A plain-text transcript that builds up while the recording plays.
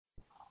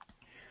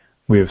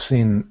We have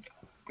seen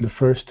the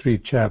first 3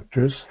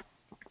 chapters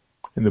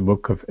in the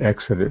book of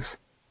Exodus.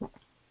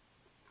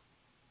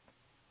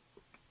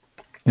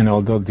 And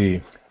although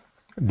the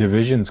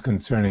divisions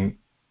concerning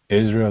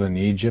Israel and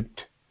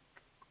Egypt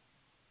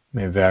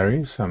may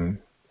vary, some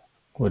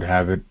would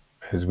have it,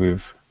 as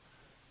we've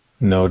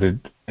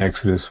noted,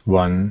 Exodus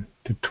 1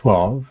 to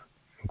 12,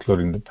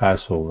 including the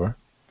Passover.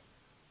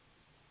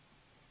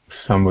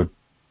 Some would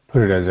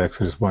put it as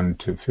Exodus 1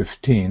 to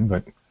 15,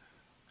 but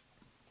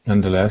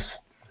nonetheless,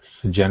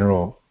 it's a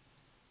general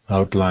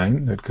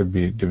outline that could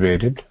be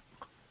debated.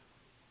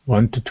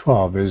 1 to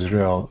 12,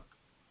 Israel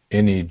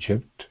in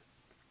Egypt,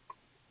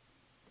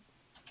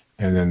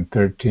 and then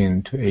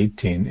 13 to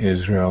 18,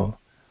 Israel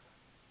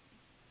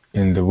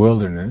in the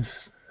wilderness,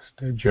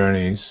 their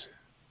journeys,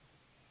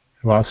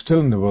 while still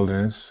in the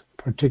wilderness,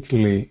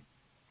 particularly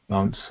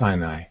Mount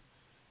Sinai,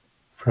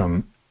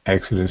 from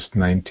Exodus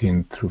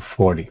 19 through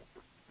 40.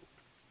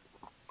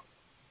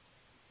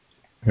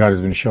 God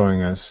has been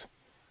showing us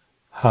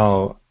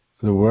how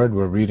the word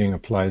we're reading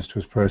applies to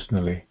us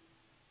personally.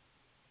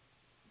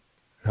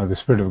 How the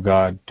Spirit of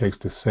God takes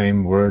the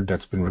same word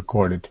that's been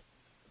recorded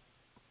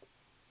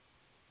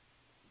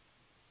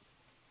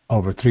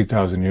over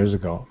 3,000 years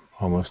ago,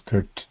 almost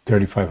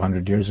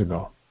 3,500 years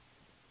ago,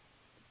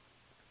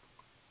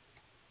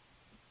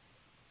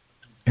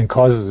 and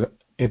causes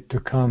it to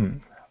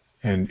come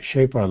and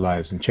shape our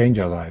lives and change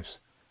our lives,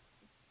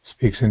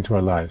 speaks into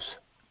our lives,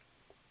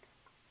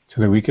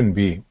 so that we can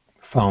be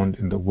found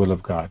in the will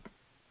of God.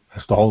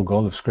 That's the whole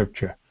goal of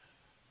Scripture,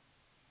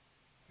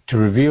 to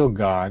reveal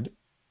God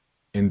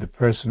in the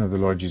person of the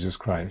Lord Jesus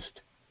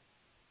Christ,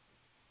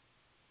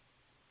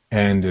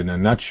 and in a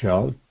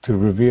nutshell, to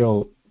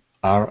reveal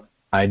our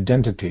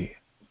identity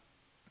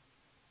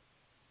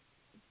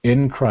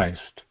in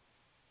Christ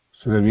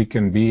so that we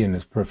can be in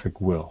His perfect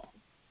will.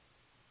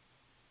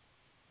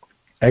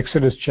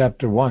 Exodus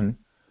chapter 1,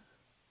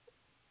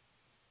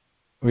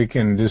 we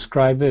can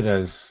describe it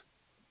as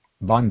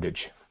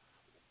bondage,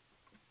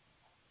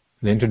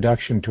 the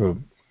introduction to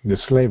the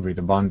slavery,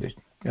 the bondage,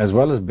 as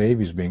well as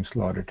babies being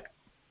slaughtered.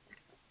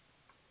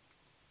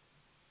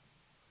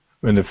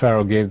 When the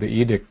Pharaoh gave the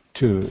edict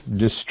to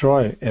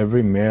destroy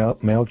every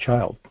male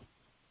child,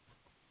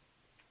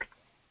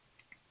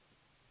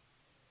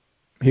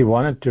 he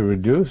wanted to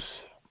reduce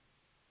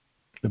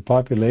the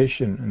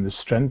population and the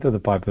strength of the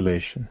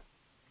population.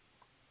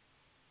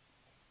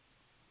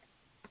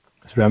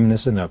 It's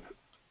reminiscent of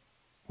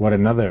what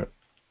another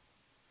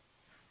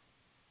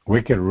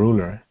wicked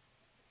ruler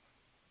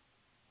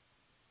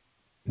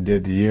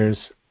did years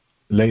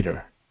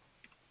later.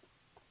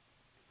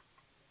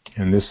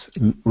 And this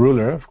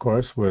ruler, of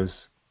course, was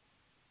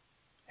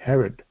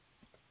Herod,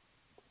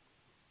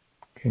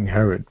 King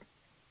Herod.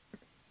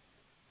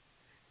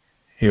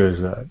 He was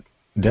a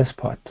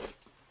despot,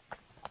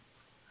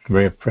 a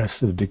very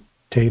oppressive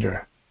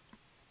dictator.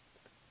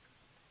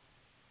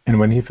 And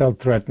when he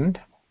felt threatened,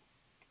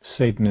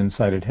 Satan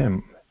incited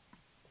him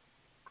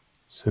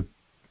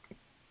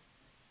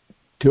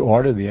to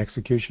order the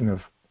execution of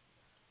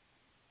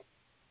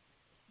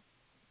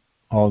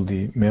all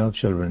the male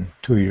children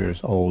 2 years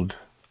old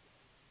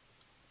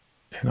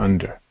and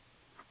under.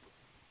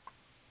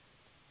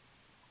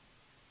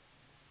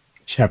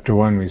 Chapter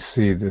 1, we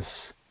see this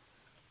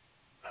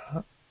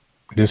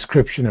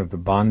description of the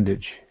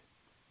bondage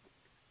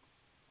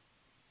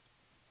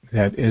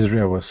that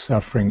Israel was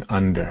suffering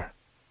under.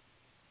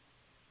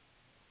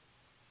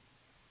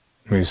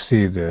 We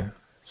see the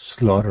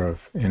slaughter of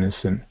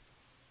innocent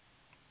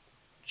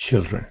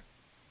children.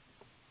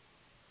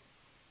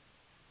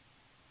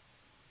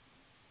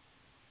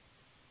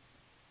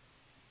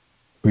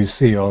 We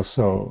see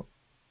also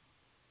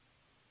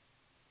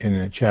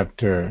in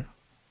chapter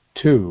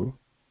 2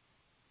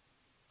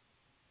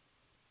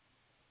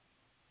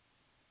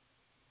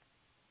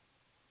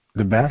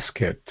 the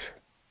basket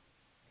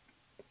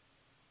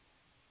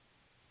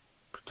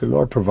the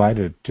Lord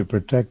provided to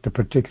protect a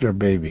particular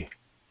baby.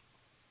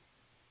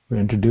 We're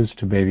introduced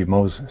to baby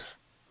Moses.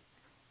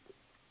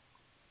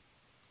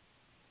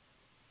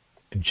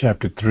 In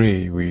chapter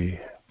 3, we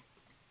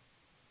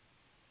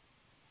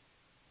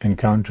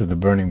encounter the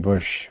burning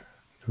bush,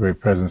 the very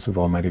presence of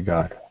Almighty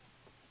God,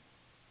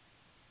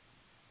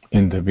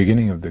 in the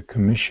beginning of the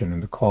commission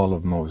and the call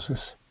of Moses.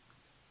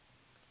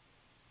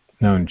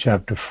 Now in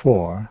chapter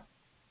 4,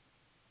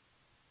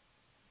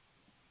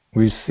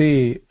 we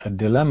see a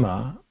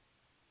dilemma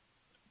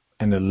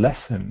and a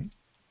lesson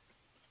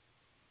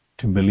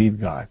to believe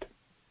God.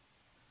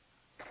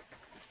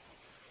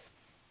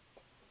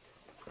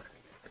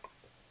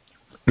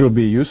 It will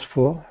be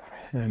useful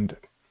and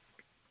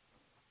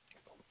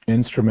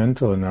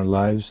instrumental in our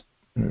lives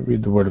when we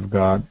read the Word of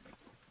God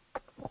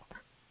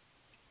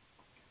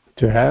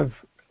to have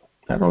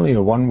not only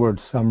a one-word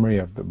summary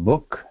of the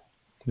book,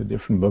 the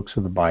different books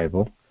of the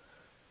Bible.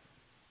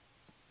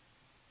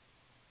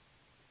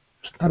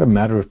 It's not a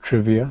matter of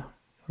trivia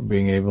or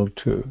being able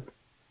to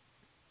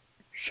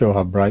show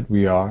how bright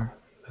we are,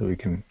 that we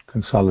can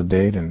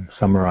consolidate and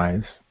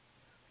summarize.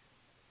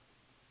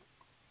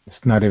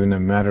 It's not even a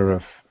matter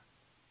of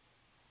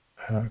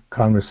a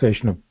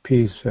conversation of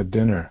peace at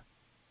dinner,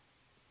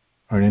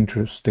 or an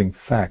interesting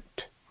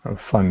fact, or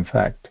a fun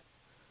fact.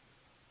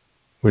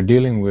 We're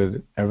dealing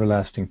with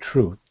everlasting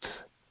truth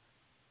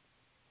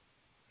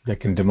that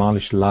can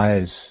demolish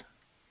lies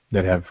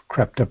that have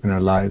crept up in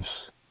our lives.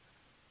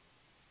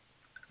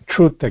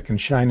 Truth that can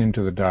shine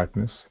into the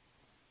darkness.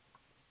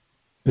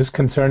 This is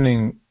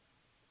concerning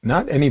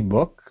not any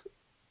book,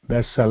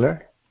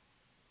 bestseller,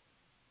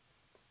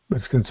 but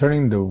it's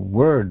concerning the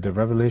Word, the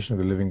revelation of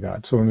the living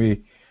God. So when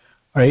we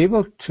are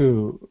able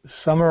to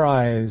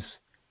summarize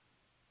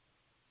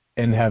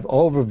and have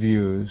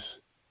overviews,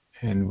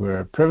 and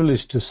we're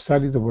privileged to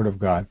study the Word of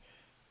God,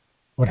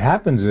 what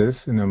happens is,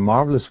 in a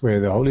marvelous way,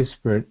 the Holy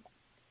Spirit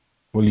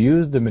will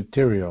use the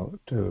material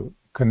to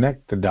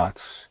connect the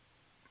dots,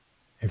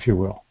 if you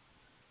will,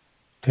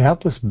 to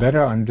help us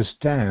better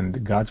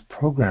understand God's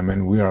program,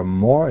 and we are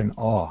more in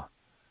awe.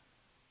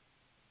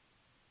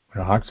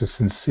 Our hearts are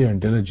sincere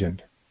and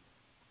diligent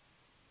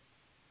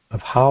of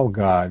how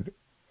God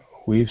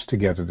weaves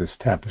together this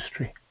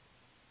tapestry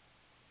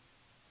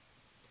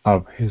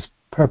of His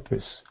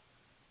purpose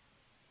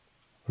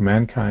for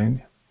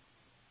mankind,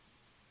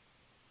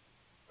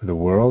 for the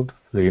world,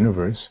 for the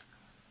universe,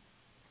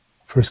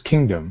 for His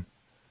kingdom,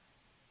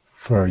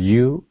 for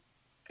you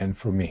and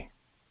for me.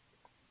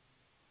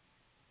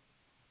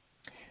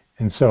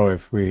 And so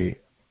if we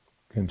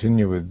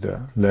continue with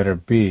the letter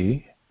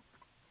B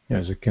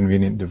as a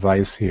convenient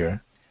device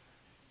here,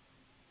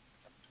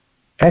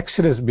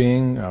 Exodus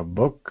being a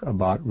book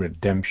about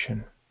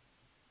redemption,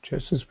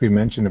 just as we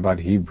mentioned about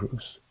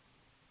Hebrews.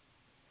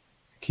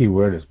 The key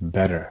word is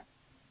better.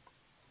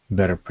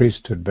 Better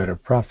priesthood, better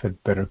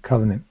prophet, better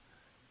covenant.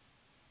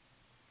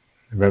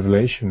 The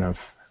revelation of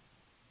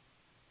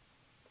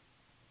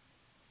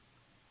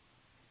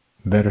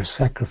better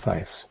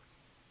sacrifice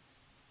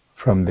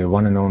from the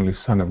one and only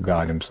Son of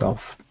God Himself.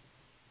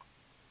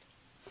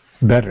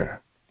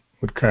 Better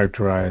would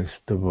characterize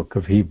the book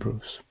of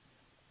Hebrews,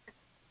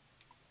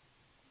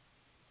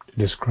 to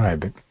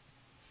describe it.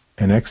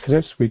 In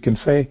Exodus, we can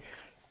say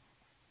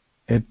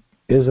it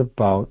is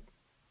about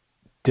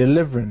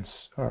deliverance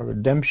or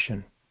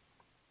redemption.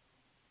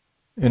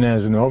 And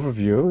as an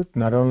overview,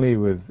 not only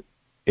with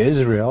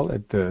Israel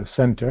at the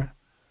center,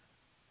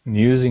 and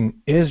using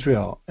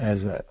Israel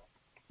as a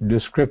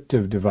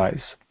descriptive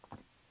device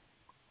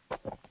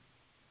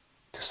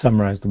to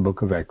summarize the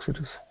book of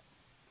Exodus.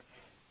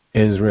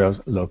 Israel's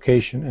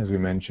location, as we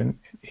mentioned,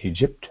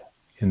 Egypt,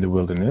 in the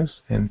wilderness,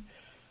 and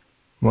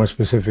more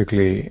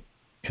specifically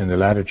in the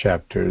latter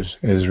chapters,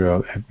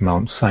 Israel at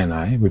Mount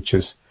Sinai, which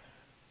is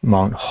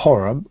Mount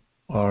Horeb,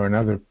 or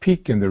another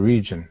peak in the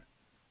region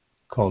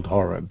called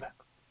Horeb.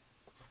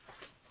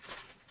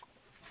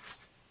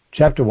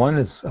 Chapter 1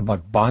 is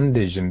about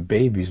bondage and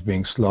babies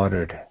being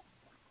slaughtered.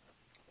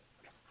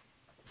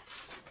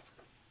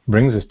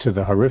 Brings us to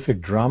the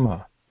horrific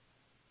drama,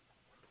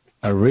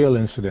 a real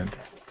incident,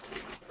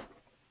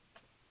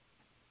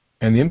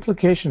 and the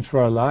implications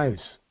for our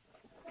lives,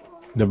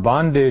 the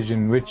bondage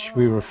in which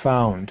we were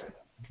found,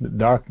 the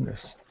darkness.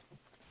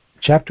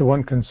 Chapter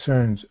 1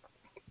 concerns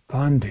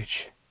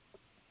bondage,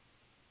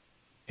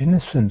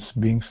 innocence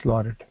being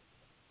slaughtered.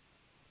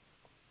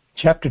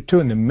 Chapter 2,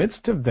 in the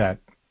midst of that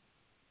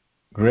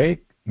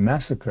great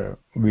massacre,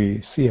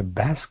 we see a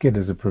basket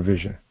as a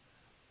provision,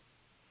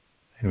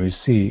 and we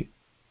see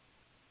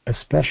a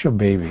special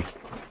baby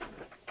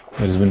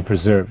that has been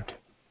preserved.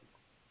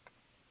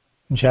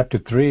 In chapter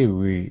 3,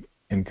 we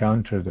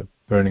encounter the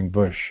burning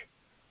bush,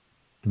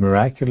 the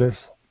miraculous,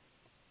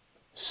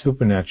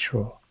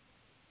 supernatural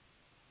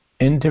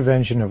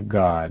intervention of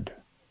God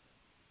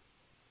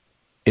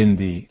in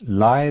the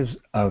lives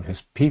of His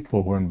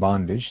people who are in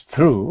bondage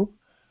through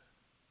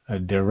a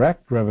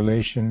direct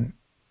revelation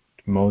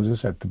to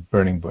Moses at the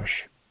burning bush.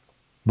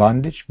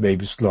 Bondage,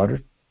 baby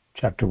slaughtered,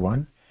 chapter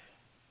 1.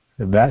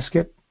 The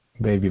basket,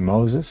 baby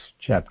Moses,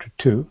 chapter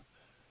 2.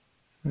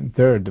 And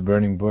third, the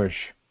burning bush.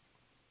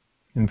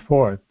 And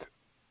fourth,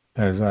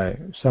 as I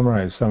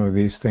summarize some of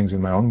these things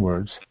in my own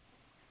words,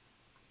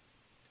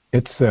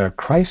 it's a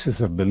crisis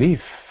of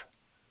belief.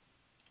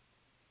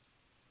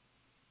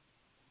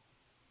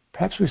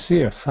 Perhaps we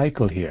see a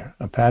cycle here,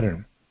 a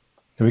pattern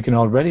that we can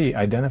already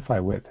identify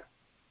with.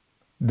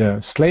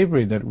 The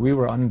slavery that we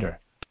were under.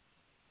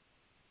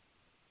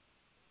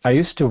 I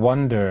used to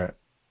wonder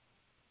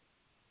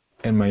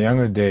in my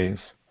younger days,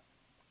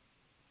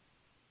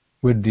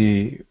 with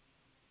the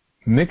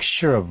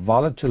mixture of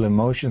volatile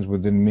emotions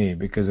within me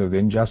because of the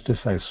injustice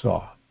I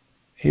saw,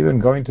 even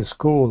going to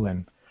school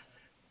and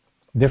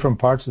different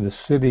parts of the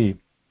city,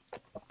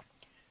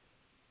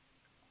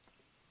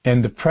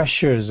 and the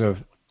pressures of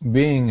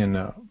being in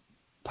a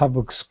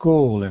public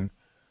school, and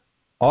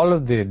all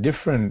of the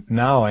different,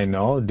 now I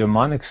know,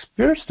 demonic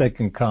spirits that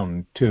can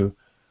come to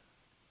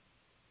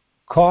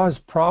cause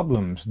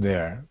problems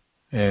there.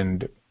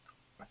 And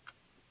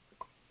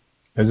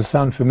does it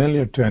sound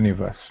familiar to any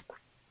of us?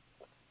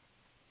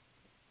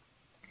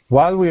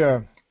 While we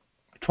are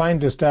trying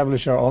to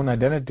establish our own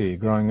identity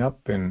growing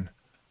up in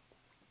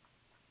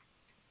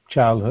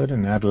childhood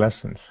and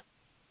adolescence,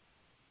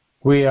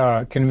 We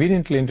are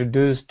conveniently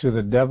introduced to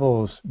the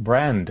devil's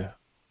brand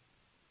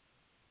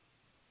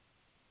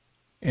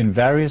in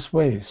various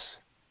ways.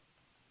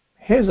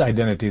 His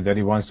identity that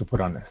he wants to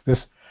put on us, this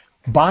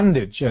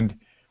bondage, and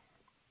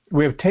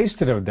we have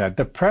tasted of that,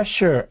 the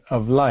pressure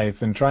of life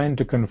and trying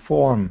to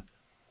conform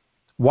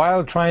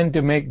while trying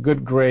to make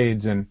good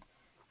grades, and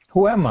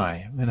who am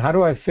I, and how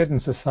do I fit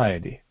in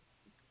society,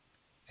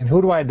 and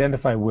who do I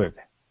identify with?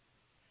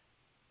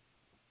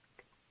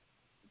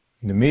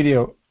 The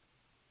media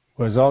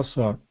was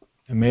also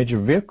a major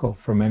vehicle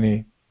for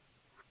many,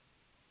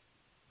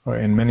 or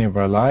in many of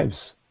our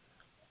lives,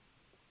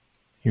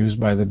 used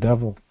by the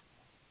devil.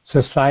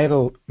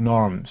 Societal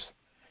norms,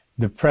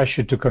 the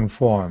pressure to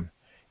conform,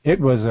 it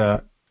was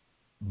a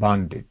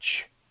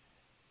bondage.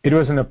 It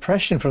was an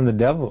oppression from the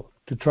devil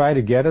to try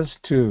to get us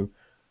to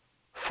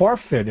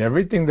forfeit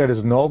everything that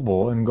is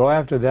noble and go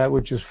after that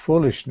which is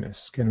foolishness.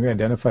 Can we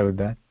identify with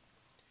that?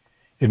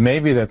 It may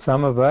be that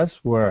some of us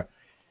were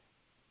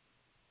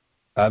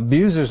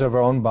abusers of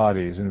our own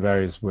bodies in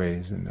various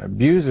ways, and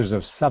abusers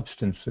of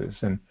substances,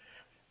 and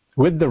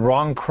with the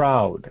wrong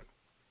crowd.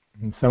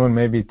 And someone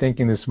may be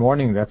thinking this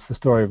morning, that's the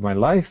story of my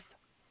life.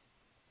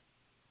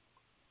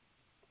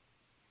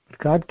 But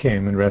God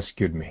came and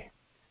rescued me.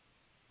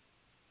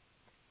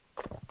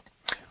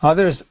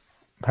 Others,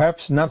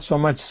 perhaps not so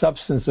much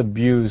substance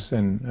abuse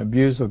and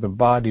abuse of the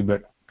body,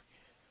 but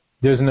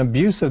there's an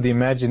abuse of the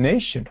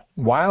imagination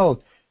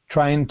while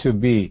trying to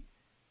be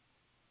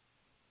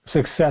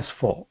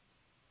successful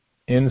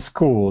in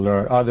school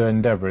or other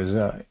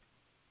endeavors,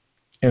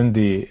 in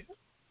the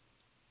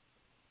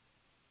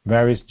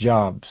various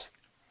jobs.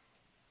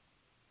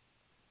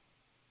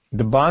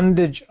 The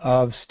bondage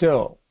of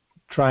still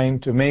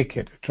trying to make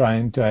it,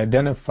 trying to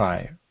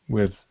identify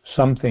with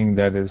something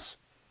that is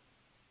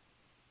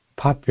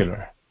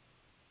popular,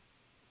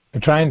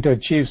 trying to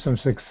achieve some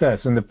success,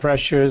 and the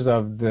pressures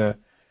of the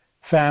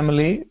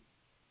family,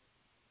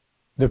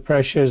 the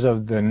pressures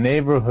of the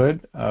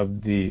neighborhood,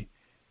 of the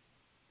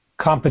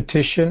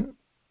competition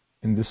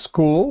in the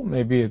school,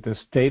 maybe at the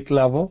state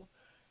level.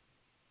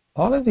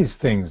 All of these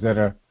things that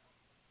are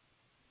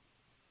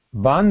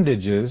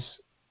bondages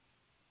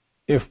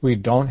if we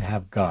don't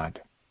have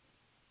God.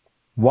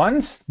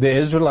 Once the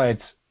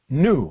Israelites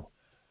knew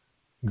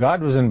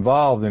God was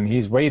involved and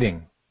He's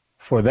waiting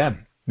for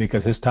them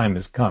because His time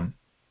has come.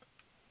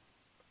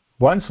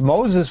 Once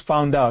Moses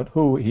found out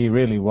who he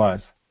really was,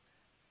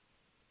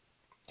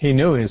 he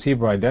knew his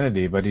Hebrew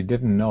identity, but he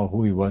didn't know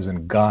who he was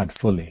in God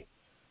fully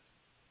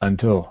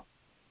until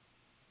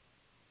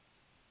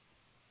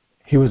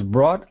he was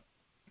brought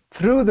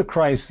through the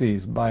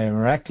crises by a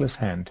miraculous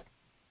hand.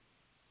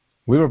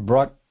 We were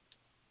brought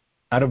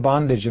out of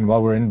bondage, and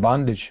while we're in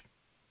bondage,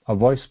 a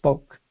voice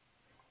spoke.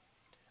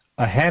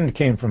 A hand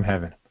came from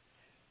heaven.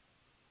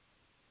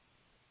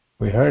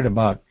 We heard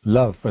about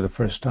love for the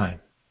first time.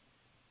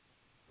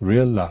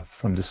 Real love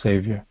from the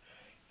Savior.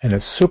 And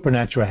a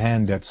supernatural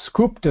hand that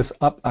scooped us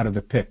up out of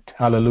the pit.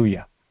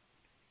 Hallelujah.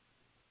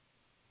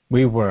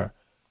 We were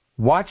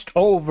watched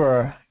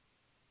over,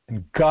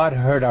 and God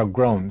heard our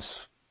groans.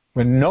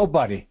 When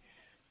nobody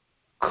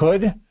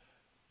could,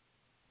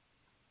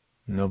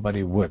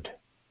 nobody would.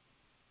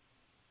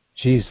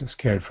 Jesus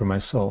cared for my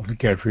soul. He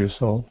cared for your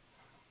soul.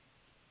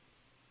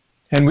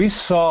 And we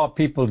saw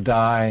people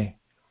die,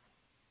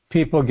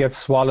 people get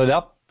swallowed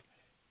up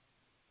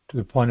to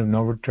the point of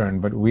no return,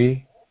 but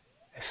we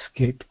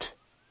escaped.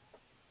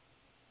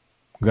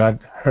 God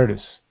heard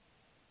us.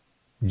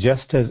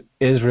 Just as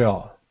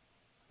Israel,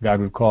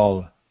 God would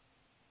call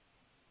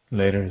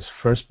later His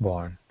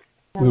firstborn.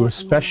 We were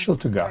special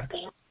to God.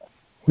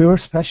 We were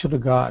special to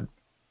God.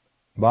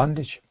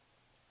 Bondage.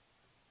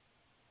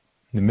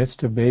 In the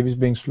midst of babies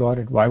being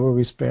slaughtered, why were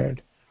we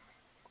spared?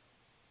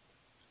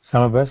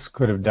 Some of us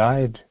could have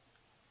died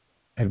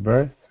at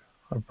birth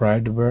or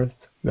prior to birth.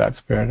 God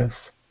spared us.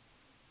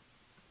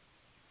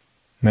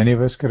 Many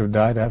of us could have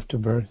died after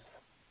birth,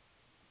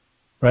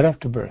 right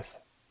after birth.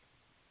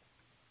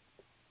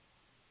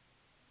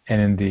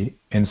 And in the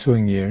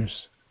ensuing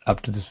years,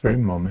 up to this very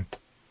moment,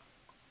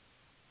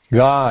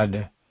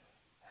 God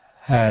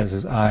has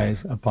His eyes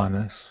upon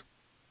us.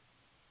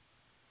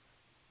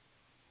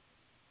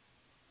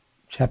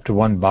 Chapter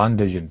 1,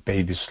 bondage and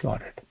babies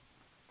slaughtered.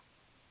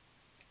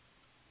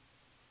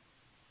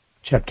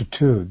 Chapter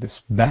 2, this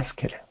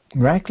basket,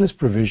 miraculous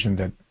provision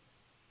that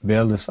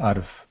bailed us out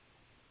of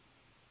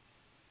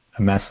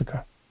a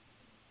massacre.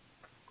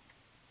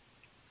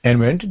 And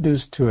we're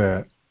introduced to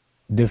a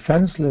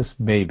defenseless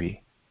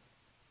baby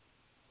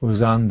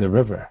who's on the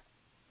river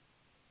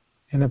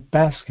in a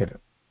basket.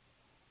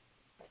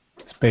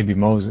 This baby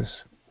Moses,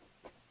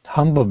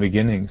 humble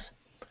beginnings,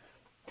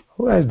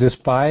 who has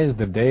despised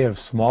the day of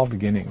small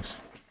beginnings.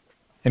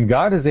 And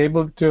God is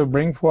able to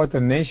bring forth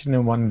a nation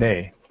in one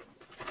day.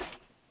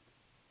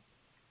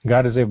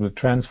 God is able to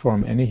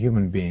transform any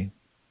human being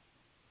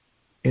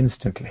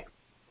instantly,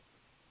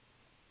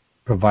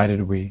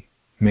 provided we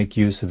make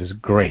use of His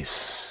grace.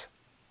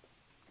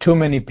 Too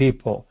many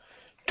people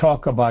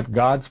talk about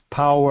God's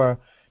power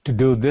to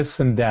do this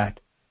and that,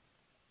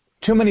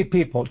 Too many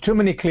people, too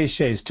many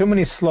cliches, too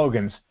many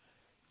slogans,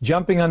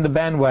 jumping on the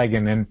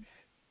bandwagon and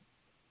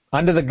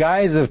under the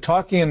guise of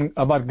talking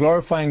about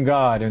glorifying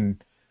God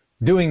and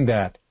doing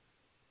that,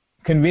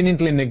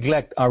 conveniently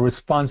neglect our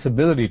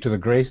responsibility to the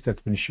grace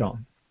that's been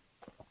shown.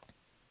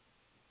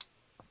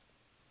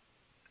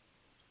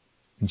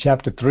 In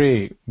chapter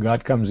 3,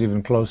 God comes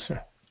even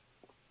closer,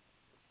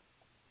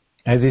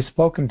 as He's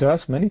spoken to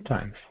us many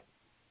times.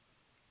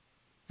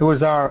 It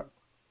was our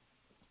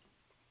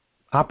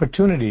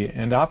opportunity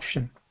and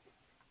option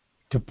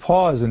to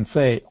pause and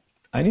say,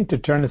 I need to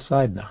turn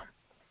aside now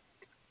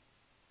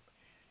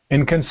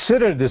and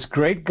consider this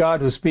great God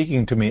who's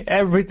speaking to me.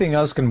 Everything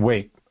else can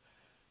wait.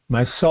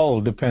 My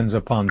soul depends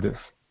upon this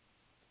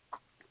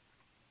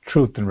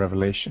truth and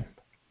revelation.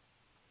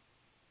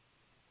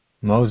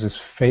 Moses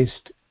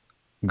faced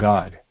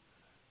God,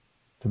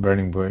 the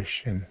burning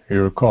bush, and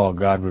you recall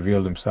God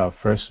revealed Himself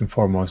first and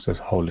foremost as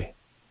holy.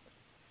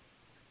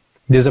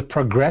 There's a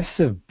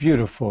progressive,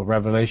 beautiful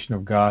revelation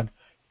of God,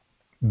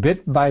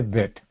 bit by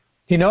bit.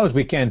 He knows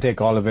we can't take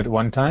all of it at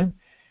one time.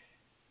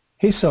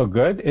 He's so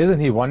good. Isn't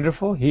He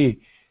wonderful? He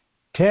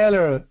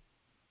tailor-made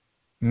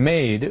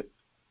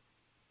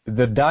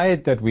the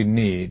diet that we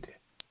need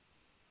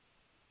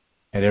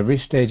at every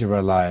stage of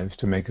our lives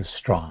to make us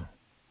strong.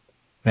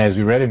 As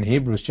we read in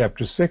Hebrews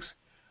chapter 6,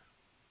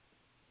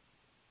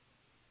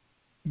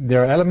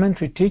 there are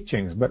elementary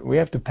teachings, but we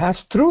have to pass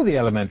through the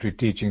elementary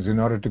teachings in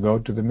order to go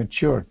to the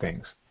mature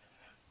things.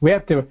 We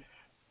have to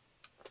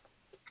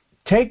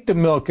take the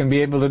milk and be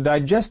able to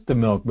digest the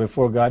milk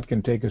before God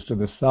can take us to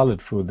the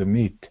solid food, the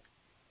meat.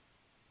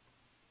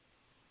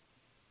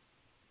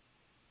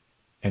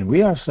 And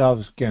we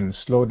ourselves can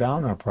slow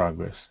down our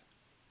progress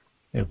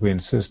if we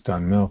insist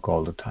on milk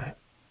all the time.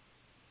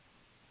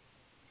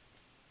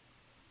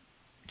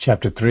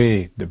 Chapter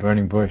 3, the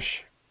burning bush,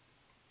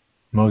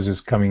 Moses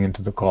coming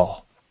into the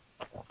call.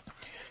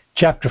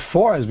 Chapter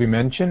 4, as we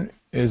mentioned,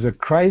 is a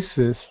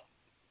crisis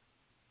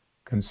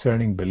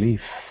concerning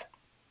belief.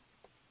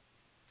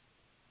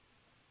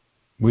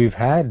 We've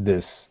had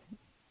this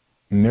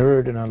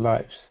mirrored in our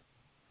lives.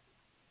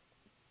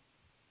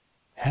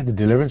 Had the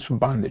deliverance from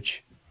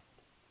bondage.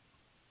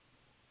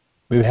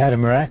 We've had a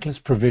miraculous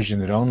provision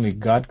that only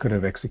God could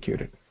have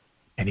executed,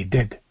 and He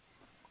did.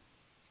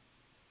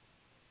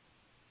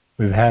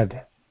 We've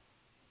had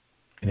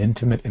an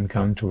intimate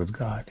encounter with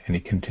God, and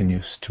He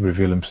continues to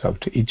reveal Himself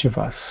to each of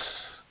us.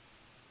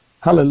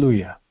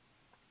 Hallelujah.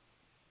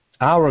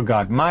 Our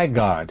God, my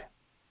God.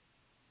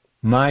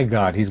 My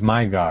God, He's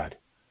my God.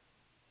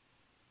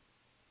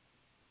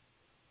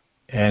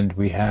 And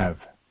we have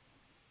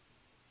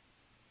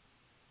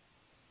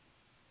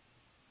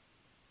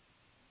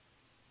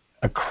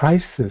a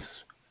crisis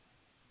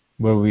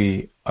where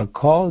we are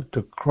called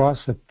to cross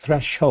a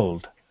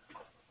threshold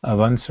of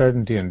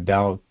uncertainty and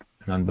doubt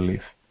and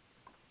unbelief.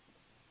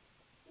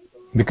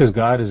 Because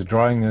God is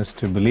drawing us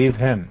to believe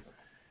Him,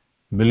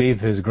 believe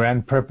His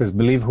grand purpose,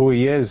 believe who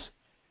He is,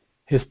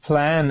 His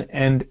plan,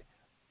 and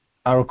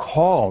our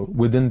call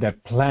within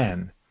that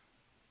plan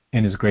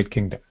in His great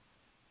kingdom.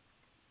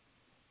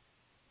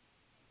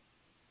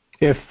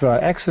 If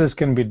Exodus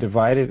can be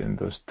divided in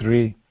those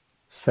 3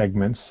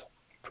 segments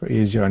for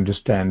easier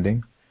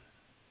understanding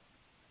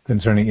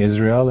concerning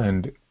Israel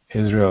and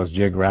Israel's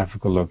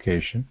geographical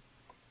location,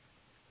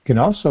 you can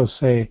also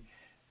say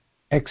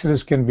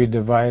Exodus can be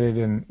divided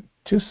in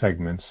 2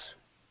 segments,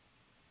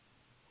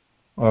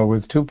 or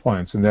with 2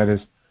 points, and that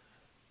is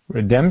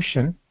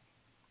redemption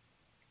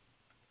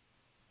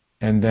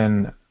and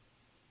then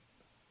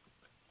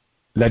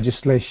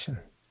legislation.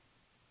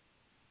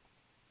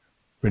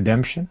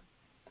 Redemption,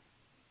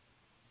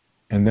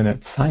 and then at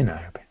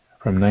Sinai,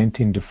 from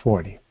 19 to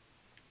 40,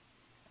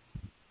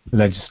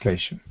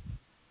 legislation.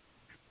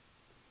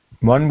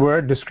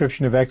 1-word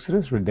description of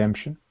Exodus,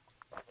 redemption.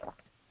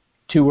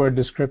 2-word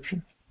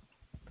description,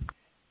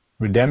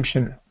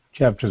 redemption,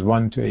 chapters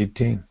 1 to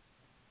 18,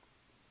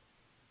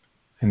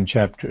 and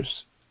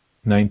chapters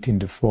 19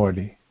 to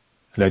 40,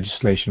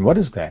 legislation. What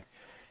is that?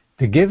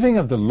 The giving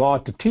of the law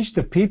to teach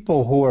the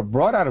people who are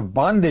brought out of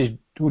bondage,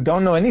 who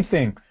don't know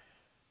anything,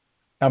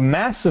 a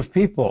mass of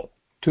people,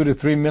 2 to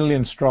 3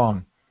 million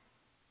strong.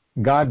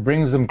 God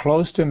brings them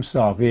close to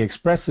Himself. He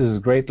expresses His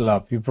great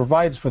love. He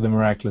provides for them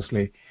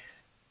miraculously.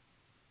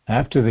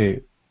 After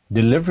the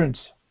deliverance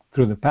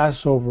through the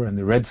Passover and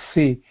the Red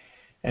Sea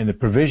and the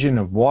provision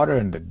of water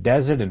in the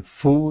desert and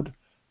food,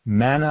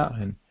 manna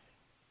and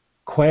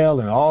quail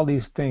and all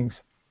these things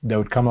that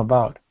would come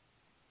about.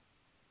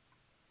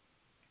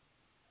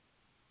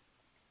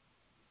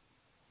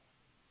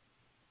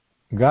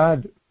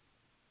 God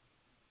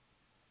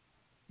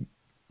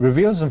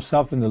reveals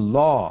Himself in the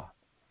law.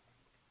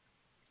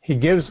 He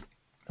gives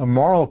a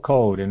moral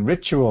code and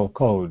ritual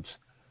codes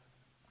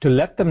to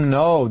let them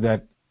know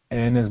that,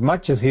 and as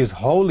much as He's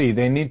holy,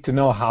 they need to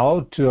know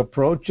how to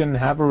approach and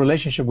have a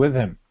relationship with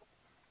Him.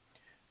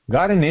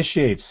 God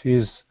initiates. He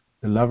is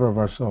the lover of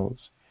our souls.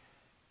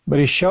 But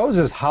He shows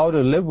us how to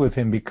live with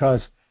Him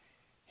because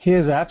He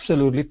is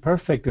absolutely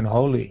perfect and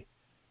holy.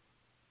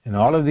 And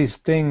all of these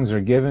things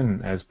are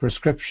given as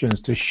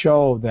prescriptions to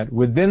show that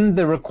within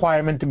the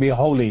requirement to be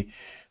holy,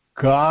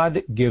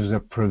 God gives a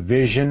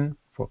provision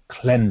for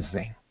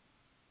cleansing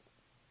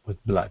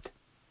with blood.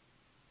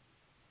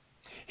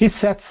 He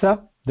sets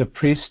up the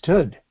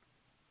priesthood,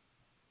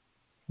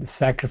 the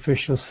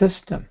sacrificial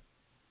system,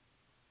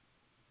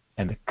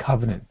 and the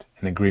covenant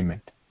and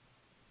agreement.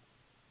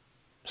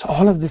 So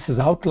all of this is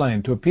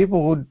outlined to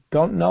people who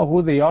don't know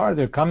who they are.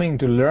 They're coming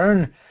to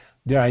learn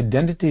their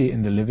identity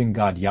in the living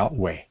God,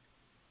 Yahweh.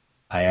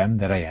 I am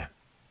that I am.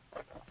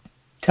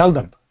 Tell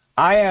them,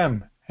 I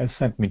am has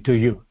sent me to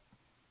you.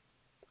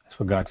 That's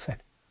what God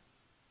said.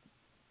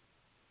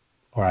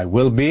 Or I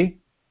will be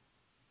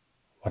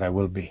what I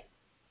will be.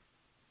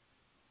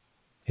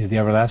 He's the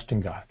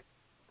everlasting God.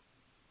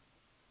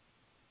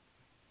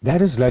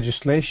 That is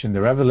legislation,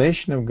 the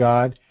revelation of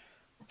God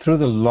through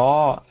the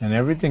law and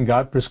everything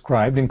God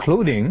prescribed,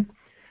 including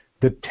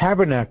the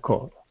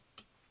tabernacle.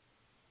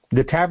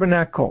 The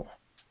tabernacle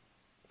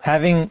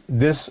having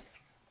this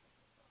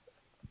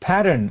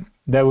pattern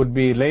that would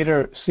be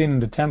later seen in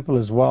the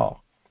temple as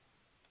well.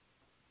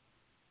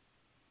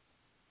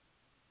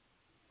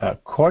 A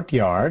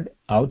courtyard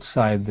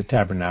outside the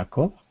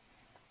tabernacle,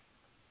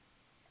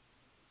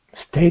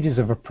 stages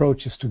of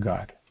approaches to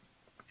God.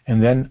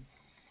 And then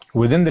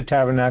within the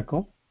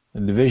tabernacle,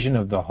 the division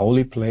of the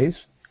holy place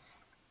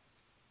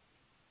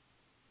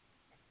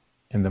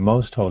and the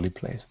most holy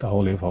place, the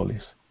Holy of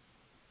Holies.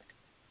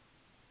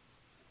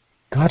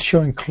 God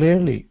showing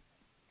clearly,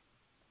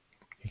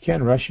 you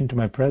can't rush into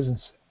my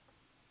presence.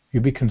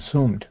 You'll be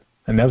consumed.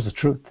 And that was the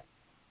truth.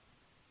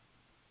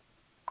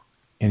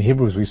 In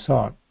Hebrews we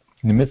saw,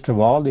 in the midst of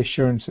all the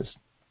assurances,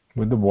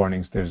 with the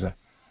warnings, there's a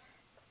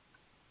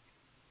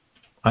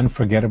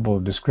unforgettable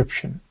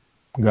description.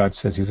 God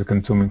says He's a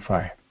consuming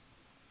fire.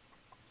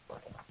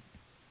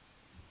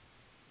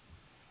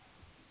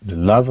 The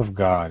love of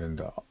God and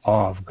the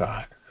awe of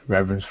God,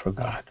 reverence for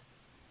God.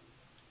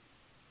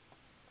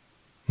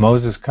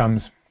 Moses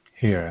comes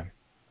here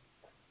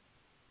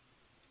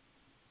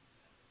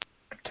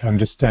to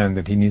understand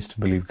that he needs to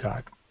believe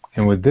God.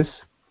 And with this,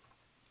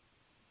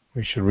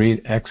 we should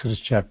read Exodus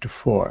chapter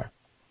 4.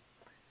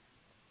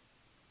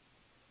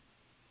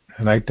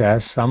 I'd like to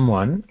ask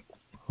someone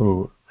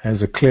who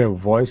has a clear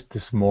voice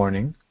this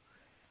morning,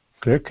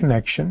 clear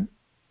connection,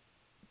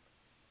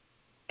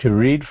 to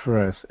read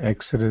for us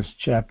Exodus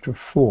chapter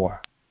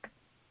 4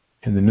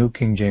 in the New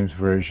King James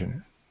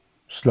Version.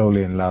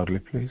 Slowly and loudly,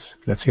 please.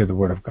 Let's hear the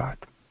Word of God.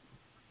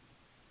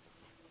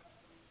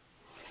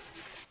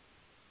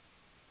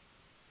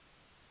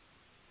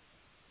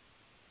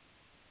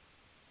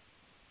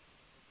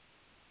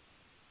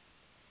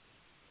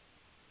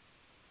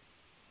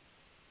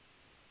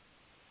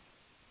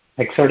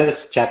 Exodus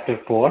chapter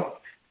 4,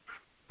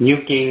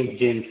 New King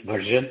James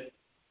Version.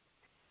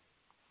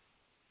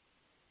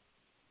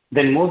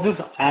 Then Moses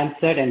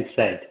answered and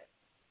said,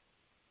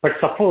 "But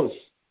suppose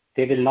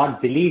they will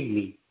not believe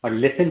me or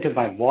listen to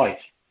my voice.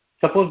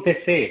 Suppose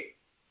they say,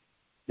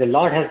 'The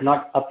Lord has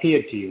not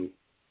appeared to you.'"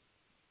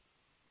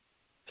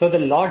 So the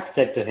Lord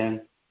said to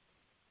him,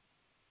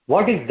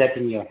 "What is that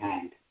in your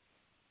hand?"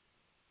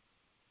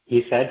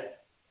 He said,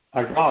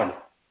 "A rod."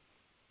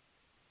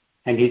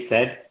 And he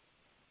said,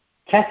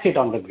 "Cast it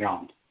on the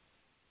ground."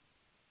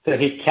 So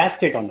he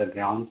cast it on the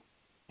ground,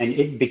 and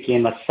it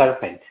became a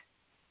serpent,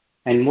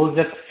 and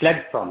Moses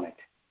fled from it.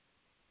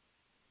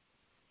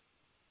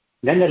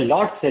 Then the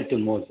Lord said to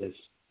Moses,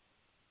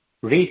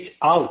 "Reach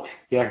out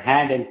your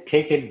hand and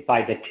take it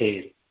by the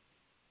tail."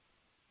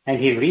 And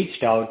he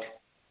reached out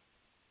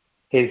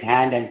his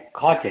hand and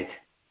caught it,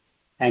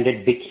 and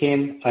it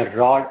became a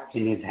rod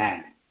in his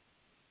hand,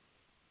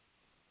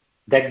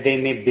 that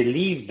they may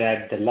believe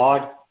that the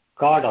Lord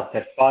God of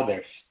their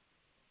fathers,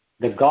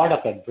 the God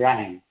of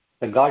Abraham,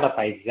 the God of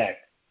Isaac,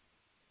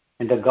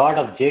 and the God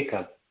of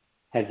Jacob,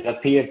 has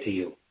appeared to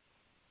you.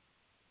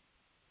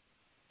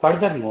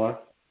 Furthermore,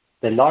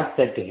 the Lord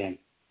said to him,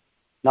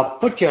 "Now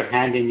put your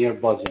hand in your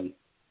bosom."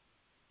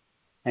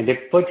 And he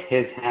put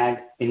his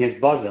hand in his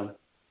bosom,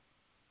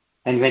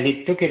 and when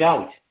he took it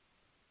out,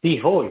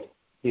 behold,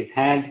 his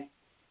hand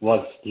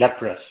was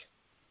leprous,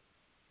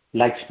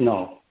 like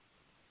snow.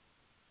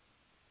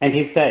 And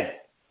he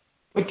said,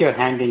 "Put your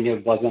hand in your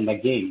bosom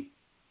again."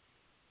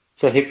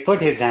 So he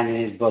put his hand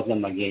in his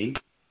bosom again,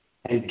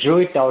 and drew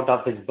it out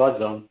of his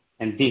bosom,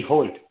 and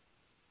behold,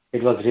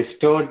 it was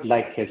restored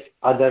like his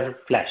other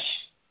flesh.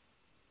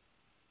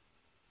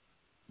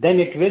 Then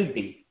it will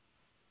be,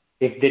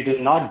 if they do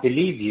not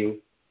believe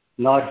you,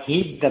 nor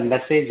heed the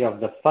message of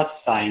the first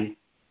sign,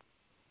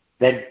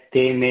 that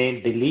they may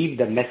believe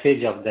the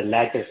message of the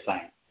latter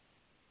sign.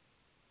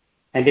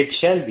 And it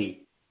shall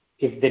be,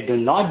 if they do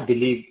not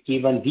believe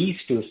even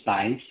these two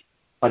signs,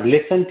 or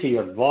listen to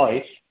your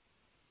voice,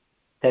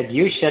 that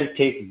you shall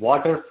take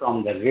water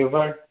from the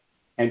river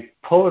and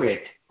pour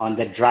it on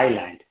the dry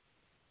land.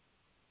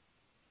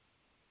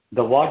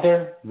 The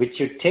water which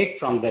you take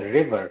from the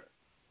river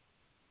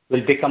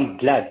will become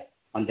blood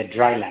on the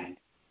dry land.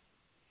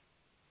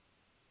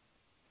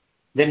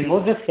 Then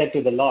Moses said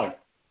to the Lord,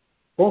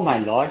 "O my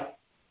Lord,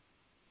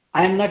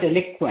 I am not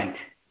eloquent,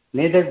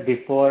 neither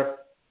before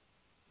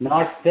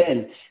nor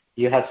since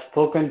you have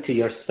spoken to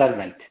your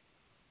servant,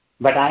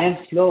 but I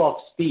am slow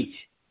of speech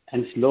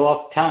and slow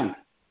of tongue.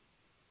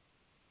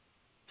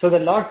 So the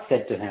Lord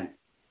said to him,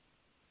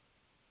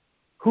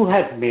 Who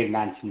has made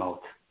man's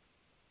mouth?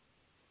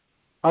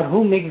 Or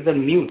who makes the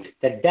mute,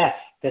 the deaf,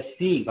 the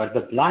seeing, or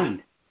the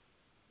blind?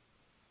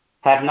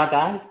 Have not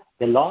I,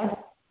 the Lord?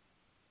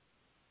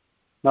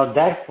 Now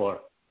therefore,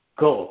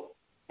 go,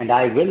 and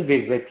I will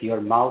be with your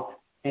mouth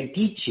and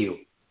teach you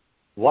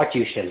what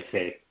you shall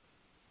say.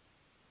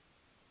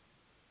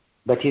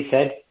 But he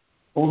said,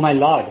 O my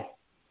Lord,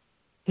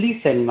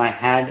 please send my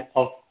hand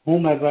of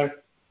whomever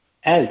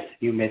else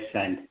you may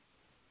send.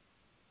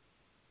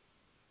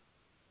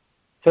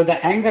 So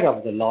the anger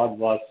of the Lord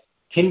was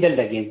kindled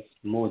against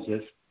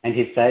Moses, and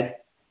he said,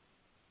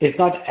 Is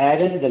not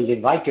Aaron the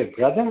Levite your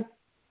brother?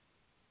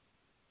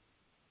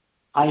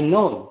 I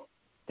know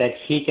that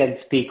he can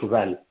speak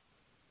well.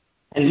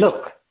 And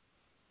look,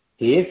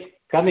 he is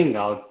coming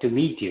out to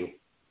meet you.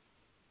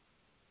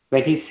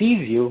 When he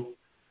sees you,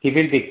 he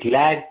will be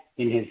glad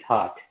in his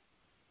heart.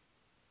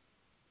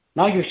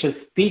 Now you shall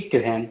speak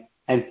to him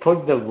and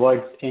put the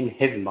words in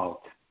his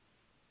mouth.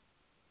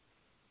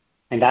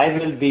 And I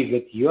will be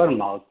with your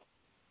mouth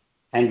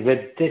and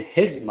with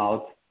his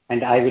mouth,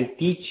 and I will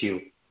teach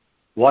you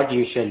what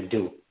you shall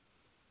do.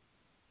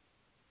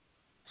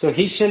 So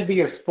he shall be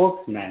your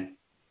spokesman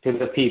to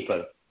the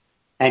people,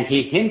 and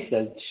he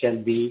himself shall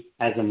be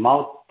as a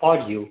mouth for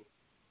you,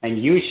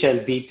 and you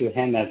shall be to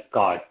him as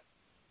God.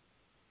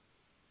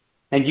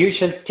 And you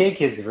shall take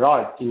his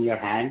rod in your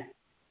hand,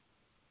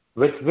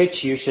 with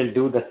which you shall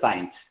do the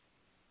signs.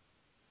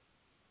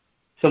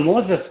 So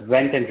Moses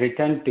went and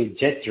returned to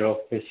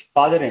Jethro, his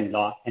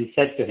father-in-law, and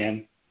said to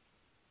him,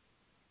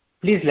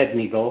 Please let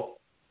me go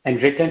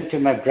and return to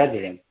my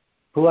brethren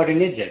who are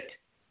in Egypt,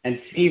 and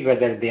see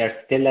whether they are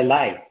still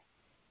alive.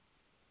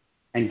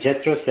 And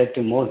Jethro said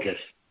to Moses,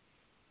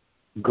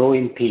 Go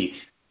in peace.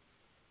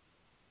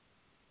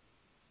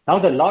 Now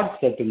the Lord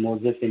said to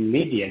Moses in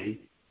Midian,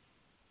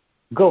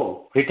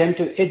 Go, return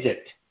to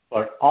Egypt,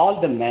 for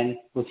all the men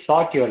who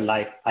sought your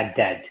life are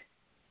dead.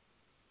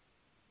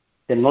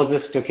 Then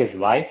Moses took his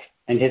wife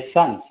and his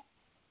sons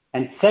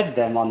and set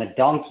them on a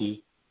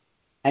donkey,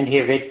 and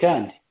he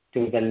returned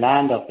to the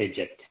land of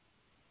Egypt.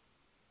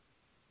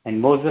 And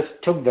Moses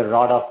took the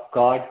rod of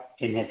God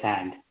in his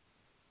hand.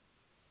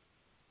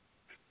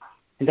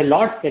 And the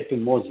Lord said to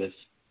Moses,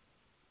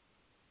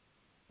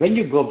 When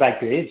you go back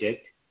to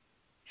Egypt,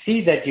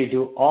 see that you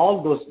do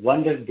all those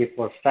wonders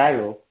before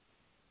Pharaoh,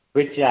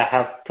 which I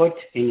have put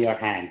in your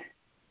hand.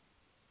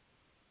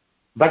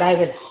 But I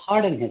will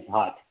harden his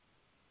heart,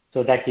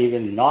 so that he will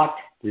not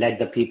let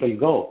the people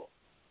go.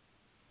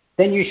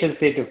 Then you shall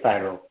say to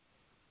Pharaoh,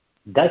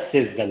 Thus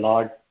says the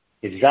Lord,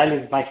 Israel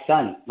is my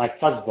son, my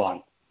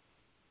firstborn.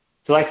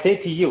 So I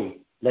say to you,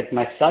 let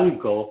my son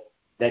go,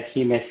 that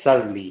he may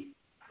serve me.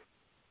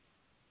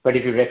 But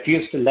if you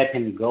refuse to let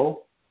him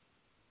go,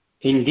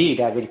 indeed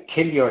I will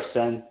kill your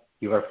son,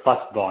 your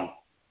firstborn.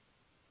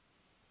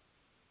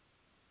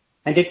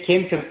 And it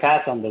came to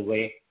pass on the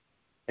way,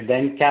 at the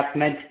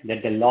encampment,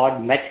 that the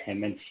Lord met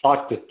him and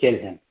sought to kill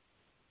him.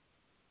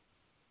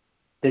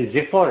 Then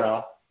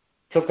Zipporah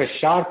took a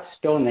sharp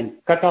stone and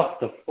cut off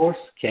the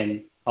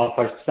foreskin of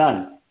her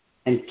son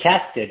and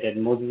cast it at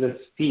Moses'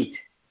 feet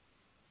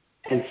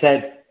and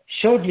said,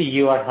 Surely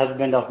you are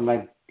husband of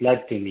my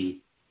blood to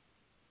me.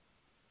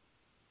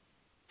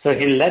 So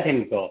he let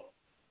him go.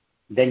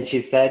 Then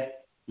she said,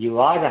 You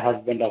are a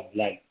husband of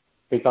blood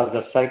because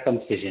of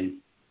circumcision.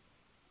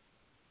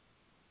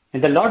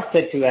 And the Lord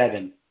said to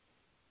Aaron,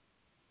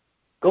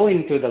 Go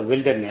into the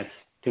wilderness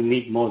to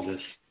meet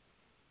Moses.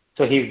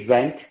 So he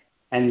went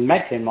and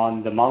met him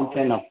on the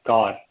mountain of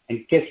God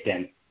and kissed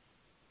him.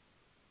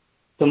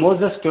 So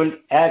Moses told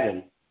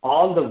Aaron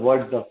all the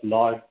words of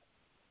Lord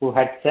who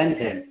had sent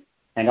him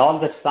and all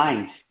the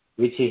signs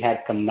which he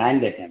had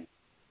commanded him.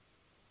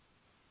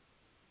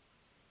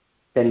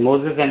 Then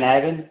Moses and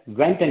Aaron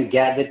went and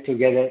gathered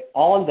together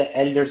all the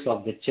elders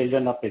of the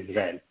children of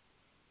Israel.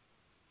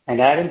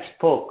 And Aaron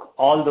spoke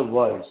all the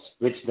words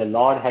which the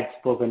Lord had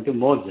spoken to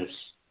Moses.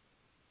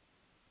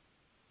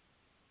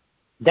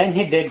 Then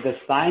he did the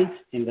signs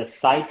in the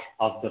sight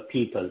of the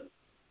people.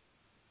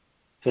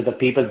 So the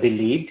people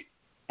believed,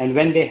 and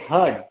when they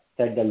heard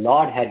that the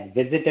Lord had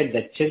visited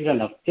the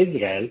children of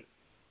Israel,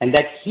 and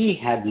that he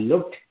had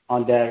looked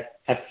on their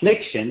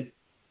affliction,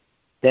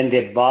 then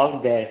they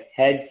bowed their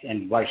heads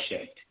and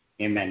worshipped.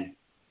 Amen.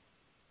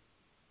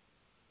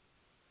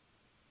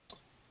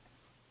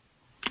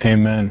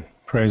 Amen.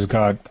 Praise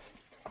God.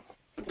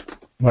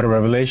 What a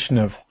revelation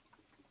of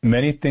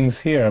many things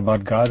here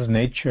about God's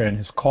nature and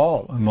his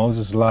call on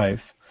Moses' life.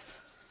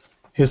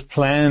 His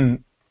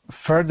plan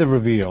further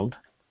revealed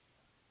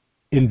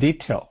in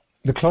detail.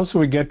 The closer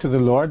we get to the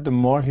Lord, the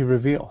more he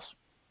reveals.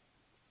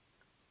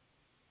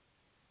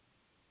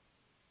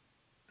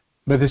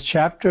 But this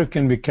chapter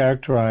can be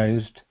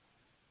characterized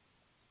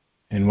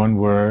in one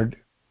word,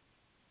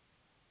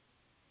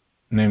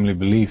 namely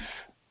belief.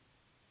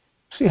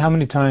 See how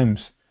many times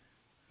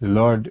the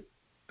Lord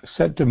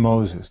said to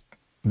Moses,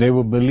 they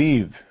will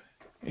believe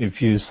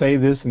if you say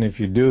this and if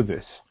you do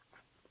this.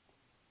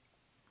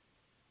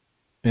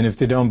 And if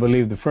they don't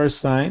believe the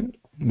first sign,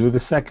 do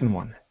the second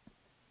one.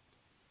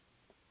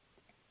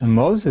 And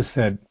Moses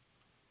said,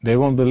 they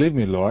won't believe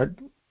me, Lord.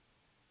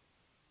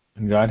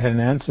 And God had an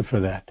answer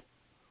for that.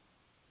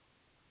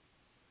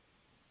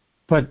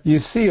 But you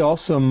see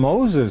also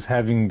Moses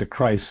having the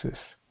crisis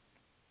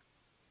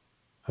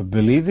of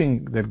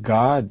believing that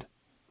God,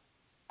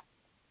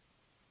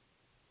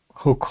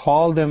 who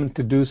called them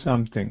to do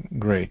something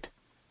great,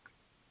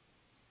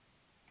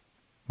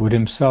 would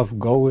himself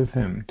go with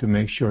him to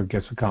make sure it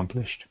gets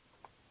accomplished.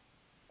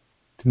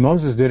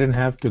 Moses didn't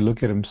have to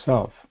look at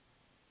himself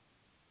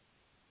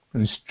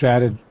and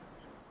strategize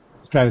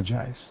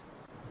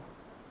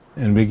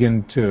and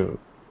begin to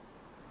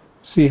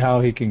see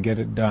how he can get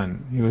it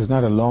done. He was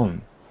not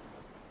alone.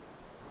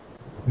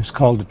 He was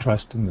called to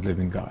trust in the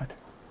living God.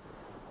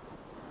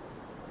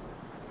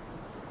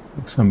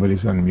 Somebody's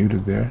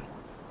unmuted there.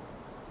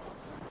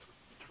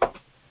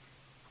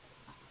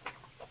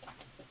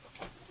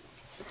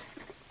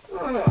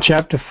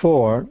 Chapter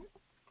 4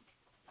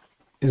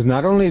 is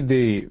not only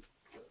the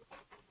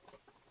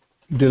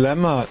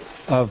dilemma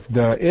of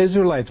the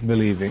Israelites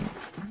believing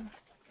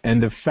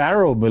and the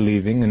Pharaoh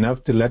believing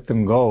enough to let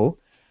them go,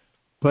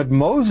 but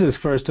Moses,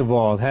 first of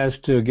all, has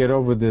to get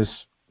over this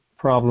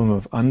problem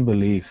of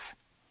unbelief.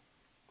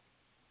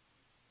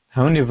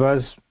 How many of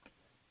us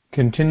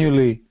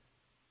continually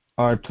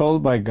are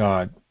told by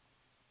God,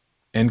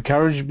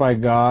 encouraged by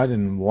God,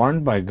 and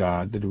warned by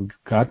God that we've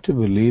got to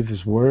believe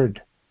His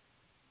Word?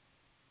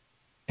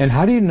 And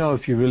how do you know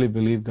if you really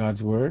believe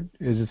God's Word?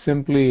 Is it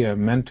simply a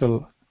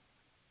mental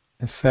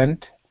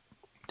assent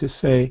to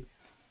say,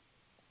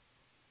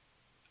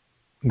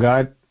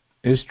 God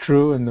is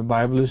true and the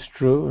Bible is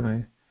true,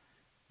 and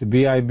the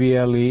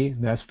Bible,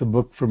 that's the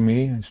book for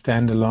me. I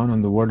stand alone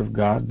on the Word of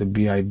God, the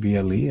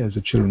Bible, as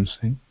the children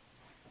sing.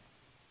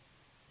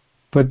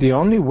 But the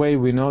only way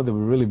we know that we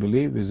really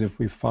believe is if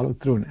we follow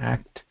through and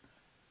act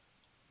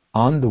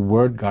on the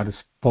Word God has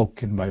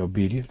spoken by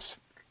obedience.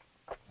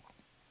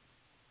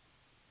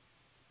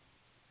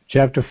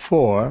 Chapter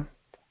 4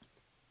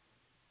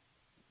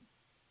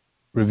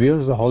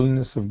 reveals the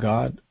holiness of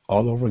God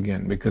all over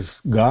again, because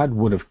God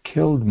would have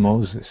killed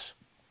Moses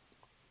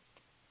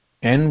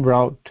en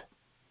route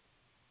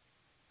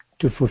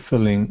to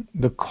fulfilling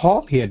the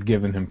call He had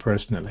given him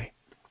personally.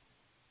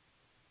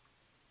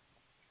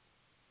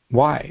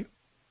 Why?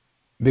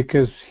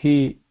 Because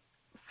he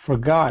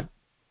forgot,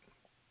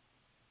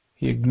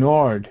 he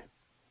ignored,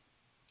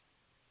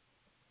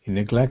 he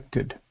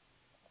neglected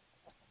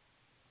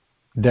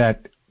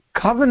that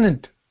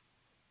covenant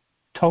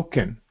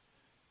token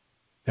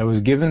that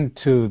was given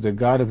to the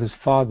God of his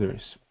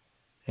fathers,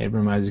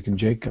 Abraham, Isaac, and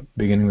Jacob,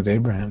 beginning with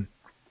Abraham.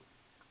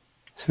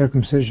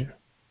 Circumcision.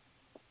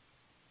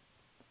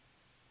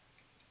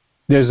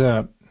 There's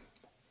a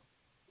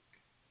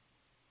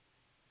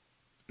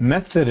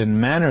method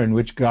and manner in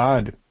which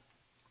God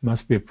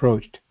must be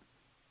approached.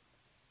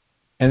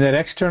 And that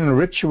external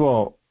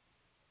ritual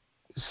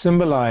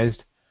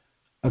symbolized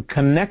a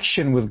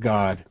connection with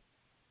God,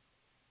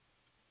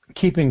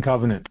 keeping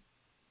covenant.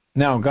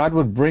 Now, God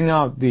would bring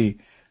out the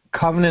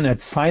covenant at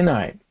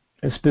Sinai,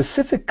 a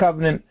specific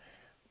covenant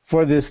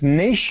for this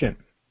nation,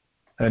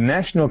 a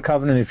national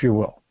covenant, if you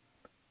will.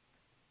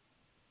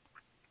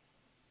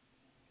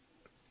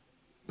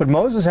 But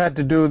Moses had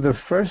to do the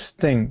first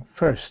thing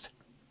first.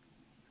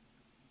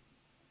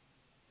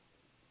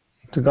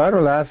 So God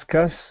will ask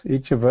us,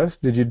 each of us,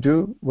 did you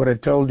do what I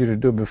told you to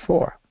do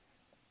before?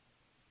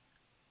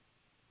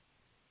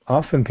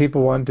 Often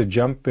people want to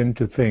jump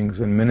into things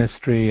in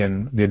ministry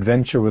and the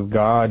adventure with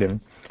God, and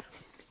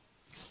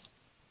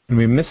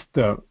we miss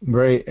the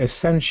very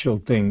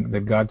essential thing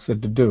that God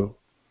said to do.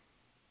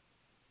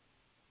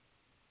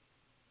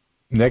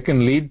 And that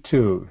can lead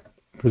to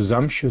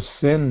presumptuous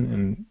sin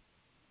and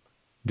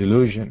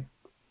delusion.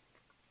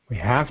 We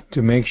have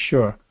to make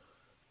sure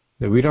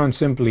that we don't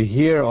simply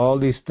hear all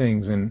these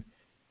things and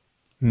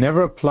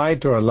never apply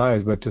it to our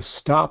lives, but to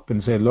stop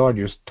and say, Lord,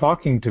 you're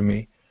talking to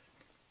me.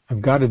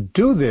 I've got to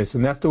do this,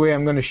 and that's the way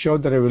I'm going to show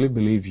that I really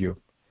believe you.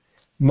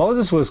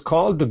 Moses was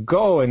called to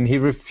go, and he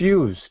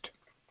refused.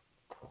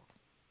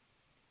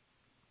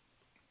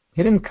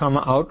 He didn't come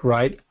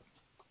outrightly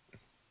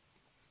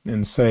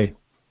to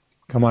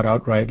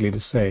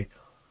say,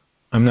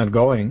 I'm not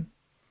going.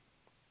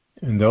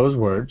 In those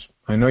words,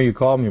 I know you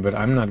called me, but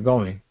I'm not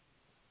going.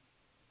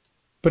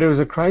 But it was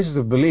a crisis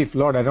of belief.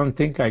 Lord, I don't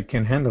think I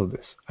can handle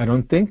this. I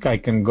don't think I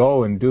can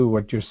go and do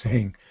what you're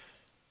saying.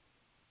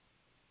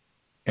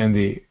 And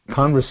the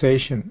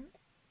conversation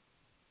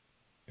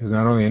is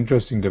not only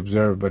interesting to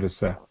observe, but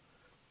it's a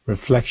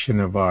reflection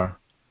of our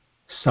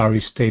sorry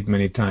state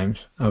many times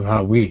of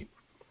how we,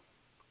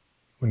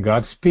 when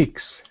God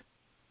speaks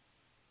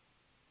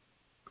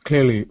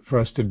clearly for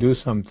us to do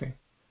something,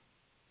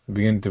 we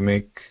begin to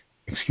make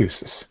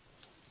excuses.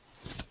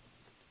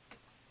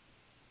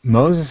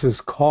 Moses'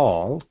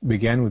 call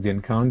began with the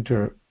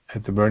encounter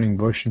at the burning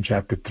bush in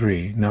chapter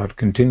 3. Now it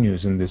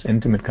continues in this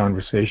intimate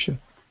conversation.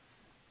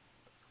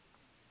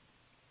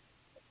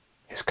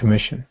 His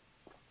commission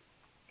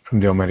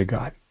from the Almighty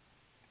God.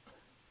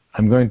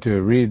 I'm going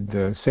to read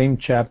the same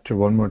chapter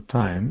one more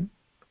time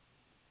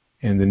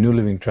in the New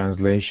Living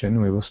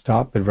Translation. We will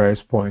stop at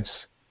various points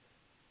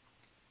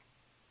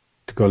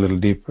to go a little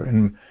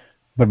deeper.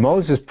 But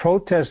Moses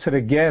protested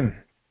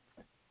again.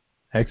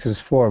 Exodus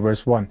 4,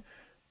 verse 1.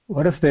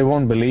 What if they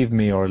won't believe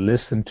me or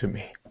listen to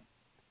me?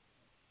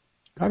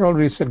 God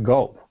already said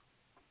go.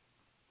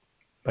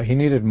 But he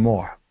needed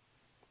more.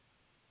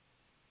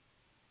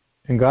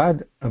 And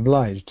God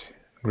obliged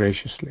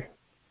graciously.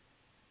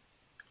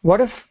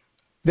 What if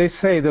they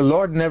say the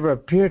Lord never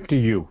appeared to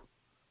you?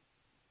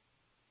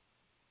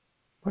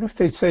 What if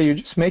they say you're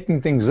just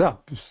making things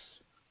up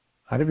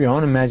out of your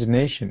own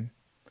imagination?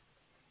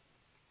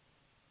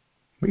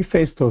 We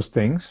face those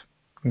things.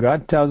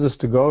 God tells us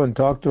to go and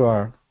talk to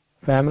our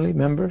family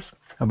members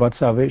about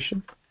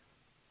salvation.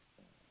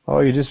 Oh,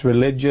 you're just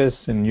religious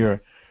and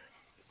you're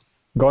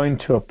going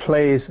to a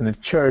place in a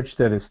church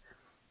that is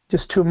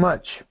just too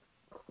much.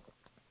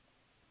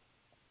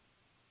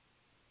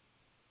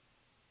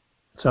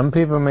 Some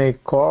people may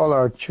call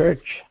our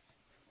church,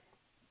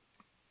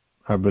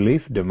 our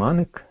belief,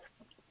 demonic.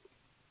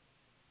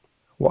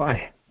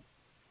 Why?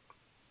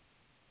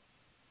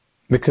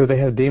 Because they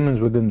have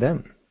demons within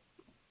them.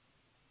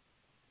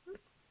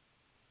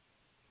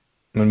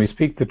 When we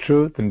speak the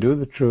truth and do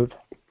the truth,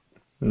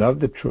 love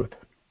the truth,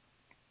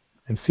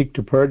 and seek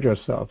to purge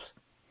ourselves,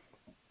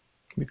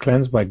 be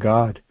cleansed by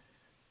God,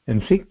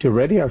 and seek to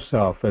ready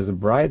ourselves as a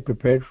bride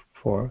prepared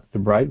for the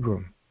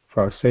bridegroom,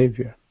 for our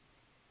Savior.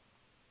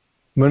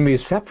 When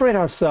we separate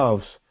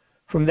ourselves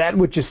from that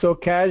which is so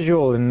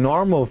casual and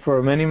normal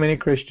for many, many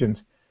Christians,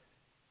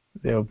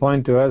 they'll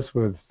point to us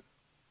with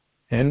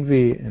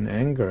envy and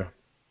anger.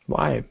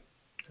 Why?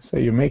 They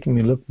say, you're making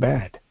me look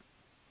bad.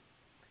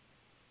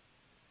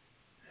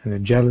 And the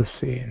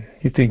jealousy, and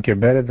you think you're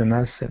better than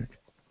us, and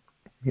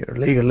you're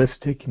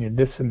legalistic, and you're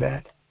this and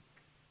that.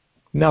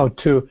 Now,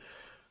 to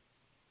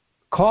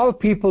call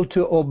people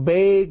to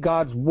obey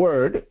God's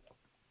word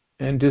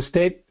and to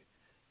state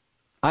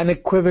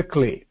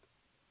unequivocally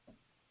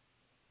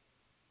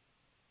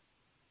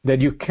that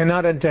you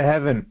cannot enter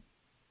heaven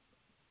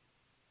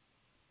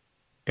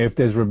if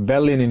there's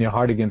rebellion in your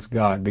heart against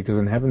God, because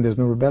in heaven there's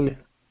no rebellion.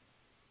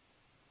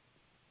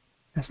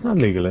 That's not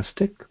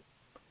legalistic.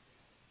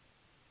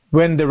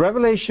 When the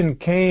revelation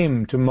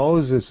came to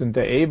Moses and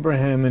to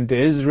Abraham and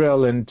to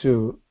Israel and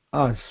to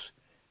us,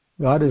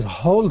 God is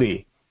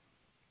holy.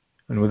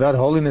 And without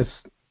holiness,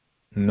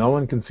 no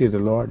one can see the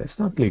Lord. That's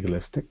not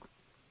legalistic.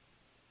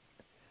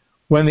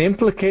 When the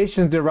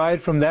implications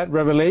derived from that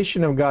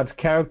revelation of God's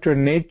character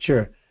and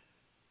nature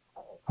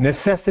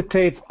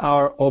necessitates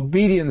our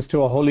obedience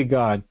to a holy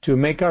God, to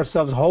make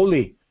ourselves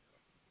holy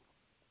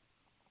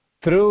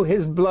through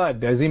His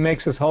blood, as He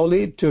makes us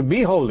holy, to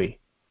be holy,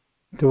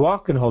 to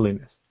walk in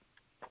holiness.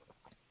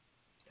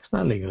 It's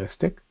not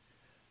legalistic.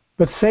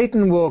 But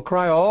Satan will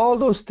cry all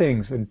those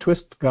things and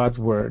twist God's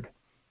word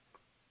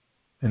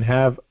and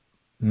have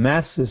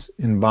masses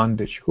in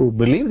bondage who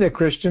believe they're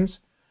Christians,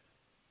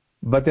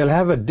 but they'll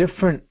have a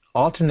different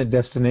alternate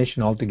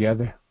destination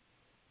altogether.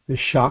 The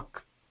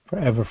shock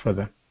forever for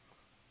them.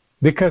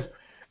 Because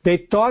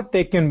they thought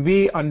they can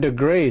be under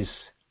grace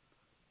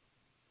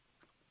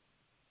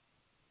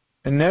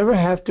and never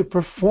have to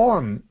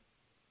perform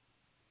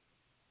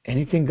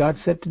anything God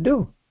said to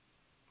do.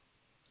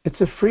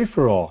 It's a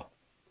free-for-all.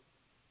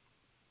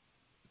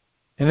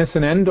 And it's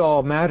an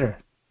end-all matter.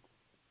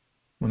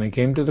 When they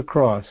came to the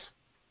cross,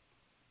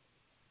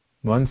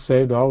 once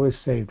saved, always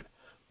saved.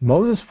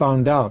 Moses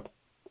found out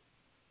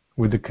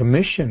with the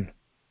commission,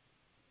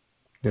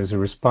 there's a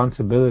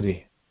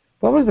responsibility.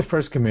 What was the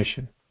first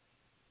commission?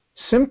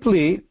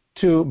 Simply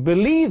to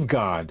believe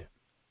God.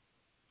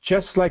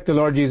 Just like the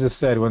Lord Jesus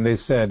said when they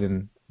said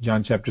in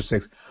John chapter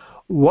 6,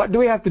 what do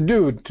we have to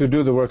do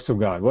the works of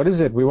God? What is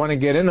it? We want to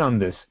get in on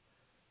this.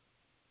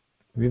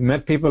 We've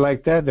met people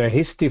like that. They're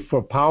hasty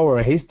for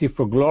power, hasty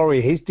for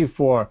glory, hasty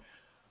for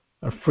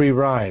a free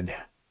ride.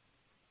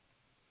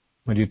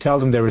 When you tell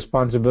them their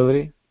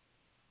responsibility,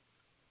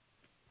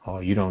 oh,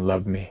 you don't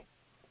love me.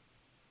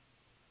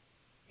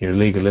 You're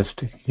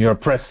legalistic. You're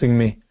oppressing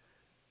me.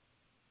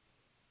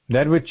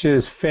 That which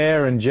is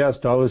fair and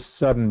just all of a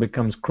sudden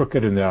becomes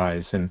crooked in their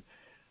eyes, and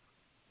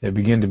they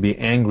begin to be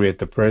angry at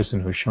the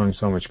person who's showing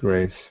so much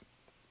grace.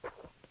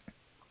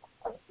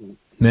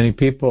 Many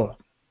people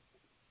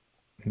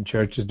in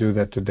churches do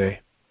that today.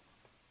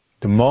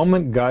 The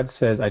moment God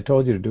says, I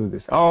told you to do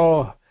this,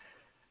 oh,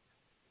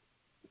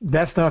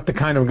 that's not the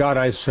kind of God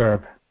I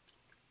serve.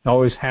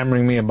 Always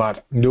hammering me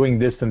about doing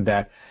this and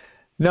that.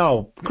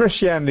 No,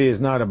 Christianity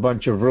is not a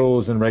bunch of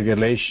rules and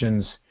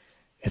regulations.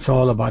 It's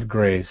all about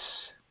grace.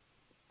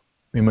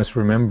 We must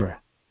remember.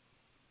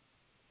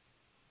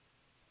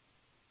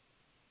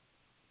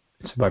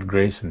 It's about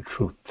grace and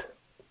truth.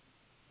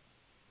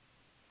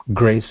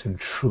 Grace and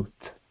truth.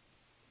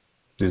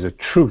 There's a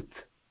truth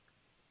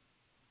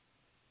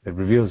that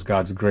reveals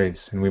God's grace,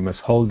 and we must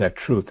hold that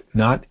truth,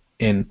 not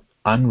in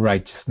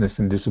unrighteousness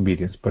and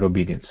disobedience, but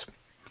obedience.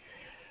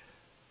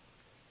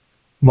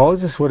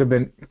 Moses would have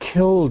been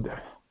killed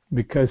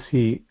because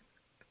he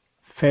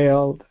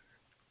failed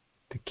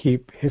to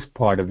keep his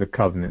part of the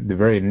covenant, the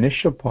very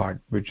initial part,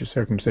 which is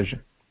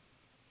circumcision.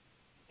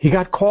 He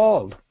got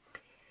called.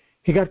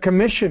 He got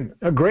commissioned,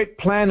 a great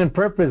plan and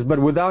purpose,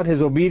 but without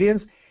his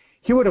obedience,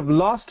 he would have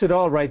lost it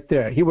all right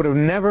there. He would have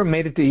never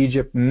made it to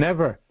Egypt,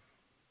 never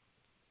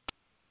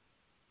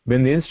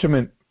been the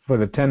instrument for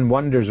the 10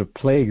 wonders or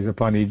plagues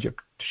upon Egypt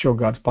to show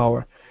God's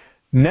power,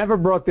 never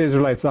brought the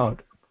Israelites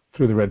out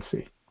through the Red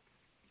Sea.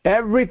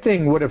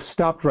 Everything would have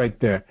stopped right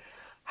there.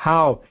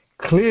 How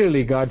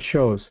clearly God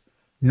shows,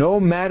 no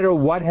matter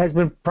what has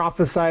been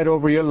prophesied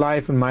over your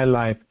life and my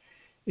life,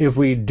 if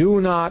we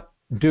do not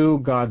do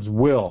God's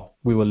will,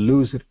 we will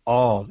lose it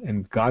all,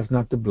 and God's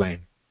not to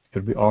blame. It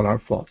will be all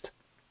our fault.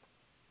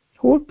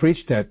 Who would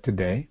preach that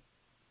today?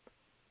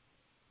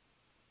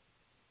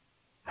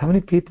 How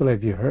many people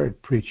have you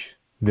heard preach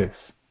this?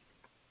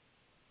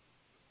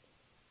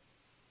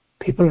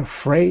 People are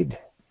afraid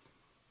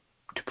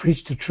to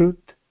preach the truth.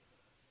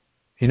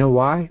 You know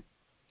why?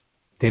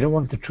 They don't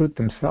want the truth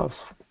themselves.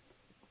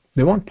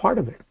 They want part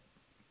of it.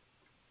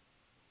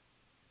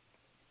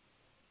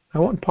 I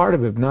want part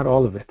of it, not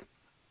all of it.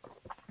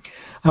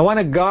 I want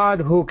a God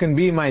who can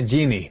be my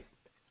genie.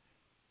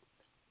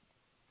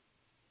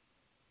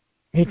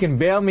 He can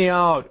bail me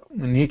out,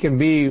 and He can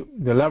be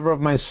the lover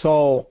of my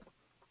soul.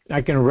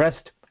 I can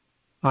rest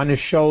on His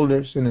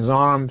shoulders and His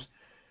arms.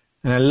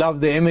 And I love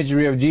the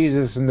imagery of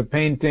Jesus in the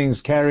paintings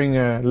carrying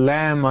a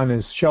lamb on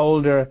His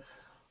shoulder.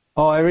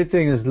 Oh,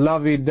 everything is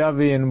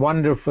lovey-dovey and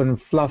wonderful and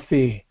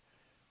fluffy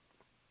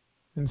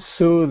and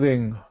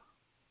soothing.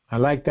 I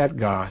like that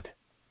God.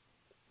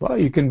 Well,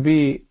 you can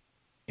be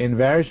in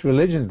various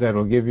religions that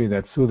will give you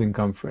that soothing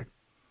comfort.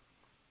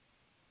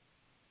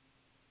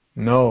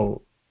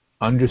 No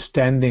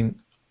understanding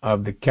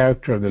of the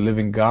character of the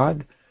living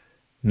God,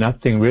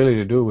 nothing really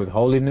to do with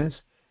holiness,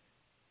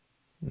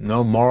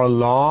 no moral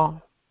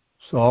law,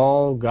 so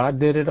all God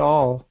did it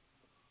all.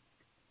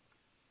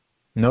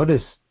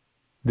 Notice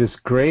this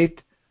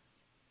great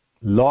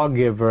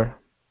lawgiver,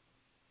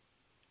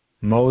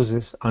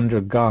 Moses,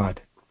 under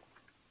God,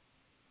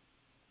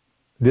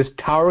 this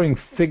towering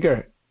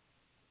figure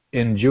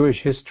in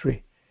Jewish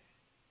history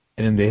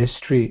and in the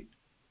history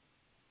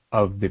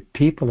of the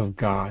people of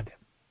God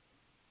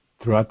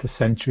throughout the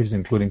centuries,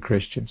 including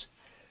Christians,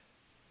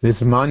 this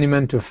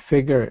monumental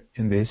figure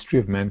in the history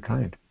of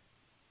mankind.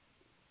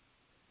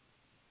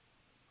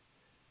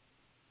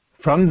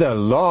 From the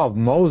law of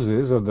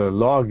Moses, or the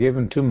law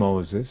given to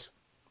Moses,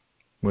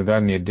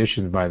 without any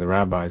additions by the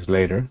rabbis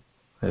later,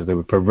 as they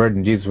would pervert,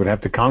 and Jesus would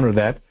have to counter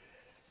that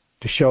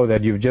to show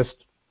that you've just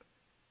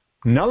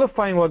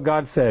nullifying what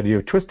God said,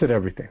 you've twisted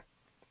everything.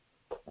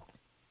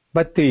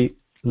 But the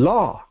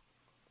law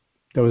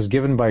that was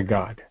given by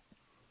God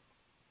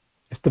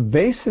is the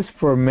basis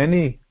for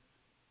many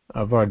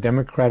of our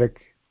democratic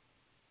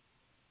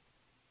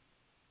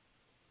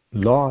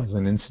laws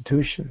and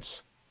institutions.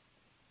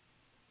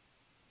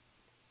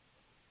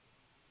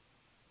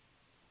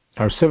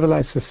 Our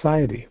civilized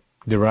society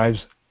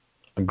derives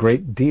a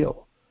great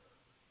deal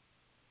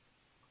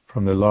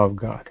from the law of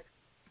God.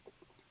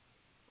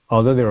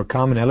 Although there are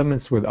common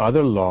elements with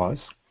other laws,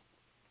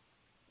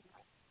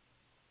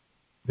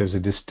 there's a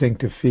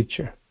distinctive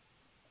feature.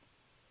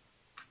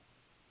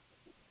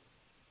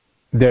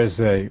 There's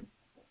a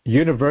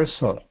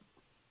universal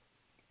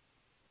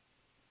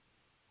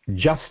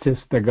justice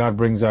that God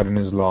brings out in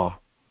His law.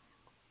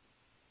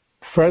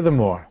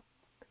 Furthermore,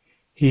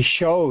 He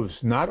shows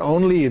not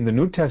only in the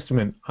New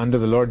Testament under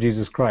the Lord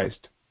Jesus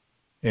Christ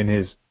in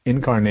His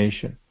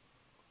incarnation,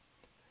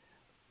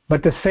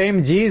 but the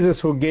same Jesus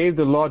who gave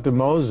the law to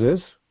Moses,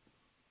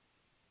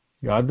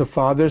 God the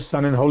Father,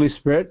 Son, and Holy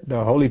Spirit,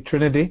 the Holy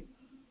Trinity,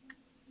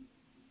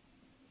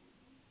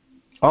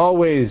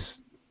 always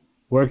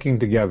working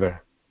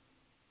together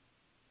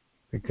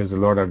because the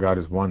Lord our God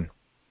is one.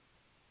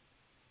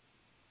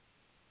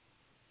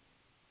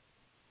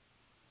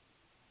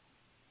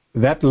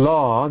 That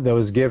law that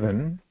was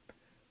given,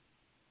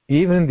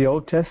 even in the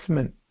Old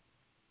Testament,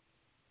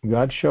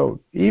 God showed,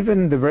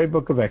 even the very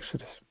book of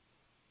Exodus,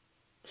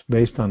 it's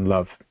based on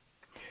love,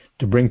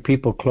 to bring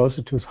people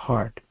closer to His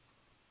heart.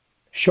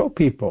 Show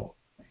people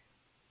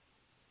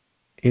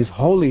He's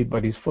holy,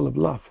 but He's full of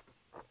love.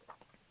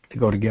 To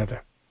go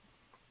together.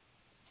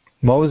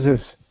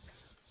 Moses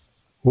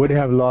would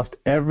have lost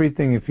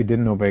everything if he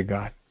didn't obey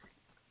God.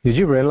 Did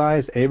you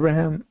realize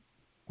Abraham,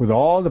 with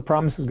all the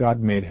promises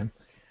God made him,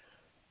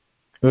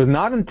 it was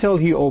not until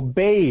he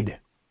obeyed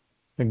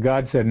that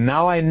God said,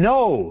 now I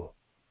know,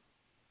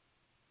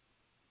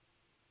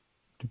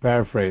 to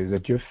paraphrase,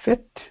 that you're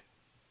fit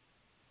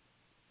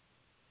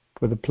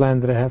for the plan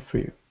that I have for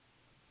you.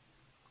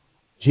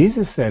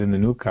 Jesus said in the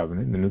New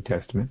Covenant, in the New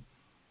Testament,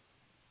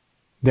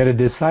 that a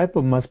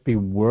disciple must be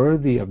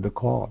worthy of the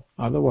call.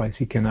 Otherwise,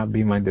 he cannot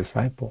be my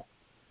disciple.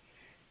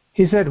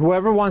 He said,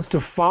 whoever wants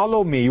to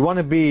follow me, you want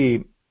to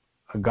be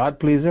a God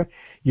pleaser?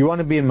 You want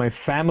to be in my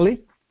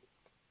family?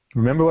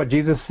 Remember what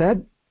Jesus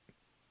said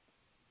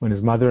when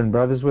his mother and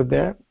brothers were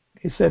there?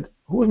 He said,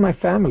 who's my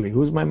family?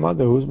 Who's my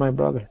mother? Who's my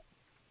brother?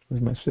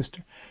 Who's my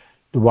sister?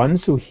 The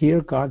ones who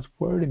hear God's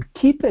word and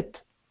keep it.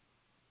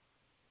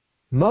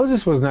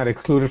 Moses was not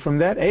excluded from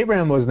that.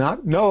 Abraham was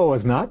not. Noah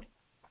was not.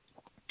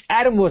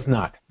 Adam was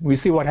not. We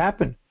see what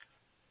happened.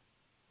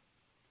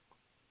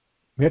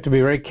 We have to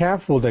be very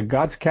careful that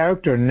God's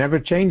character never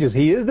changes.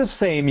 He is the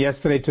same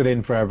yesterday, today,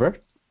 and forever.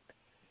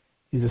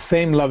 He's the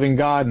same loving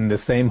God and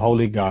the same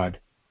holy God.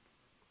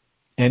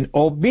 And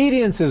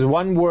obedience is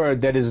one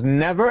word that is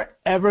never,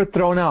 ever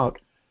thrown out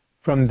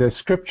from the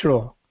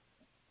scriptural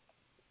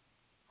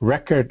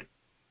record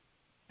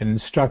and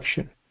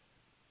instruction.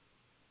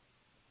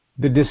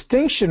 The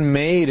distinction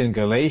made in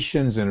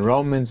Galatians and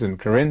Romans and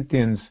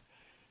Corinthians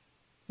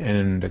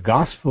and the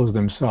Gospels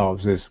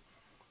themselves is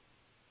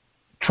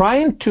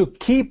trying to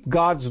keep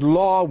God's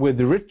law with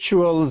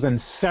rituals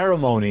and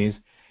ceremonies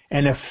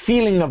and a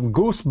feeling of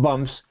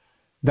goosebumps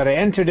that I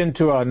entered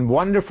into a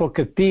wonderful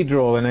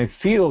cathedral and I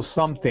feel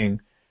something.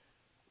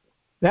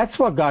 That's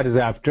what God is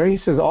after. He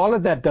says all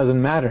of that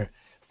doesn't matter.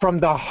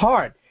 From the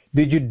heart,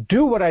 did you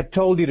do what I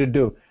told you to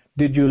do?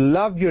 Did you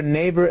love your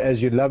neighbor as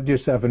you loved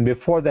yourself? And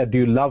before that, do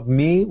you love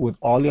me with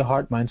all your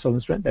heart, mind, soul,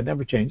 and strength? That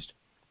never changed.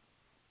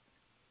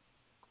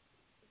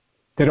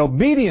 That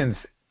obedience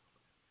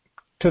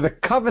to the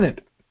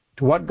covenant,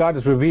 to what God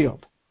has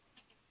revealed,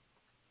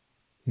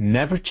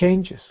 never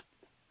changes.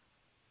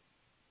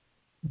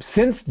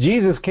 Since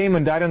Jesus came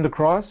and died on the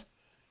cross,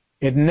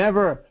 it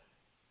never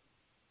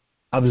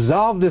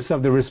absolved us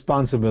of the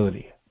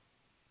responsibility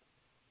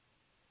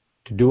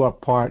to do our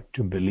part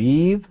to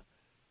believe,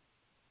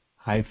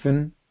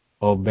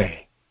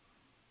 obey.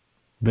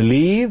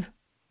 Believe,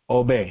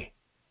 obey.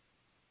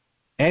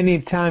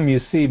 Anytime you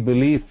see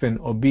belief and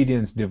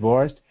obedience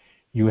divorced,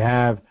 you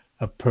have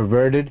a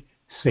perverted,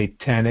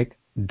 satanic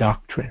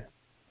doctrine.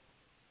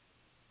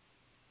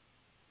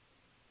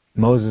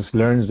 Moses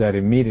learns that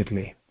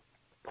immediately.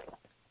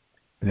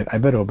 That I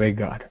better obey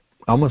God.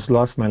 I almost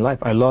lost my life.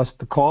 I lost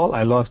the call.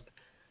 I lost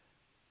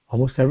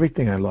almost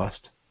everything I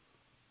lost.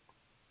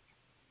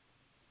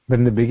 But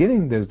in the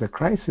beginning, there's the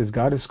crisis.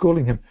 God is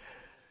schooling him.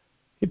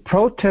 He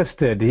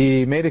protested.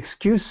 He made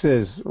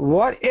excuses.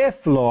 What if,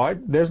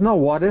 Lord? There's no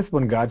what if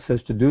when God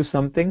says to do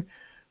something.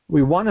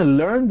 We want to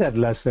learn that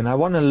lesson. I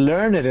want to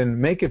learn it and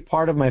make it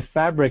part of my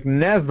fabric.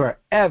 Never,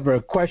 ever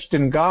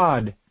question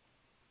God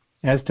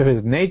as to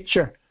his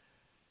nature,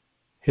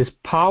 his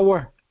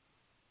power,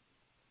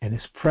 and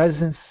his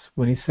presence.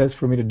 When he says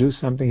for me to do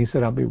something, he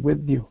said, I'll be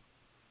with you.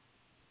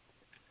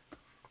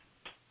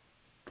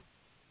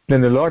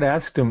 Then the Lord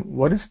asked him,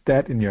 what is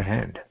that in your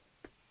hand?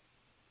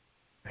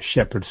 A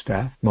shepherd's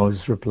staff,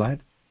 Moses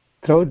replied.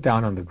 Throw it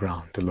down on the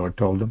ground, the Lord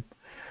told him.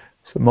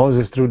 So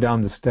Moses threw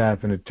down the staff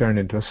and it turned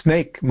into a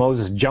snake.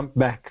 Moses jumped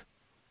back.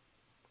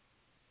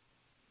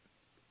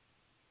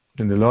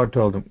 Then the Lord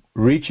told him,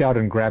 reach out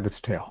and grab its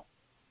tail.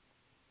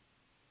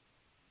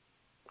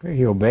 Okay,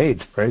 he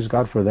obeyed. Praise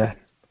God for that.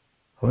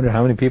 I wonder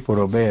how many people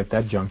would obey at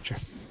that juncture.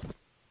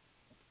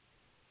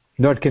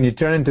 Lord, can you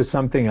turn into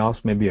something else?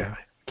 Maybe a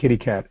kitty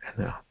cat?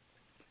 No.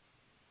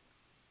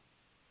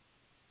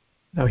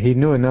 No, he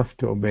knew enough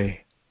to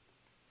obey.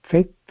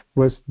 Faith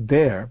was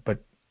there,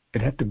 but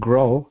it had to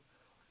grow.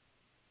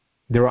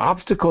 There were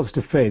obstacles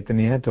to faith, and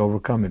he had to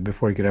overcome it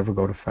before he could ever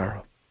go to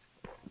Pharaoh.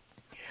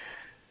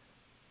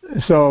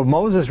 So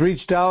Moses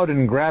reached out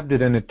and grabbed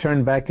it, and it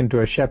turned back into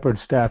a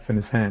shepherd's staff in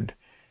his hand.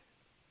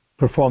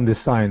 Perform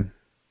this sign,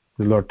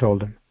 the Lord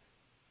told him.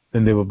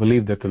 Then they will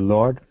believe that the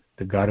Lord,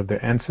 the God of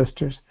their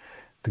ancestors,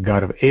 the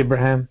God of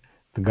Abraham,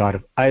 the God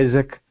of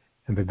Isaac,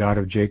 and the God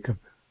of Jacob,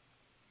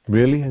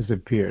 really has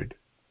appeared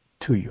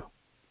to you.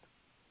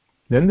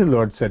 Then the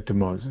Lord said to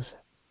Moses,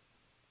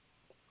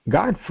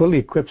 God fully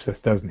equips us,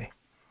 doesn't he?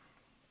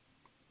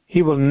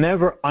 He will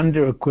never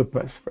under-equip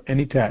us for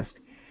any task.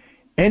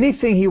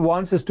 Anything he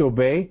wants us to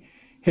obey,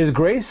 his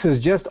grace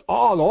is just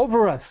all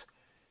over us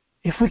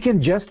if we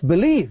can just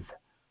believe.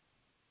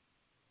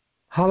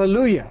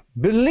 Hallelujah.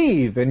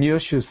 Believe and you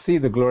shall see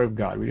the glory of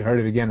God. We heard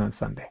it again on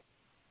Sunday.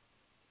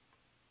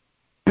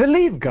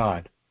 Believe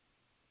God.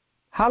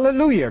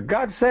 Hallelujah.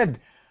 God said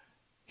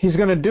he's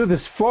going to do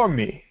this for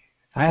me.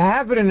 I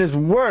have it in his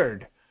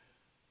word.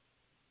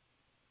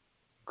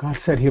 God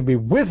said he'll be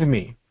with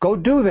me. Go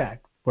do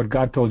that, what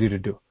God told you to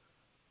do.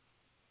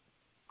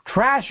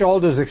 Trash all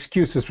those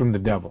excuses from the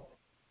devil.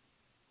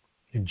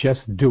 You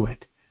just do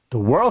it. The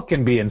world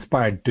can be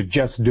inspired to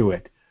just do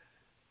it.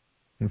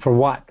 And for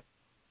what?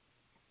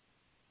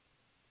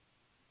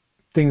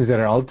 Things that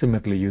are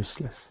ultimately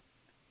useless.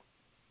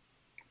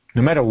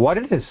 No matter what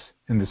it is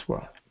in this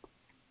world.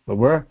 But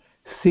we're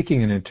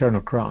seeking an eternal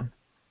crown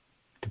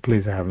to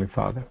please our Heavenly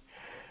Father.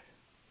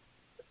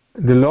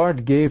 The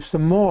Lord gave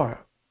some more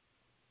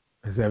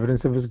as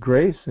evidence of his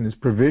grace and his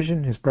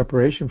provision, his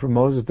preparation for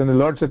Moses. Then the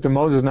Lord said to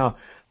Moses, now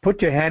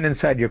put your hand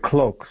inside your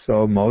cloak.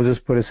 So Moses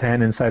put his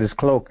hand inside his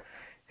cloak.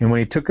 And when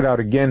he took it out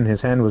again,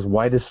 his hand was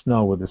white as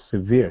snow with a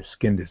severe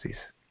skin disease.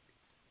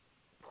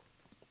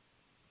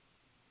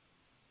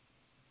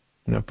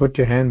 Now put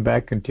your hand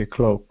back into your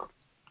cloak,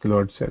 the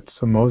Lord said.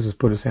 So Moses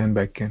put his hand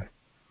back in.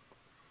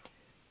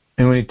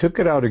 And when he took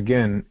it out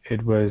again,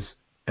 it was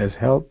as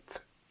healthy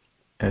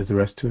as the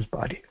rest of his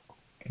body.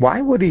 Why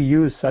would he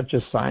use such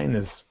a sign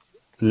as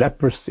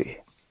leprosy,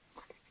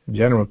 a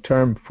general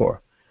term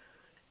for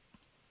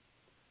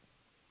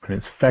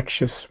an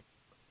infectious,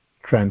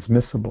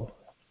 transmissible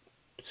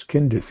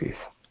skin disease?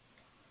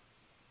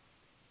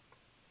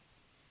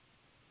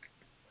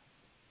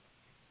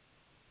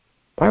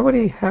 Why would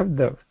he have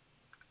the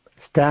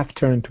staff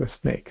turn into a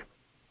snake?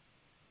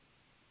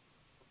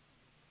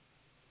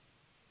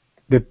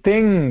 The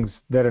things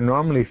that are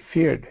normally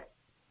feared,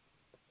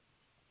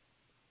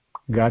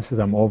 God says,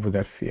 I'm over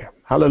that fear.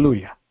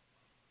 Hallelujah.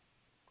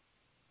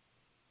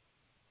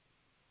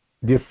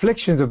 The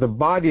afflictions of the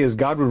body, as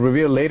God will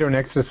reveal later in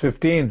Exodus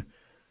 15,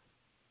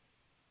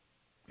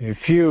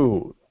 if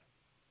you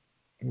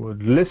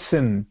would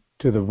listen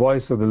to the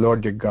voice of the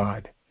Lord your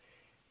God,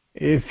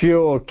 if you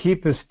will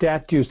keep His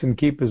statutes and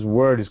keep His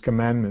word, His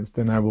commandments,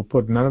 then I will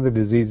put none of the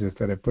diseases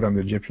that I put on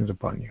the Egyptians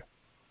upon you.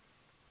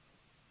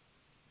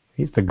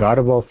 He's the God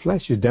of all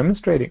flesh. He's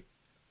demonstrating,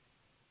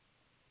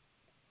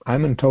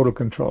 I'm in total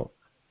control.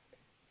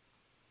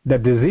 The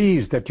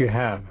disease that you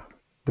have,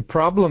 the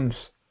problems,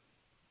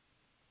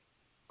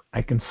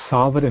 I can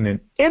solve it in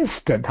an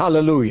instant.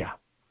 Hallelujah.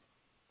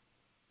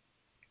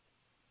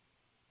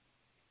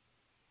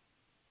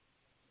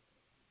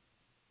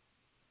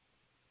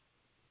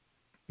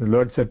 The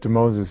Lord said to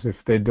Moses, if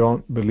they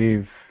don't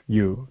believe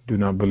you, do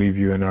not believe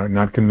you, and are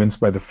not convinced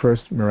by the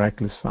first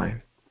miraculous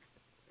sign,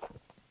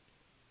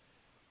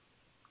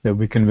 they'll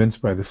be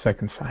convinced by the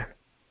second sign.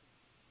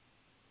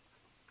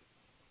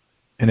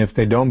 And if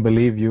they don't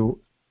believe you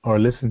or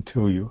listen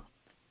to you,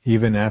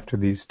 even after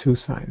these two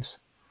signs,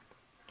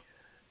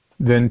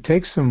 then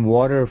take some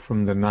water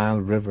from the Nile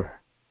River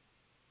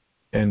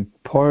and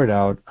pour it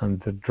out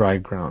on the dry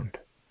ground.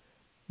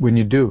 When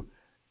you do,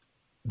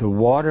 the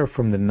water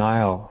from the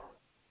Nile,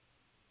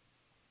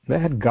 they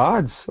had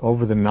gods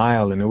over the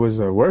Nile, and it was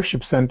a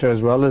worship center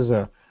as well as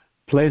a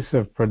place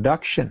of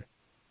production,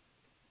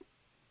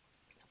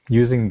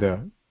 using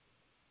the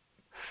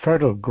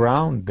fertile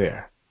ground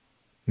there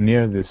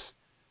near this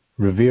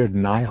revered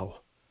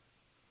Nile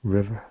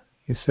River.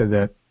 He said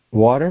that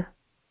water,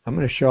 I'm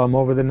going to show them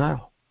over the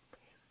Nile.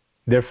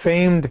 Their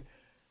famed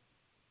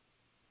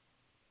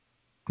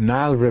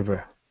Nile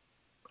River,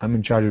 I'm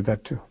in charge of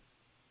that too.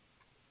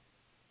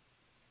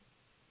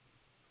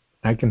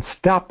 I can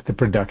stop the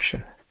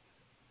production.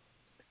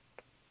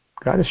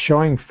 God is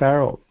showing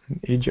Pharaoh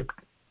in Egypt,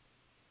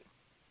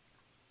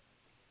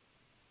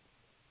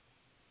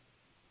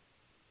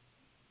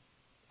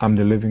 I'm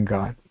the living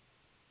God.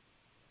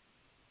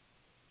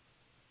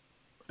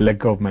 Let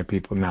go of my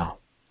people now.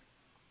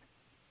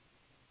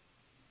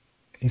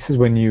 He says,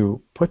 when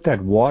you put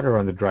that water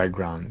on the dry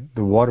ground,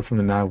 the water from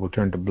the Nile will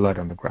turn to blood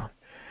on the ground.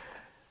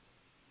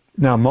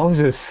 Now,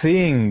 Moses,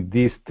 seeing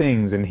these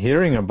things and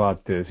hearing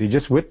about this, he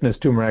just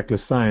witnessed two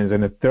miraculous signs,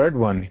 and a third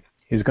one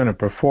he's going to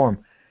perform.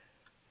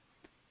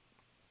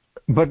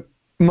 But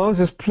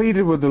Moses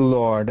pleaded with the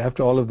Lord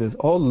after all of this,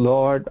 oh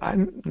Lord,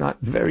 I'm not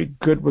very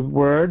good with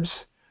words.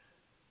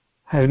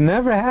 I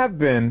never have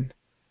been.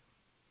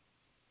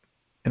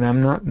 And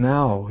I'm not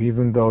now,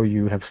 even though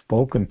you have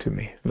spoken to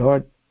me.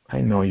 Lord,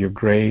 I know you're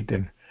great,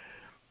 and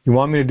you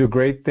want me to do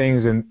great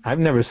things, and I've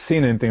never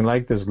seen anything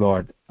like this,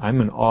 Lord. I'm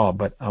in awe,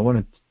 but I want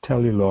to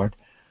tell you, Lord,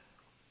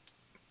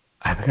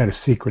 I've got a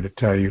secret to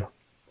tell you.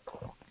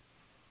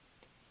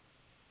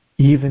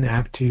 Even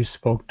after you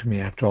spoke to me,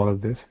 after all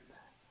of this,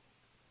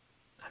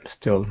 I'm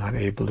still not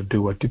able to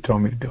do what you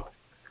told me to do.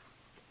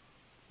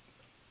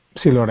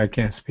 See, Lord, I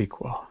can't speak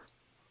well.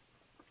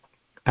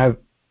 I've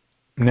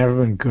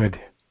never been good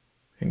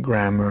in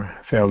grammar,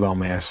 failed all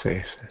my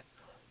essays.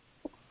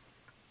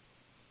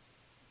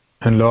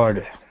 And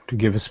Lord, to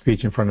give a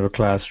speech in front of a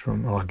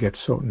classroom, I get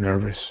so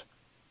nervous.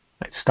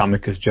 My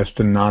stomach is just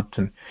a knot,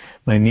 and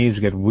my knees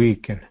get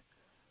weak, and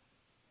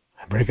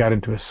I break out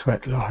into a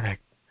sweat. Lord, I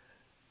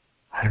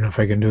don't know if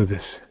I can do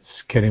this.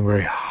 It's getting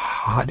very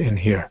hot in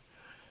here.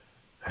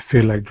 I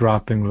feel like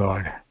dropping,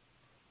 Lord.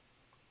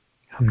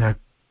 I'm not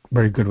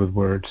very good with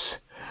words.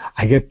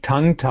 I get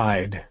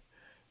tongue-tied,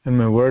 and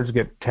my words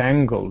get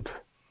tangled.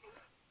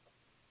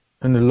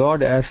 And the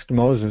Lord asked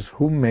Moses,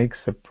 who makes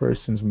a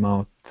person's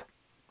mouth?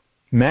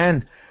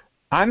 Man,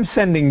 I'm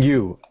sending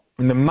you.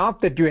 And the mouth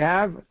that you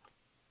have,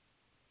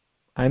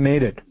 I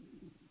made it.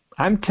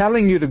 I'm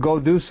telling you to go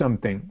do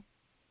something.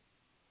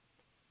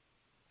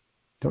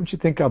 Don't you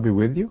think I'll be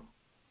with you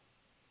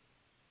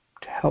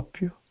to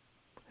help you?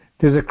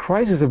 There's a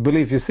crisis of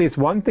belief. You see, it's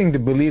one thing to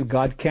believe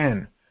God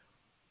can,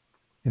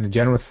 in a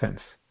general sense.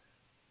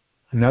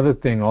 Another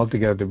thing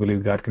altogether to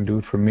believe God can do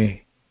it for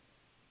me.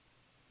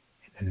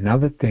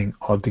 Another thing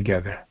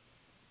altogether,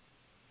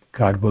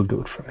 God will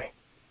do it for me.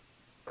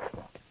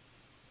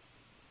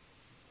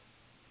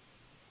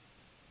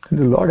 And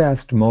the Lord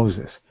asked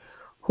Moses,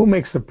 who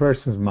makes a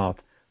person's mouth?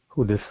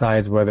 Who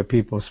decides whether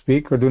people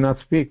speak or do not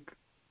speak?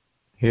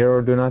 Hear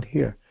or do not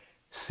hear?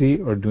 see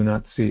or do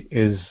not see?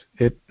 Is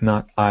it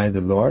not I,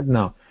 the Lord?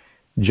 Now,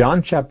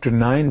 John chapter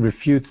 9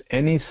 refutes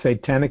any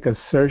satanic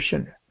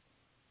assertion,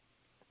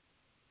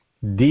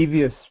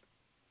 devious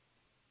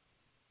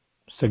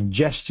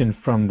suggestion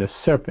from the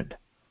serpent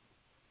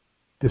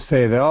to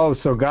say that, oh,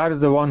 so God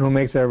is the one who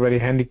makes everybody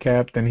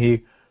handicapped, and he,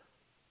 you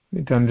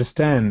need to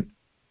understand,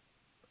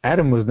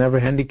 Adam was never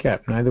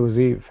handicapped, neither was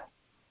Eve.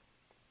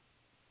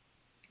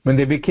 When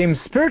they became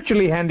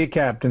spiritually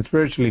handicapped and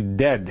spiritually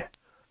dead,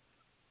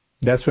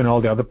 that's when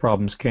all the other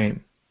problems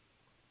came.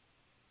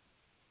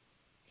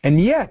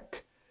 And yet,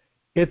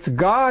 it's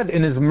God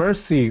in His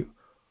mercy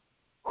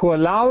who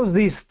allows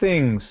these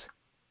things,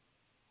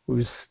 who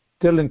is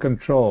still in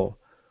control,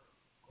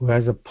 who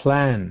has a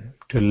plan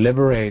to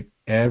liberate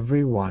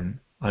everyone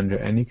under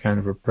any kind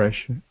of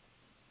oppression.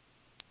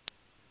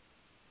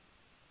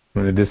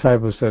 When the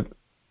disciples said,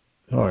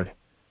 Lord,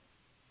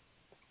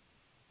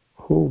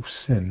 who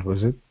sinned?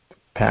 Was it the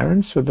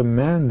parents or the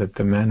man that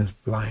the man is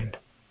blind?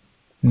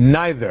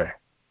 Neither,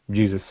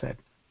 Jesus said,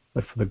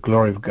 but for the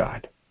glory of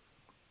God.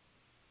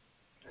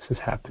 This has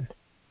happened.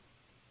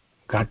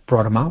 God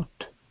brought him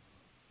out.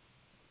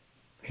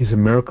 He's a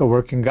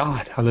miracle-working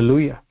God.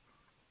 Hallelujah.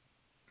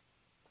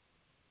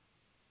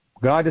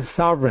 God is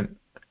sovereign,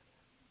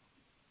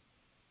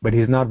 but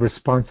He's not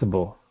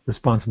responsible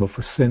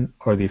for sin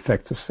or the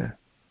effects of sin.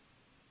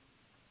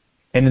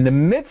 And in the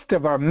midst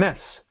of our mess,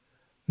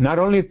 not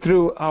only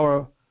through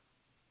our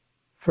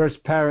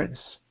first parents,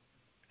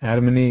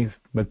 Adam and Eve,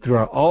 but through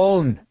our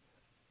own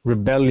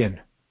rebellion.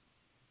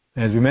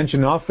 As we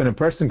mention often, a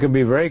person can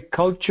be very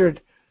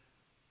cultured,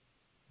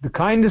 the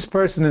kindest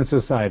person in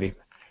society,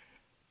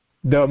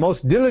 the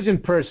most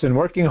diligent person,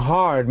 working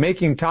hard,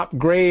 making top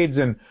grades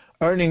and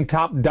earning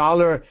top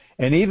dollar,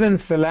 and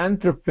even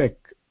philanthropic,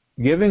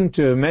 giving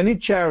to many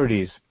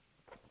charities,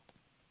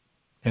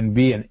 and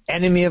be an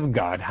enemy of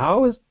God.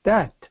 How is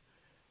that?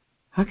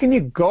 How can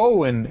you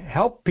go and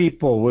help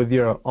people with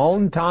your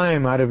own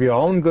time, out of your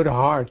own good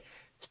heart,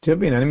 still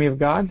be an enemy of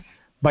God?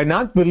 By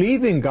not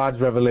believing God's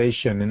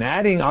revelation and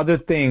adding other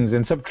things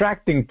and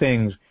subtracting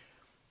things,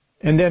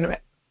 and then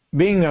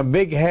being a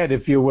big head,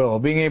 if you will,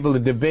 being able to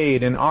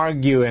debate and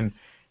argue and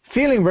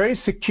feeling very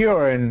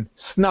secure and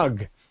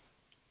snug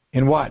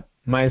in what?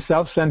 My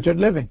self-centered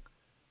living.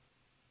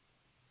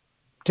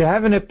 To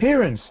have an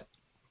appearance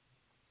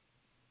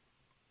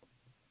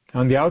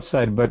on the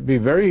outside, but be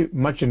very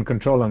much in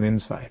control on the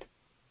inside.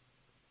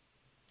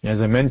 As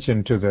I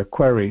mentioned to the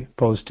query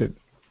posted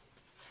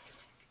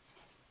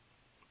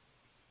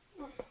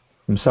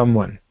from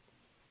someone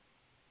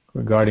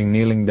regarding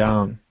kneeling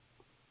down,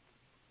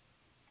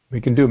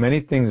 we can do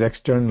many things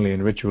externally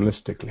and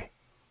ritualistically.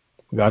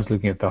 God's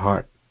looking at the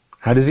heart.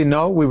 How does He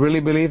know we really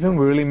believe Him,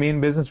 we really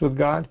mean business with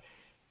God?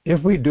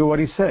 If we do what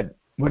He said.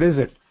 What is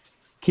it?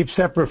 Keep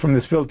separate from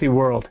this filthy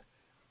world.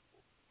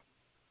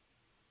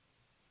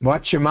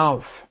 Watch your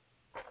mouth.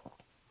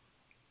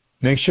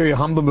 Make sure you're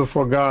humble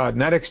before God.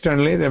 Not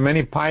externally. There are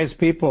many pious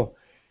people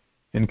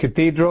in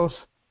cathedrals,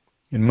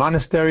 in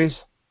monasteries,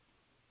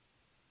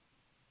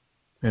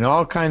 in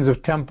all kinds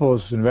of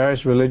temples in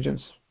various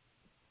religions,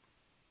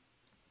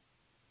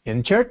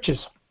 in churches,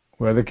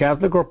 whether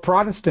Catholic or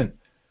Protestant,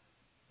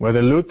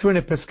 whether Lutheran,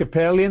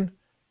 Episcopalian,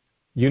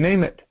 you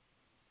name it.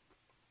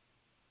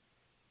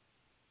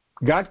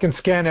 God can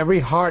scan every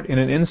heart in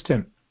an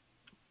instant,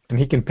 and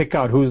He can pick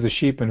out who's the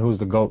sheep and who's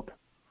the goat,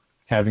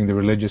 having the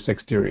religious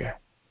exterior.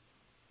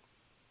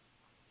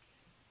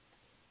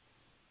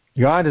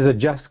 God is a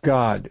just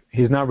God.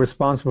 He's not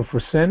responsible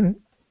for sin,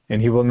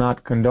 and He will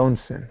not condone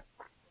sin.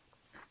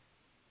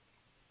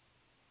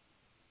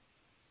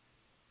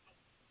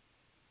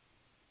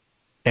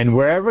 And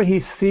wherever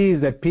He sees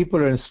that people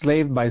are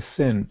enslaved by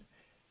sin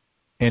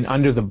and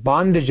under the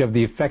bondage of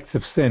the effects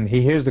of sin,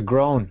 He hears the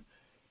groan.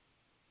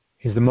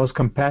 He's the most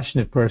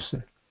compassionate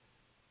person.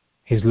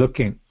 He's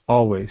looking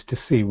always to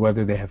see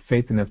whether they have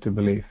faith enough to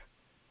believe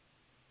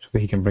so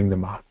that He can bring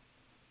them out.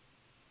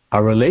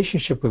 Our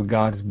relationship with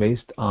God is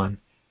based on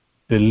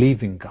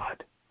believing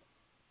God.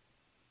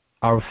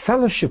 Our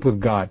fellowship with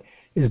God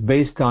is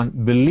based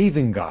on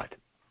believing God,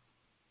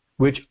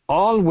 which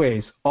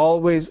always,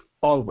 always,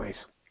 always,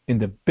 in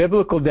the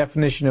biblical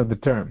definition of the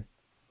term,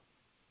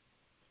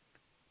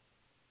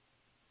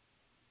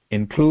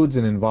 includes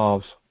and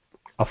involves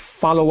a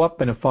follow-up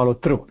and a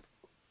follow-through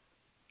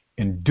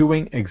in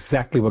doing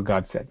exactly what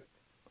God said.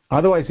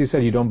 Otherwise, He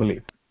said, you don't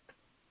believe.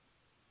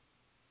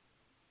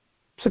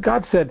 So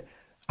God said,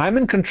 I'm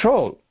in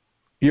control.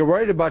 You're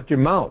worried about your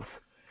mouth.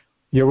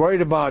 You're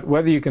worried about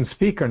whether you can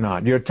speak or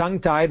not. You're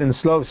tongue-tied and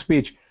slow of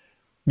speech.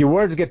 Your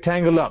words get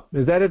tangled up.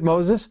 Is that it,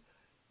 Moses?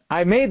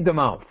 I made the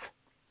mouth.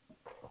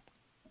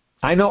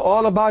 I know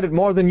all about it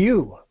more than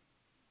you.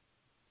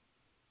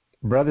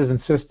 Brothers and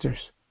sisters,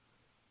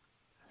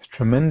 there's a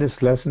tremendous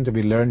lesson to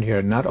be learned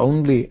here, not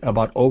only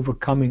about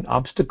overcoming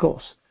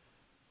obstacles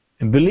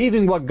and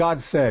believing what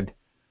God said,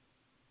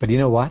 but you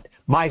know what?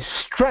 My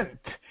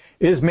strength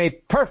is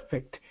made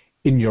perfect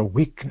in your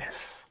weakness.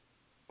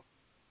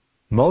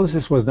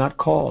 Moses was not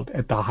called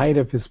at the height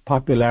of his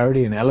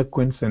popularity and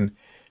eloquence and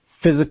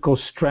physical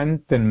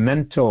strength and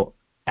mental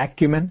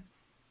acumen,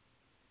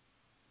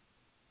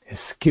 his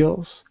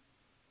skills,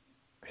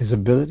 his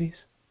abilities.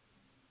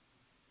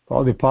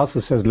 Paul the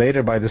Apostle says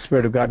later, by the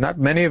Spirit of God, not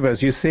many of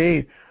us, you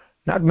see,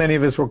 not many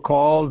of us were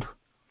called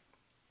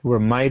who were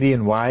mighty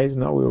and wise.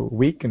 No, we were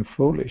weak and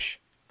foolish.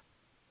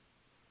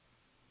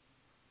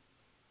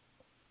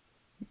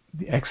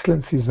 The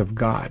excellencies of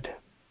God.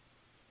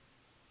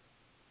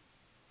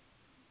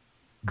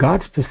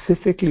 God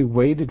specifically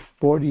waited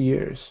 40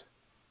 years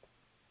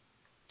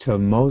till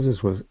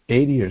Moses was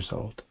 80 years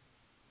old,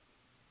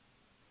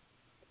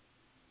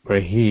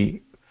 where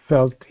he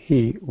felt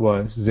he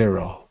was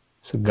zero,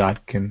 so God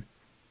can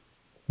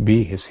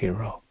be his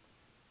hero.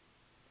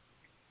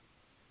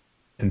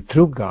 And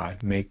through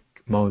God, make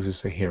Moses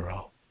a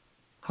hero.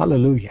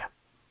 Hallelujah.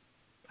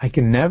 I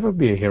can never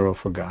be a hero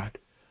for God.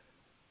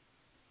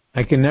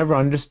 I can never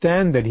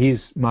understand that he's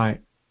my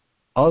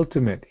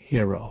ultimate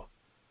hero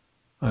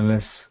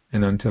unless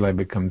and until I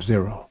become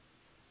zero.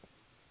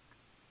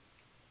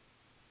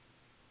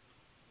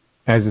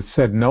 As it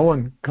said, no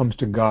one comes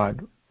to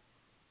God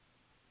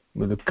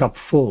with a cup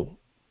full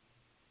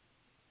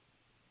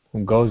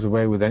who goes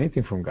away with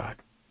anything from God.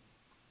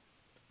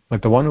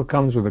 But the one who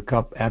comes with a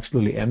cup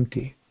absolutely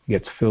empty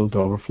gets filled to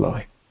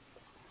overflowing.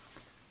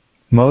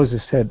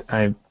 Moses said,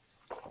 I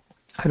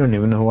don't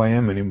even know who I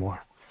am anymore.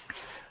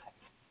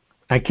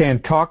 I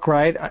can't talk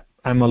right.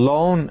 I'm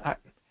alone.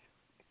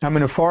 I'm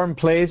in a foreign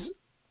place.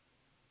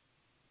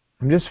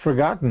 I'm just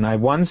forgotten. I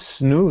once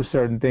knew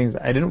certain things.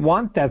 I didn't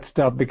want that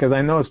stuff because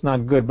I know it's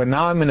not good. But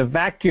now I'm in a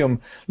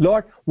vacuum.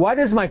 Lord, what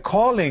is my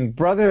calling?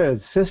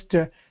 Brother,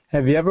 sister,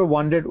 have you ever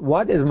wondered,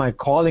 what is my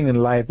calling in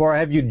life? Or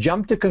have you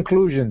jumped to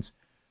conclusions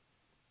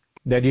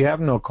that you have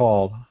no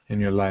call in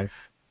your life,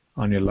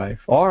 on your life?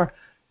 Or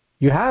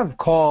you have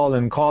call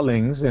and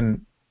callings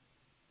and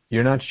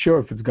you're not sure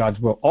if it's God's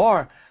will.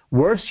 Or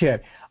worse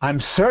yet,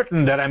 I'm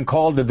certain that I'm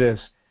called to this.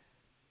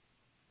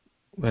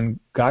 When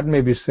God may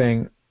be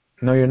saying,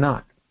 no, you're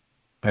not.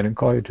 I didn't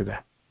call you to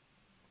that.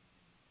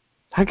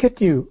 How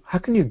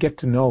can you get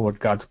to know what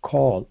God's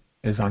call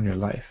is on your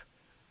life?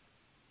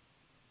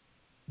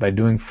 By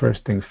doing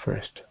first things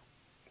first.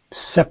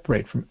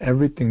 Separate from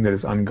everything that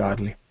is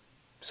ungodly,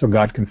 so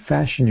God can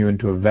fashion you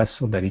into a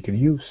vessel that he can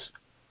use.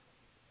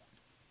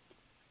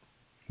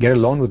 Get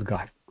alone with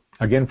God.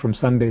 Again, from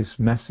Sunday's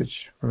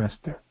message from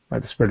Esther, by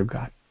the Spirit of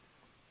God.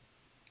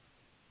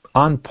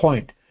 On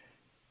point.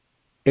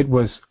 It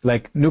was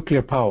like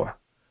nuclear power.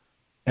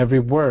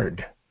 Every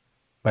word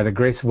by the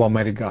grace of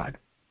Almighty God.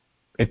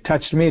 It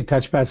touched me, it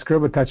touched Pastor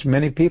Kerber, it touched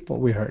many people,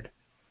 we heard.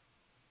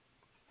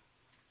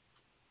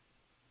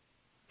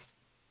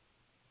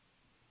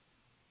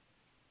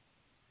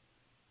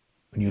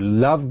 When you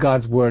love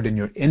God's word and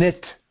you're in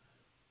it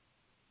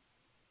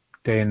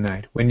day and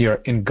night, when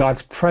you're in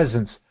God's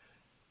presence,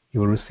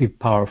 you will receive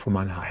power from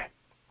on high.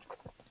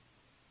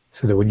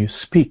 So that when you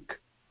speak,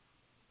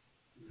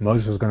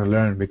 Moses is going to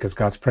learn because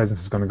God's presence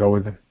is going to go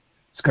with him.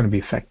 It's going to be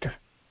effective.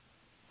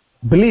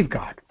 Believe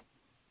God.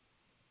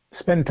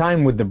 Spend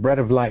time with the bread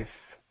of life,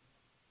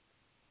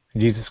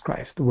 Jesus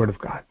Christ, the Word of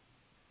God.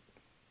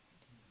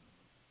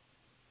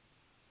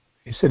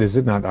 He said, is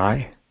it not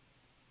I?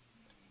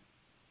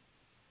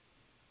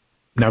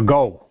 Now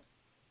go.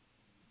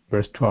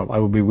 Verse 12, I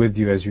will be with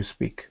you as you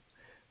speak,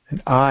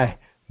 and I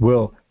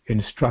will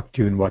instruct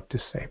you in what to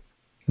say.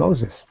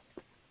 Moses,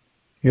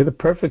 you're the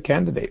perfect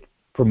candidate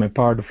for my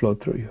power to flow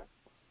through you.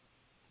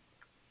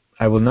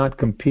 I will not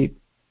compete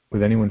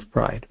with anyone's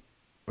pride.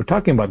 We're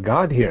talking about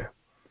God here.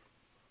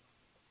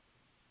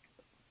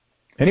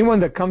 Anyone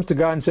that comes to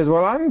God and says,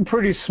 well, I'm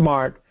pretty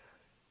smart,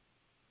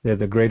 they're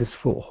the greatest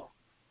fool.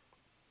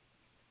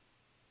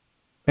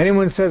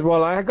 Anyone says,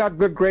 well, I got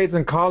good grades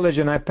in college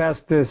and I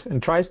passed this,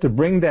 and tries to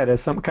bring that as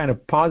some kind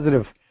of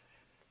positive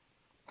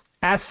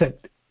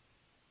asset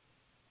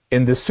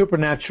in the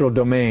supernatural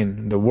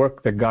domain, the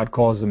work that God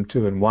calls them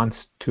to and wants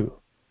to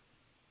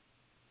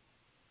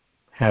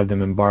have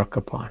them embark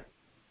upon,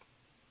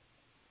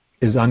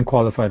 is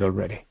unqualified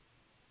already.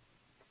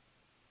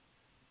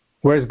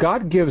 Whereas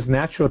God gives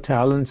natural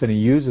talents and he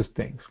uses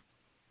things,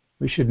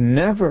 we should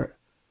never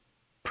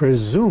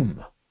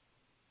presume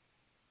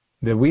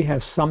that we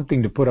have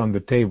something to put on the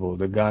table,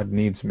 that God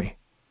needs me.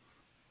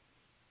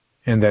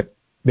 And that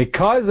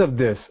because of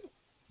this,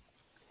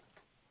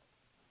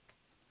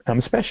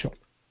 I'm special.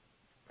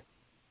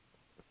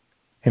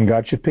 And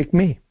God should pick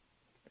me.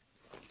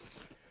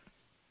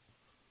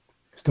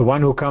 It's the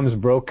one who comes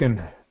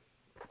broken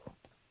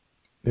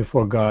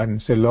before God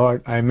and say,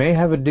 Lord, I may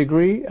have a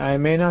degree, I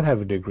may not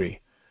have a degree.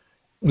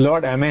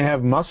 Lord, I may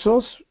have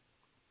muscles,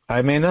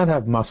 I may not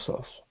have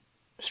muscles,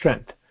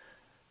 strength.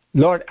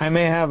 Lord, I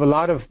may have a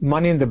lot of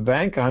money in the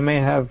bank, I may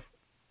have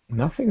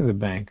nothing in the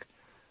bank.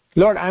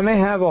 Lord, I may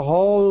have a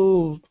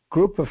whole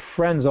group of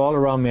friends all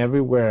around me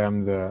everywhere.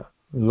 I'm the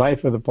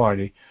life of the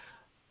party.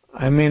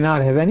 I may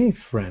not have any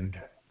friend,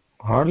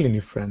 hardly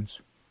any friends.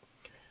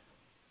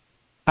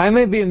 I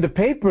may be in the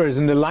papers,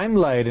 in the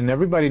limelight, and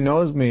everybody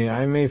knows me.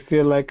 I may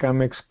feel like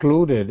I'm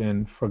excluded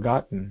and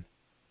forgotten.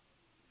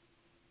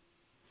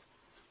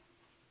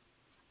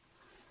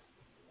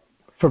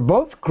 for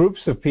both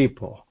groups of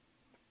people,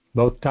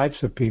 both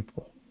types of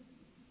people,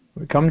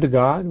 we come to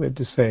God, we have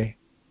to say,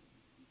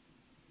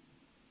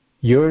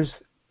 yours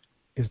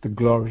is the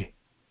glory,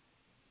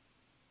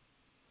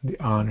 the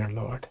honor,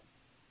 Lord,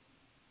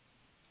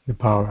 the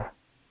power.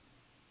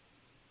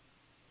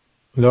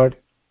 Lord,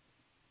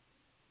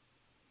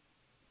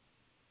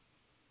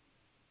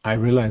 I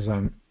realize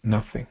I'm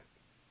nothing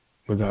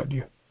without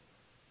you.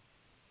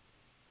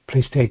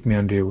 Please take me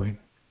under your wing.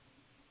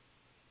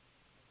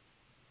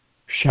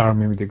 Shower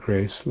me with your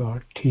grace,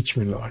 Lord. Teach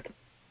me, Lord.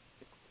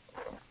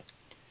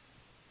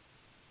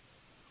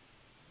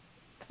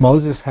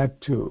 Moses had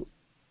to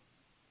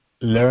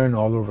learn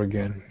all over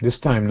again, this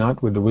time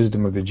not with the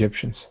wisdom of the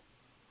Egyptians,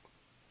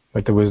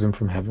 but the wisdom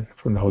from heaven,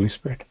 from the Holy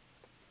Spirit.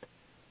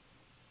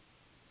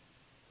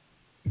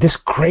 This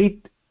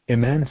great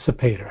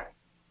emancipator,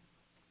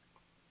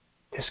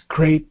 this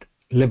great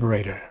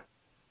liberator,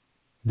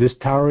 this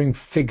towering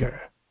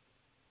figure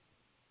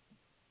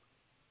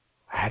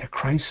had a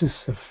crisis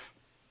of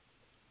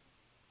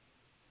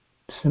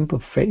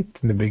simple faith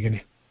in the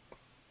beginning.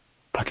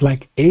 But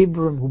like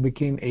Abram, who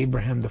became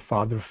Abraham, the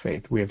father of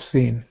faith, we have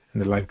seen in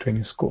the Life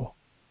Training School,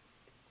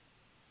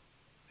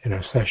 in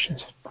our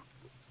sessions,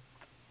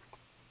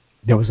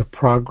 there was a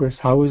progress.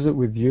 How is it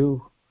with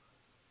you?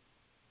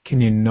 Can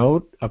you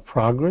note a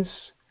progress?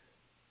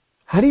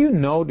 How do you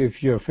note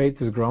if your faith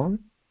has grown?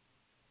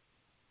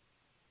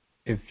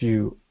 If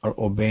you are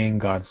obeying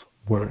God's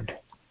word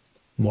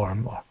more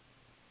and more.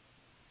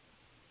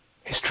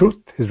 His truth,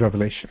 His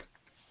revelation.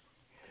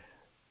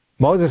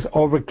 Moses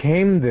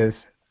overcame this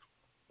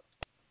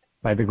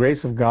by the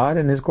grace of God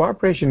and His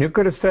cooperation. You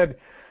could have said,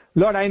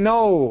 Lord, I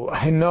know,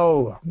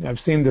 I've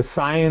seen the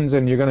signs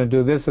and you're going to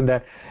do this and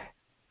that.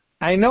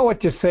 I know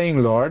what you're saying,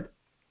 Lord,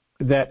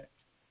 that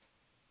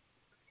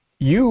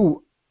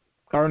you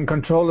are in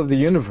control of the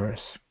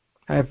universe.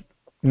 I have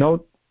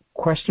no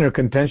question or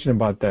contention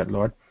about that,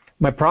 Lord.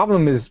 My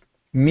problem is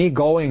me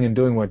going and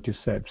doing what you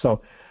said.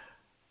 So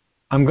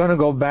I'm going to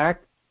go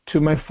back to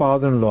my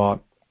father-in-law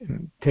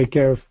and take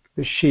care of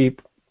the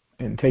sheep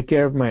and take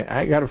care of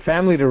I got a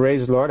family to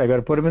raise, Lord. I got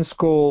to put them in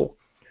school.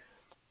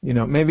 You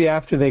know, maybe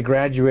after they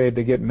graduate,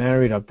 they get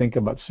married, I'll think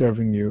about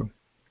serving you.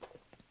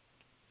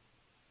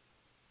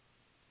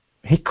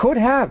 He could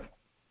have,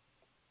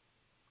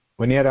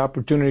 when he had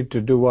opportunity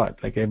to do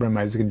what? Like Abraham,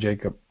 Isaac, and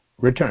Jacob,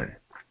 return.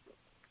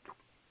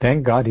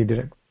 Thank God he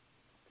didn't.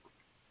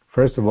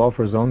 First of all,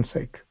 for his own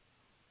sake.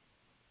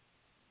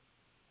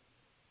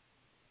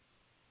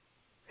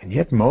 And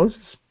yet Moses,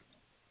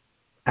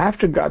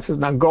 after God says,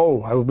 now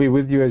go, I will be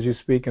with you as you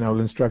speak and I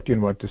will instruct you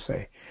in what to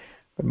say.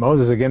 But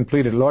Moses again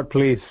pleaded, Lord,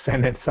 please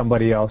send it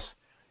somebody else.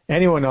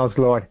 Anyone else,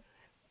 Lord.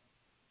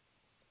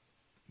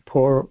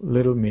 Poor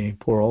little me,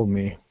 poor old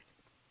me.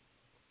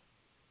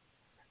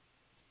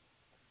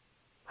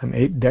 I'm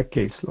 8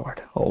 decades,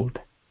 Lord, old.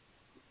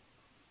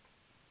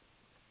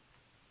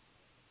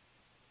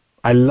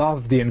 I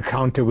love the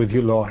encounter with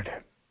you, Lord,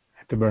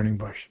 at the burning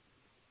bush.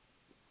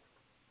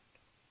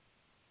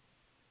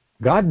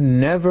 God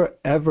never,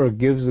 ever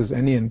gives us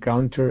any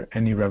encounter,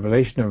 any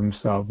revelation of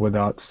Himself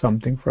without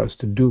something for us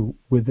to do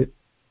with it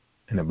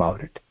and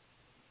about it.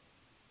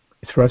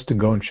 It's for us to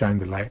go and shine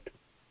the light.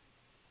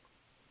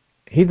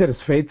 He that is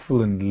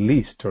faithful in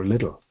least or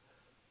little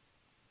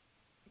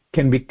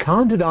can be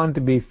counted on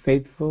to be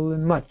faithful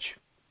in much.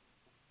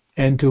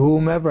 And to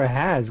whomever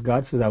has,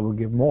 God says, I will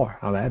give more,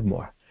 I'll add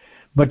more.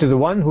 But to the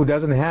one who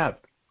doesn't have,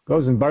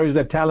 goes and buries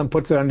that talent,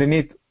 puts it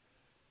underneath,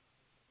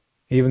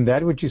 even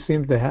that which he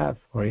seems to have,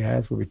 or he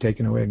has, will be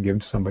taken away and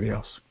given to somebody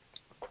else.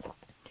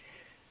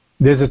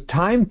 There's a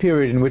time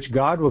period in which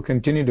God will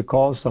continue to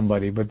call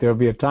somebody, but there will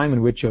be a time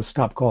in which He'll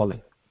stop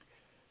calling.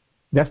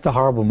 That's the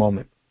horrible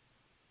moment.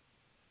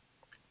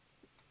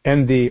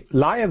 And the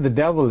lie of the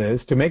devil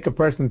is to make a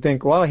person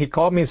think, well, he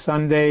called me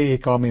Sunday, he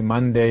called me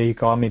Monday, he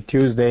called me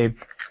Tuesday.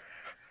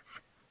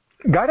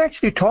 God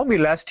actually told me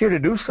last year to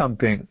do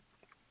something.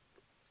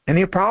 And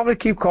He'll probably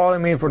keep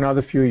calling me for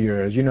another few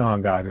years. You know how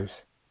God is.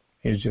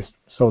 He's just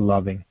so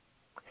loving.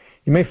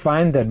 You may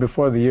find that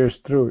before the year's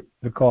through,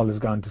 the call has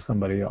gone to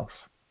somebody else.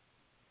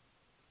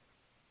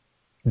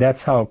 That's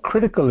how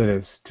critical it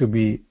is to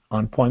be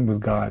on point with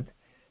God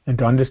and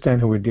to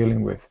understand who we're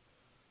dealing with.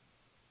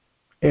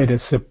 It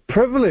is a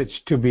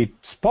privilege to be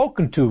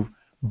spoken to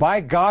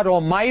by God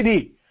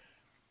Almighty.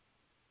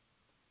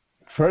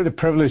 Further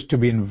privilege to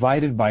be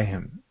invited by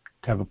Him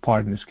to have a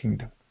part in His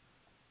kingdom.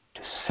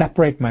 To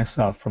separate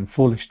myself from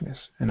foolishness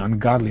and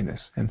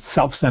ungodliness and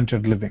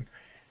self-centered living.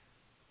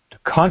 To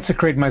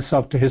consecrate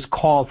myself to His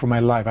call for my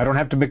life. I don't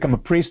have to become a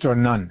priest or a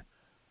nun.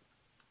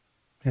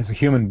 As a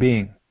human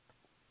being,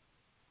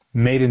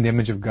 made in the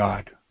image of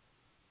God,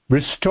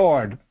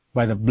 restored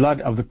by the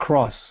blood of the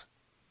cross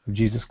of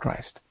Jesus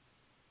Christ.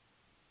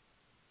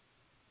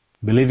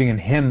 Believing in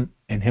Him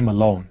and Him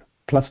alone,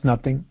 plus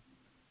nothing,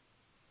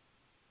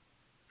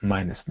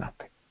 minus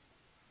nothing.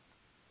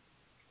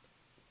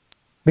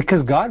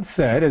 Because God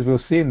said, as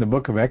we'll see in the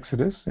book of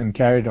Exodus and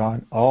carried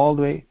on all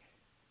the way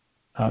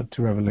out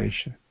to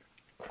Revelation,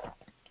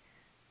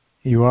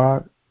 you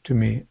are to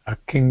me a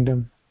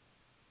kingdom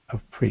of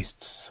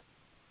priests,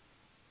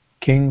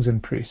 kings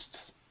and priests.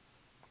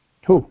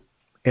 Who?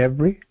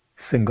 Every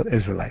single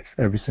Israelite,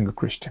 every single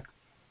Christian.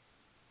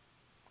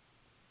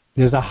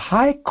 There's a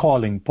high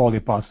calling, Paul the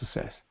Apostle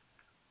says,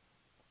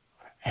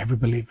 every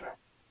believer.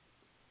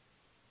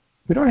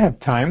 We don't have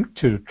time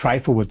to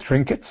trifle with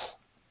trinkets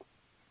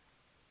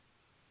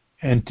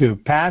and to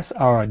pass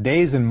our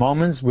days and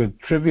moments with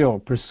trivial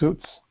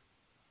pursuits.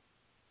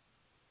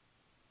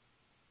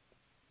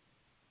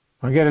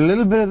 I get a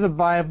little bit of the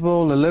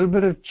Bible, a little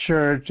bit of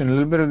church, and a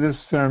little bit of this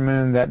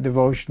sermon, that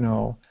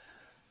devotional,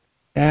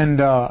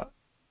 and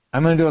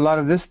I'm going to do a lot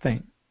of this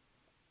thing.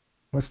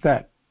 What's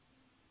that?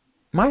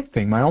 My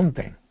thing, my own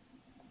thing.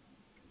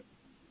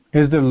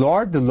 Is the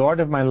Lord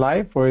of my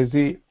life, or is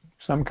He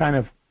some kind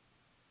of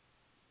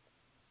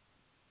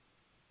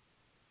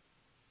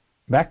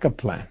backup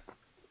plan?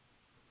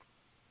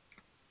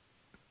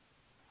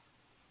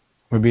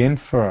 We'll be in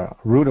for a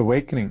rude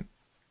awakening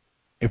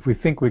if we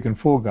think we can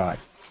fool God,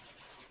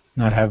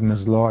 not have Him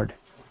as Lord.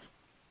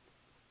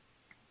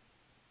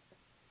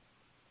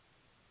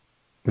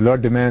 The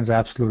Lord demands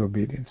absolute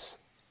obedience.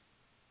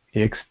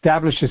 He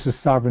establishes His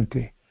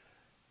sovereignty.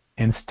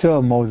 And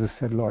still Moses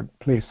said, Lord,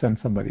 please send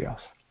somebody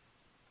else.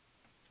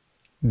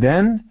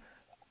 Then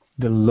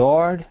the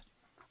Lord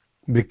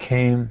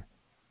became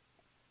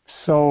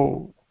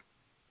so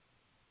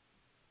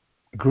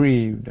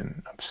grieved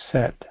and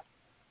upset.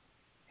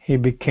 He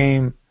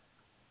became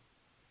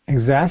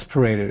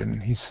exasperated,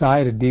 and he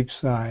sighed a deep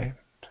sigh.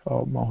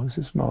 Oh,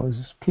 Moses,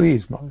 Moses,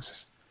 please,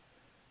 Moses.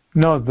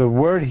 No, the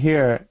word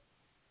here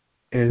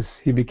is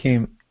he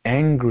became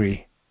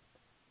angry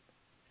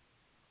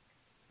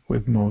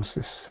with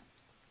Moses.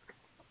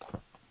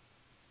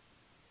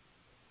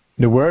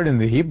 The word in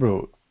the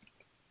Hebrew,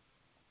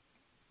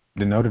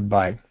 denoted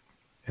by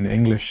an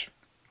English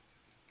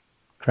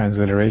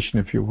transliteration,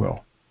 if you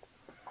will,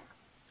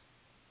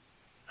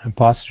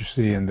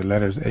 apostrophe and the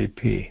letters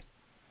AP,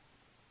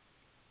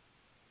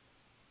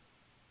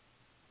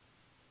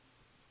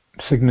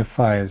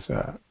 signifies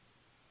a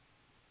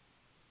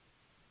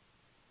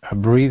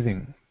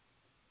breathing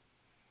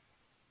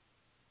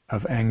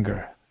of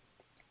anger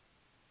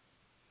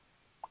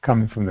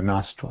coming from the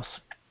nostrils.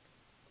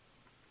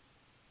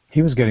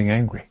 He was getting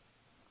angry.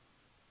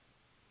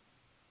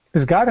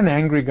 Is God an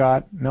angry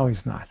God? No,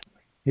 He's not.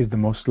 He's the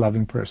most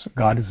loving person.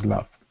 God is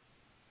love.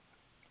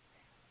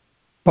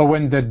 But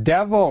when the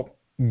devil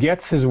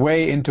gets his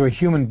way into a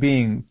human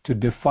being to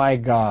defy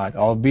God,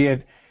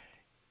 albeit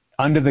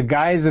under the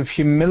guise of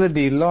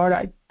humility, Lord,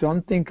 I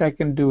don't think I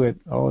can do it.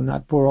 Oh,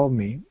 not poor old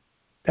me.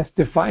 That's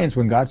defiance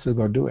when God says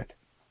go do it.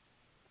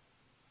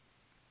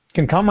 It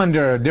can come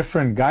under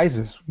different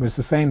guises, but it's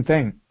the same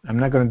thing. I'm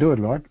not going to do it,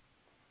 Lord.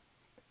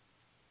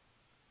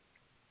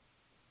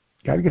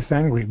 God gets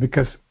angry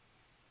because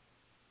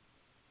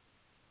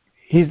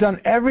He's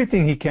done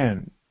everything He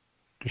can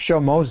to show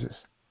Moses,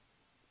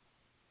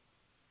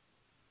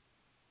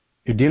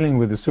 you're dealing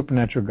with a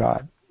supernatural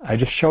God. I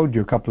just showed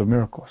you a couple of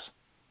miracles.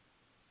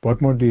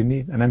 What more do you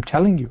need? And I'm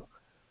telling you,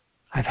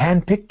 I've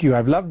handpicked you,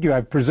 I've loved you,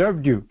 I've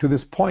preserved you to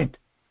this point.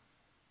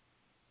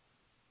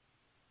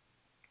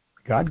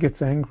 God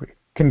gets angry.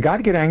 Can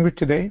God get angry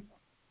today?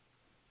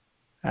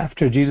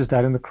 After Jesus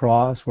died on the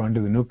cross, we're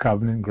under the new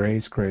covenant,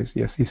 grace.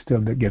 Yes, He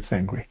still gets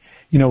angry.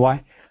 You know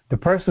why? The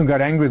person who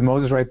got angry with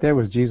Moses right there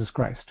was Jesus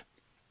Christ.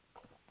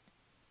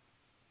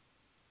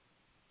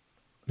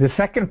 The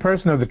second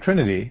person of the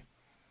Trinity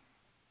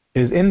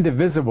is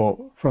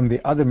indivisible from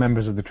the other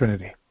members of the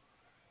Trinity.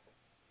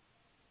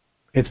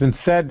 It's been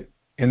said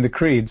in the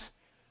creeds,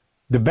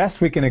 the best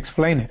we can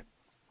explain it,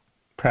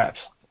 perhaps,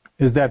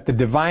 is that the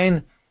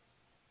divine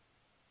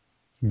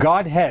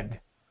Godhead,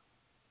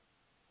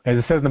 as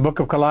it says in the book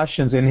of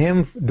Colossians, in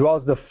Him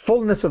dwells the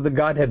fullness of the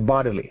Godhead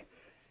bodily.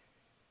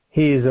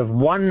 He is of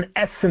one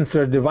essence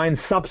or divine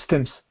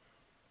substance,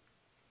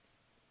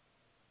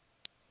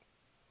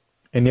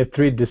 and yet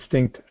three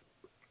distinct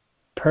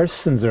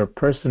persons or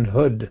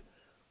personhood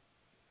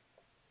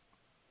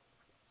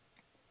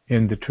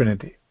in the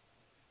Trinity.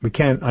 We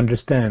can't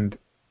understand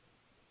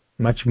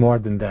much more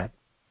than that.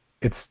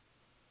 It's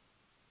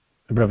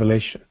a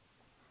revelation.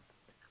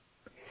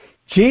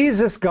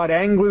 Jesus got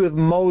angry with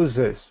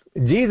Moses.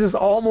 Jesus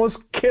almost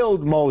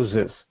killed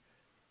Moses.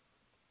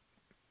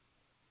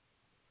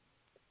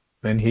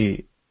 And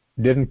He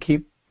didn't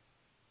keep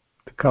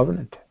the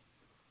covenant.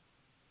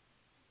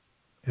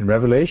 In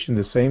Revelation,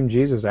 the same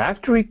Jesus,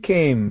 after He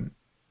came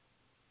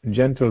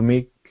gentle,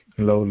 meek,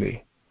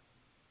 lowly,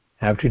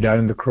 after He died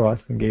on the cross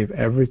and gave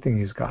everything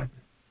He's gotten,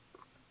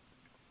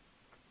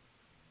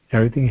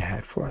 everything He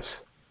had for us.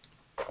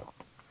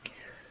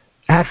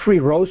 After He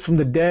rose from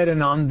the dead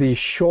and on the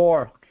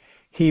shore,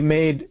 He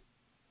made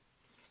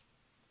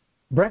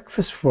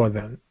breakfast for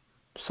them,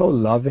 so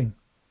loving.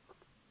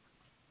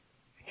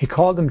 He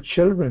called them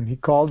children. He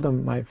called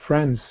them my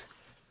friends.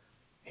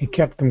 He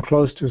kept them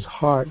close to His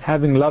heart.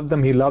 Having loved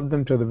them, He loved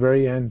them to the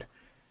very end.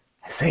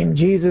 The same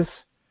Jesus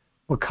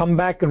will come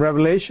back in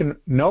Revelation.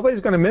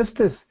 Nobody's going to miss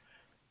this.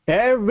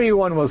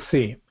 Everyone will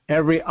see.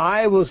 Every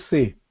eye will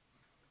see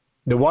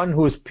the one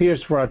who is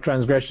pierced for our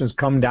transgressions,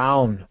 come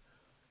down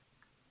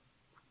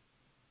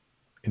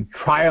in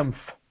triumph.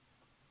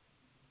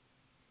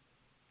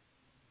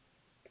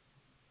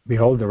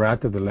 Behold the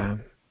wrath of the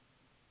Lamb.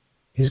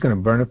 He's going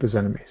to burn up his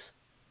enemies.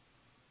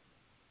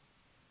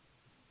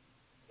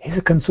 He's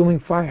a consuming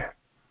fire.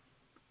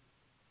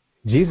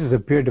 Jesus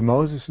appeared to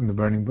Moses in the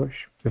burning bush.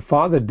 The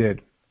Father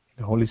did,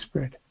 the Holy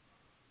Spirit.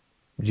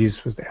 Jesus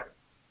was there.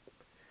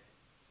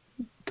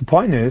 The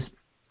point is,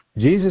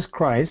 Jesus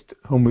Christ,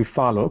 whom we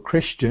follow,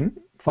 Christian,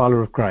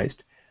 follower of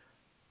Christ,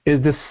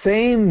 is the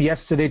same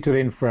yesterday,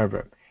 today, and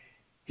forever.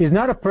 He's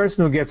not a person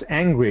who gets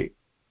angry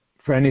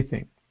for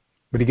anything,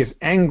 but he gets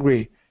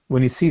angry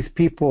when he sees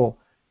people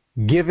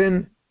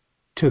given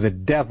to the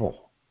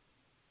devil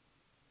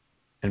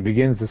and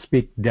begins to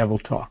speak devil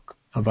talk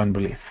of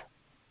unbelief.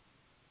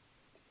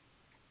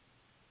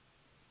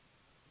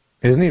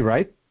 Isn't he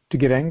right to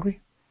get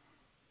angry?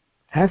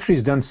 After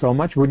he's done so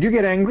much, would you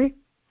get angry?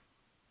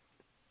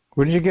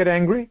 Wouldn't you get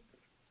angry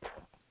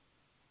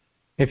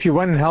if you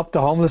went and helped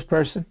a homeless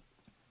person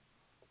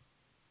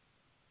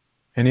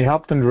and you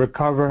helped them to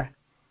recover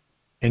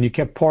and you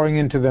kept pouring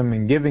into them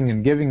and giving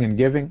and giving and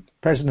giving?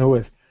 A person who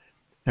is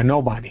a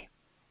nobody.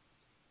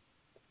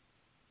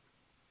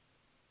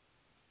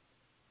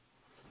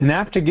 And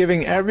after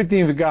giving everything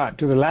you've got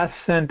to the last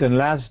cent and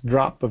last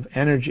drop of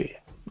energy,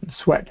 and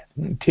sweat,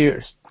 and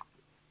tears,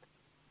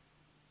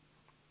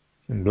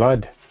 and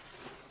blood,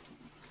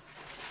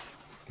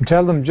 and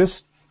tell them,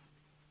 just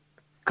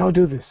go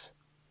do this.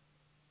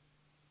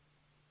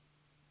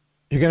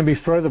 You're going to be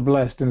further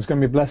blessed, and it's going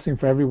to be a blessing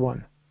for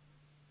everyone.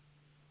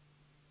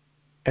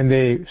 And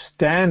they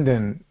stand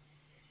and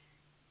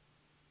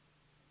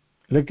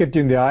look at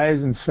you in the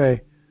eyes and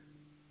say,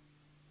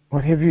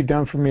 what have you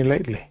done for me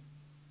lately?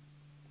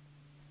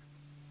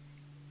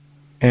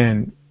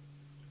 And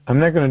I'm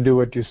not going to do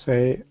what you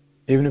say,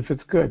 even if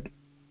it's good.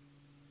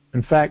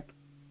 In fact,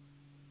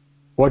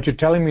 what you're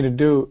telling me to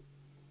do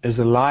is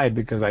a lie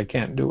because I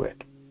can't do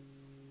it.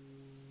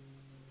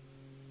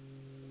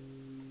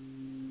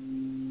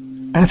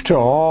 After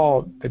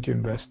all that you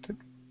invested,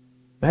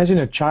 imagine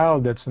a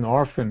child that's an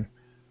orphan,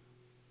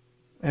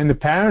 and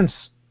the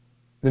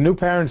new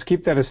parents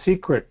keep that a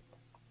secret.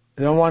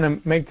 They don't want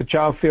to make the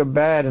child feel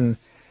bad, and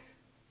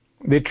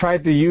they try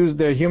to use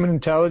their human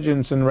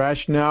intelligence and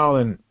rationale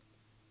and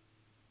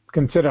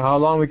consider how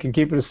long we can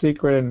keep it a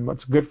secret and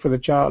what's good for the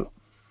child.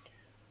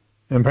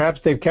 And perhaps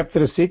they've kept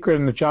it a secret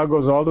and the child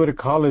goes all the way to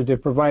college. They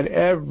provide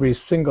every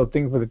single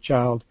thing for the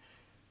child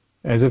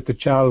as if the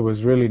child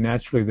was really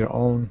naturally their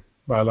own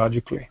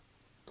biologically.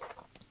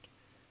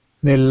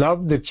 They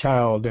love the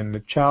child, and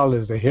the child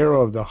is the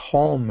hero of the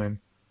home, and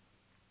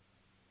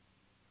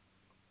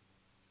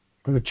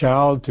for the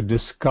child to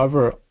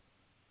discover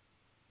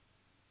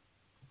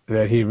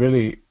that he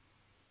really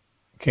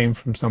came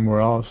from somewhere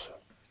else,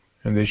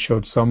 and they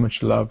showed so much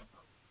love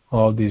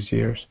all these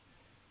years,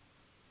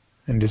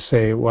 and to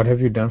say, what have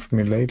you done for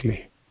me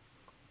lately?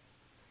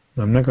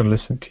 I'm not going to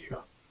listen to you.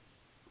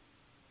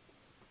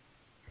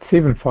 It's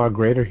even far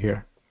greater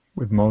here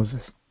with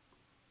Moses.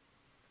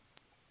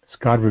 As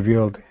God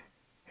revealed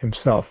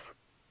himself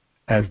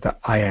as the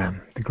I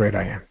am, the great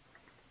I am.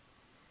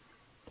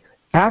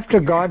 After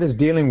God is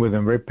dealing with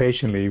him very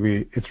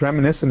patiently, it's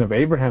reminiscent of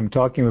Abraham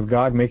talking with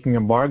God, making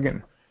a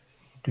bargain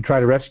to try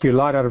to rescue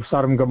Lot out of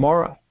Sodom and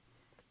Gomorrah.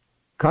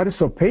 God is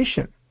so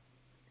patient.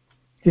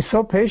 He's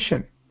so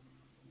patient.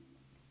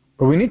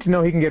 But we need to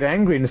know he can get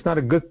angry, and it's not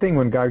a good thing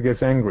when God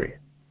gets angry.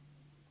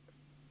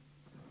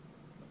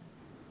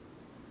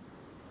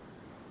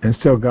 And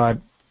still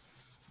God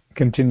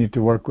continued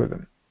to work with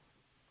him.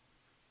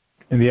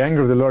 And the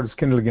anger of the Lord is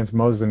kindled against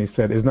Moses, and he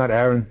said, is not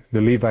Aaron the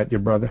Levite your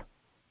brother?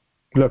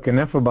 Look,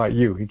 enough about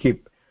you. You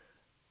keep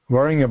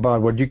worrying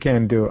about what you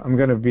can do. I'm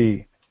going to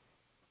be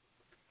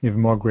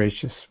even more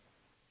gracious.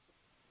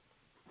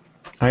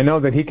 I know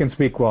that he can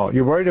speak well.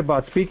 You're worried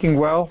about speaking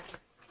well?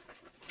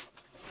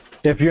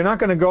 If you're not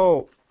going to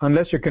go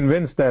unless you're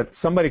convinced that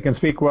somebody can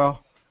speak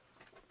well,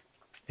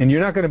 and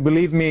you're not going to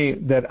believe me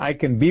that I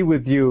can be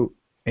with you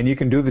and you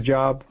can do the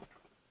job,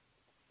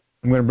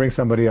 I'm going to bring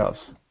somebody else.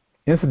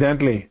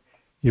 Incidentally,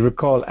 you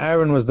recall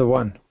Aaron was the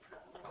one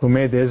who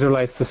made the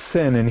Israelites to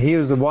sin, and he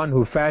was the one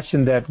who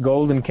fashioned that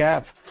golden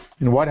calf.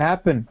 And what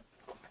happened?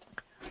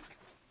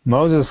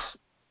 Moses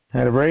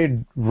had a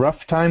very rough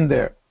time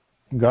there.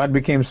 God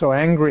became so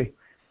angry.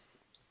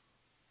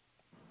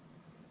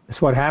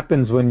 It's what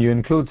happens when you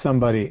include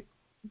somebody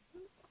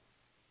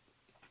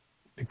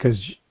because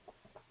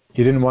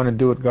you didn't want to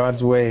do it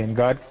God's way, and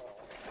God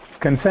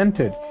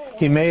consented.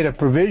 He made a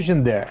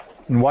provision there.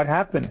 And what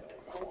happened?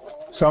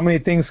 So many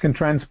things can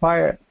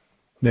transpire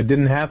that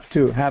didn't have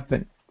to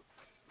happen.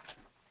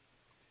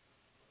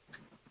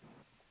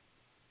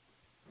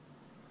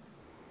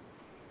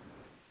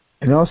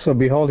 And also,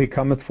 behold, he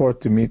cometh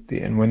forth to meet thee,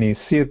 and when he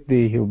seeth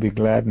thee, he will be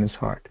glad in his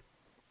heart.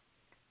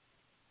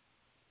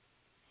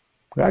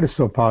 God is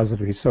so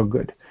positive, he's so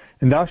good.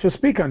 And thou shalt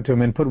speak unto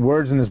him, and put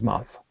words in his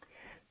mouth.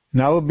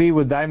 And I will be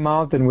with thy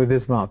mouth and with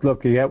his mouth.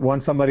 Look, you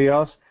want somebody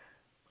else?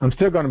 I'm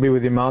still going to be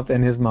with your mouth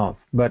and his mouth,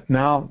 but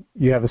now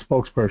you have a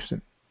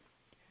spokesperson.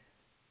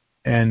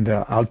 And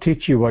I'll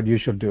teach you what you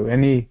shall do.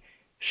 And he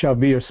shall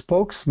be your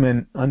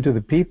spokesman unto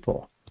the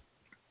people.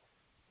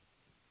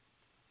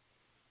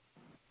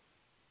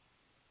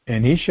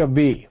 And he shall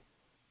be,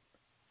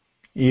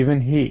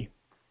 even he,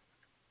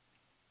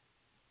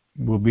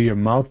 will be your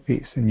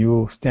mouthpiece, and you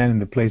will stand in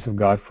the place of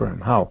God for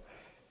him. How?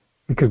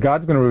 Because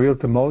God's going to reveal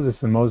to Moses,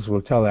 and Moses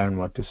will tell Aaron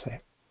what to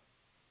say.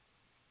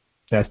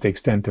 That's the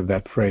extent of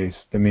that phrase,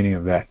 the meaning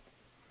of that.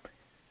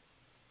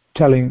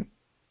 Telling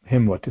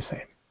him what to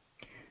say.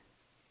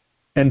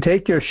 And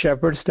take your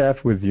shepherd's staff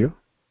with you,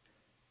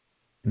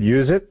 and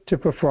use it to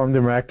perform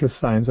the miraculous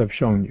signs I've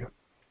shown you.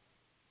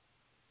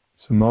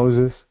 So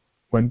Moses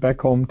went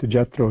back home to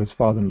Jethro, his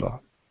father-in-law.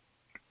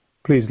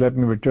 Please let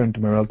me return to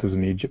my relatives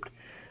in Egypt.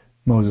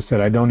 Moses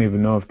said, I don't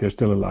even know if they're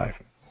still alive.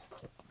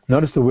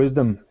 Notice the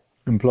wisdom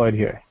employed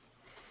here.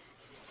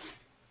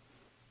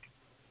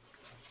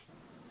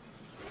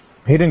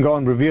 He didn't go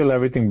and reveal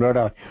everything, blurt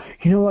out,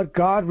 you know what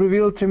God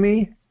revealed to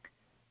me?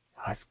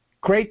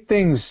 Great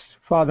things,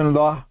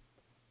 father-in-law.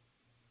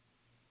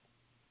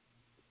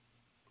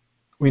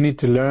 We need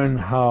to learn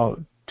how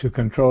to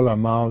control our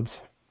mouths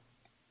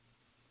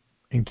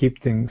and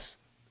keep things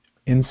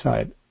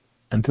inside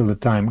until the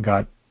time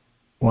God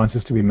wants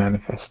us to be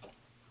manifest,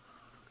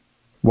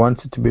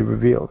 wants it to be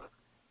revealed.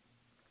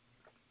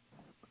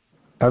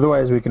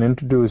 Otherwise, we can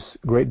introduce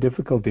great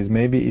difficulties,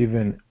 maybe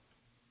even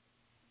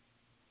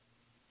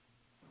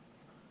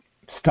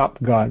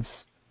stop God's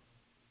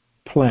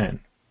plan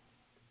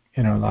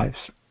in our lives.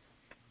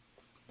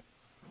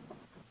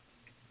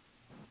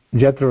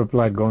 Jethro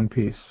replied, go in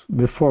peace.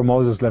 Before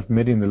Moses left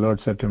Midian, the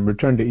Lord said to him,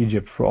 return to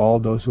Egypt, for all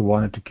those who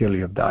wanted to kill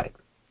you have died.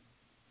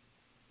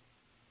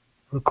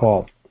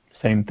 Recall,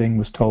 same thing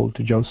was told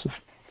to Joseph,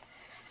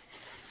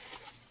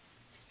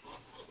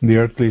 the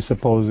earthly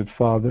supposed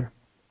father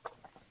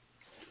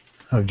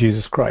of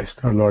Jesus Christ,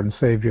 our Lord and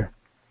Savior.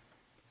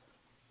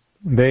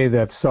 They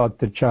that sought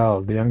the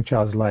young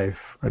child's life,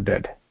 are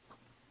dead.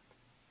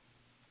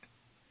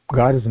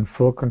 God is in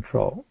full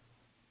control.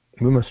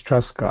 We must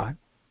trust God.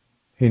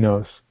 He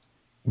knows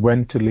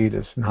when to lead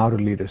us and how to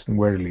lead us and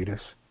where to lead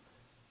us.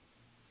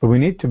 But we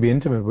need to be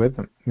intimate with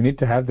Him. We need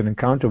to have that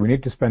encounter. We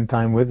need to spend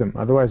time with Him.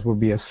 Otherwise, we'll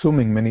be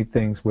assuming many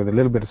things with a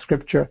little bit of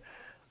scripture,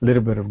 a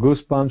little bit of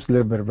goosebumps, a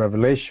little bit of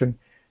revelation,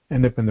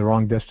 end up in the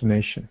wrong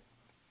destination.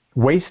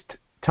 Waste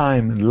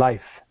time and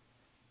life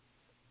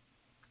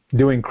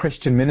doing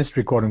Christian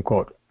ministry, quote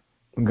unquote.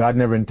 God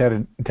never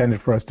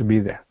intended for us to be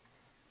there.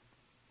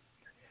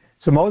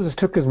 So Moses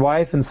took his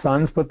wife and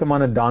sons, put them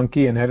on a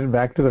donkey, and headed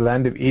back to the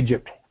land of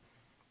Egypt.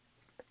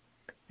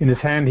 In his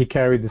hand he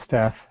carried the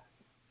staff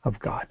of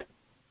God.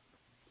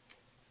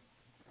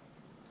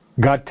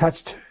 God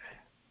touched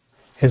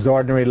his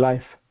ordinary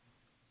life,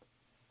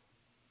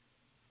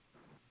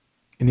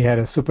 and he had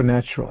a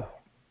supernatural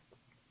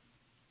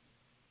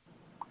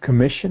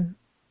commission,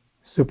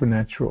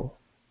 supernatural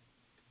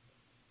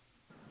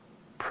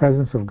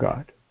presence of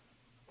God.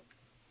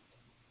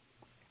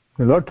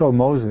 The Lord told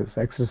Moses,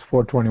 Exodus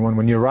 4:21,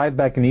 when you arrive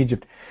back in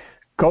Egypt,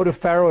 go to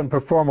Pharaoh and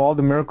perform all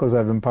the miracles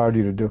I've empowered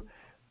you to do.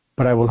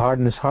 But I will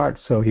harden his heart,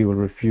 so he will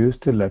refuse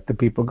to let the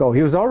people go.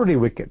 He was already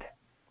wicked.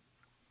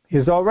 He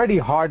has already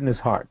hardened his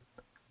heart.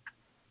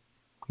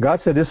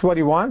 God said, this is what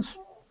he wants.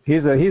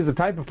 He's the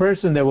type of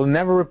person that will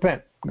never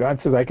repent. God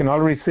says, I can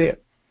already see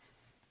it.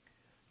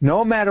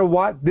 No matter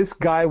what, this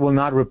guy will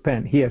not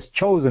repent. He has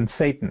chosen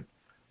Satan.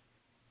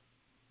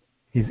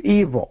 He's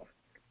evil.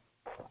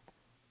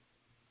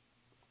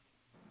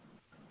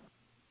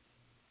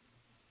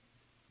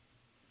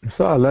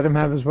 So I'll let him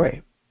have his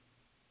way.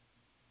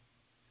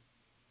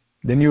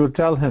 Then you will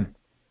tell him,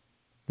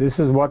 this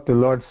is what the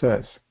Lord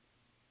says.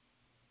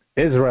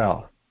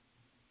 Israel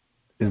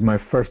is my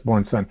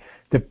firstborn son.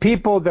 The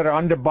people that are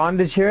under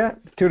bondage here,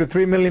 2 to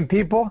 3 million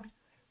people,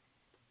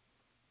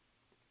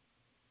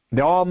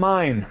 they're all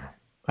mine.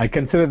 I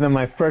consider them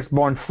my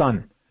firstborn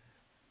son.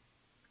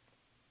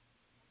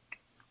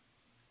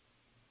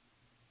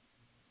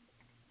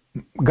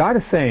 God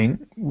is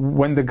saying,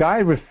 when the guy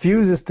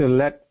refuses to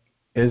let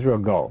Israel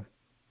go,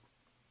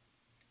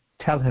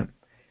 tell him,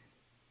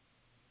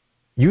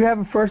 you have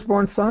a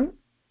firstborn son?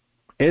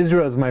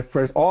 Israel is my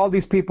first. All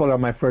these people are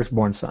my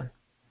firstborn son,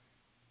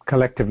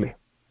 collectively.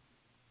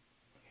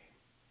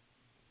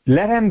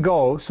 Let him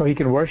go so he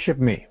can worship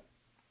me.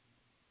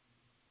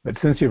 But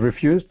since you've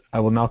refused, I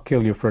will now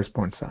kill your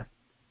firstborn son.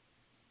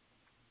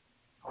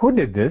 Who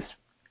did this?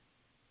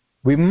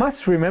 We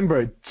must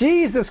remember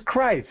Jesus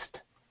Christ,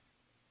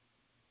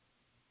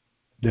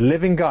 the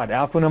living God,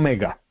 Alpha and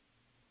Omega.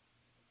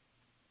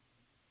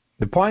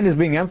 The point is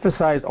being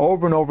emphasized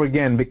over and over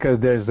again because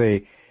there's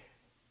a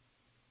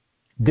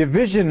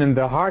division in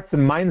the hearts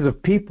and minds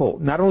of people,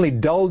 not only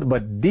dulled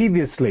but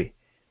deviously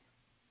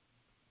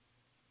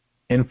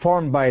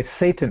informed by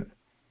Satan.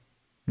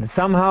 And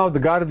somehow the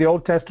God of the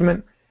Old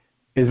Testament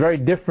is very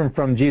different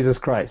from Jesus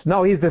Christ.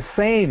 No, He's the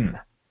same,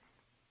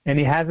 and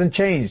He hasn't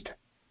changed.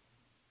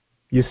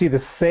 You see,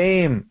 the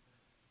same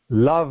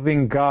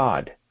loving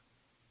God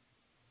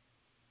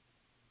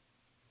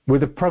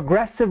with a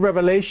progressive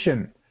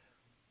revelation,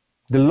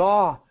 the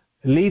law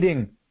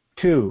leading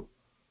to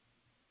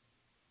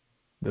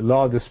the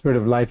law of the Spirit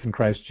of life in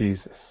Christ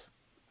Jesus.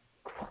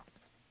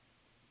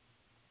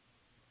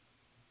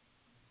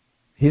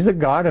 He's a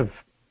God of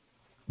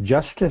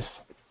justice.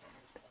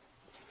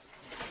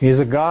 He's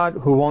a God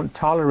who won't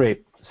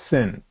tolerate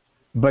sin.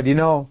 But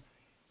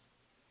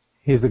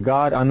He's a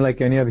God unlike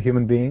any other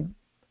human being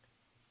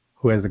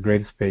who has the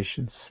greatest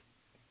patience.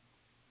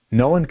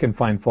 No one can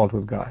find fault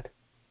with God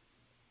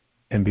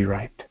and be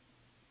right,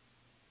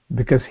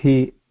 because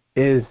He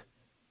is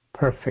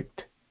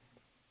perfect.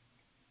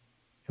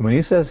 And when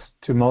He says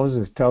to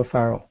Moses, tell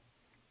Pharaoh,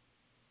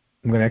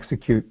 I'm going to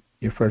execute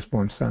your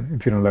firstborn son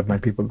if you don't let my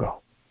people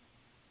go,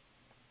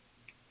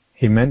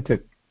 He meant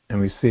it, and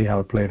we see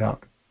how it played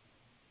out.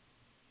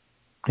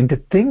 And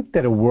to think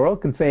that a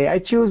world can say, I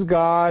choose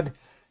God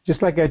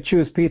just like I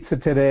choose pizza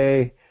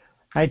today.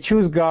 I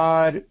choose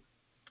God.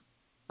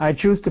 I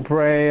choose to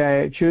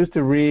pray. I choose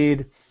to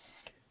read.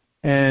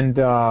 And,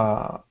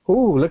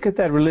 look at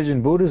that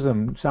religion,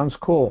 Buddhism. Sounds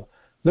cool.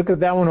 Look at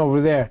that one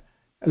over there.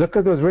 Look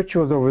at those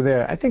rituals over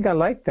there. I think I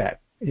like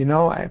that.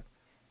 I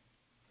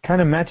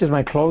kind of matches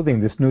my clothing,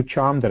 this new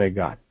charm that I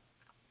got.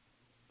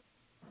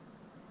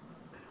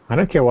 I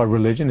don't care what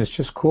religion, it's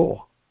just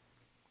cool.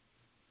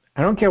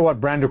 I don't care what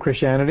brand of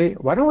Christianity.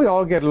 Why don't we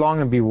all get along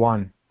and be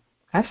one?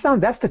 That's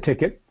the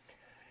ticket.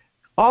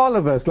 All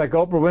of us, like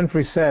Oprah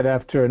Winfrey said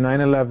after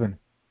 9/11,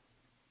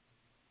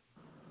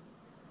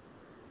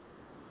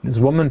 this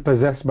woman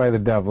possessed by the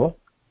devil,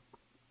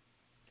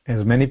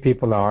 as many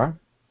people are.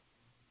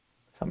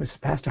 Somebody says,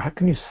 Pastor, how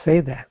can you say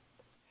that?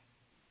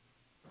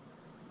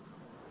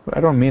 Well,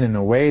 I don't mean in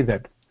a way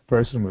that the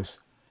person was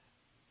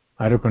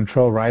out of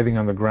control, writhing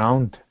on the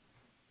ground.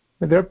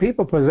 But there are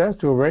people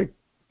possessed who are very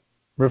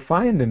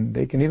refined, and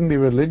they can even be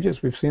religious.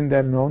 We've seen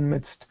that in our own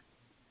midst.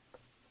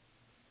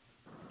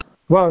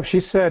 Well,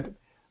 she said,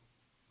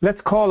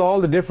 let's call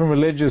all the different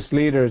religious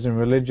leaders and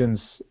religions,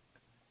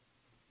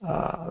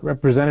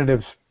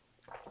 representatives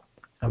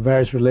of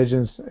various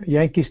religions,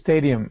 Yankee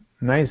Stadium,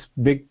 nice,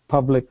 big,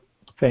 public,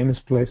 famous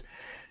place.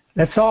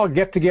 Let's all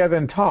get together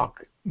and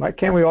talk. Why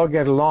can't we all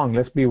get along?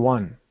 Let's be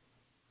one.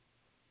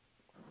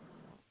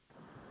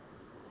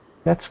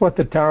 That's what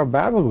the Tower of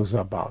Babel was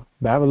about,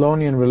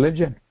 Babylonian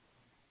religion,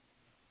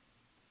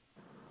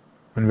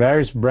 and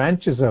various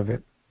branches of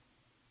it,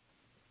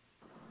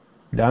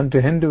 down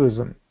to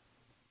Hinduism.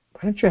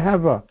 Why don't you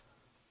have a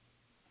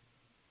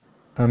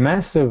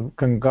massive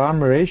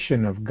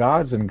conglomeration of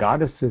gods and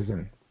goddesses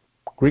and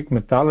Greek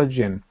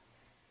mythology? And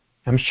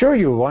I'm sure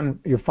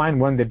you find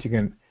one that you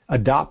can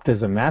adopt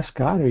as a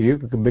mascot, or you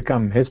can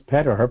become his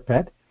pet or her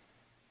pet.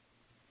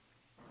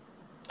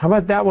 How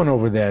about that one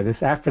over there,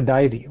 this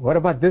Aphrodite? What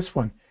about this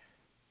one?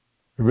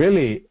 It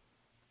really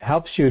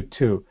helps you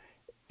to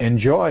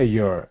enjoy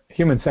your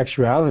human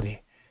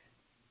sexuality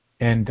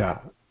and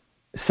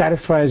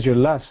satisfies your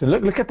lust. And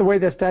look at the way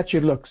that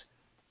statue looks.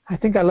 I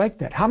think I like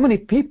that. How many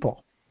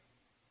people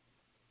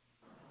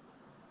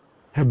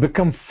have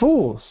become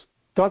fools,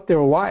 thought they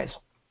were wise,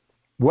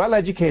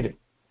 well-educated,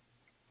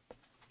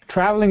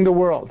 traveling the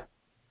world,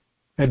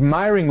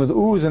 admiring with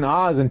oohs and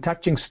ahs and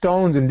touching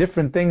stones and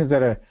different things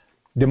that are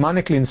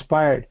demonically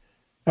inspired,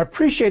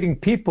 appreciating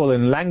people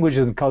and language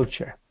and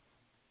culture,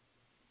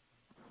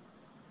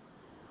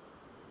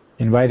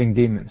 inviting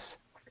demons,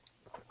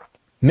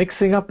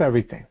 mixing up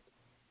everything.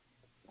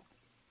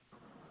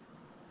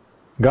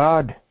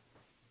 God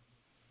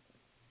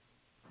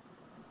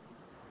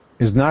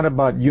is not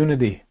about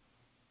unity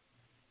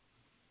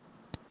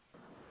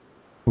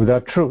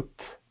without truth.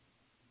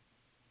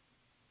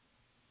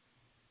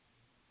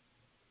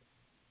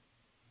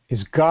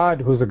 Is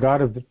God who's a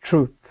God of the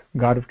truth,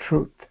 God of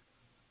truth.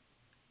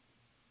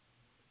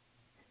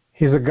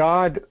 He's a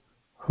God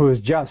who is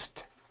just.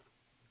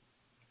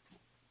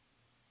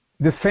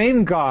 The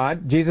same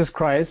God, Jesus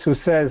Christ, who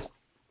says,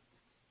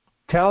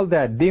 tell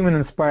that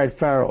demon-inspired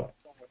Pharaoh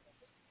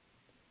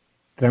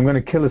that I'm going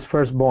to kill his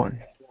firstborn.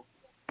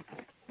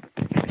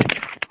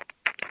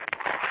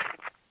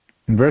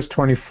 In verse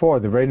 24,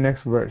 the very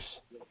next verse.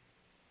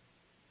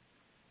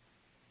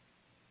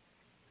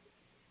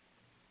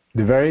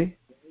 The very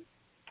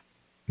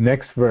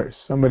next verse.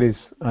 Somebody's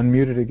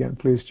unmuted again.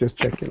 Please just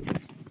check it.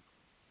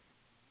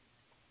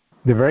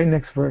 The very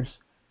next verse.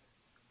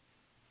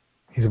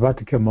 He's about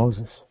to kill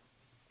Moses.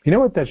 You know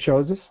what that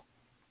shows us?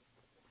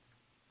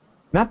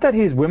 Not that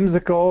he's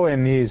whimsical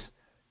and he's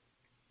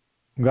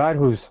God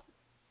who's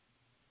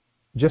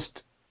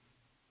just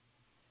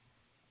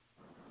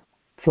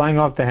flying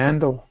off the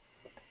handle.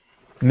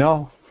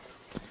 No.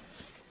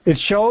 It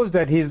shows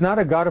that he's not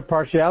a God of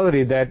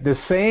partiality, that the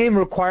same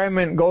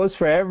requirement goes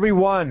for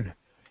everyone.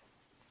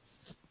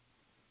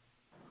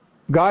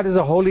 God is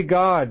a holy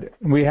God.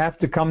 We have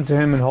to come to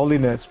him in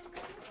holiness.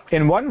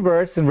 In one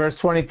verse, in verse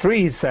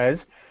 23, he says,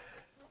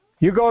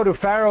 you go to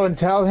Pharaoh and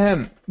tell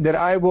him that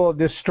I will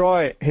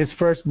destroy his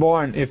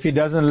firstborn if he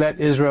doesn't let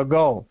Israel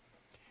go.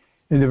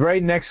 In the very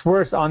next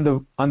verse, on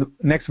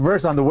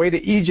the way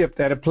to Egypt,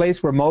 at a place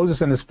where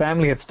Moses and his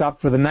family had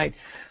stopped for the night,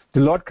 The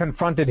Lord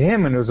confronted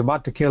him and was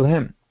about to kill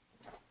him.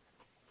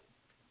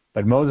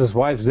 But Moses'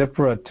 wife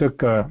Zipporah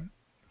took a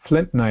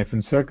flint knife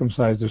and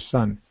circumcised her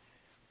son.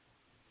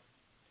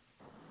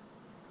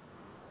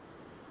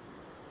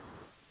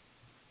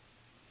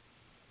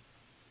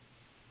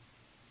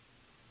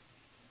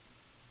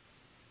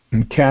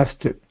 And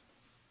cast it,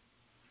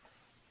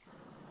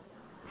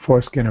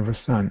 foreskin of her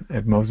son,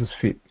 at Moses'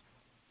 feet,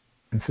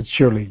 and said,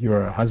 "Surely you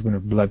are a husband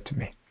of blood to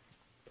me."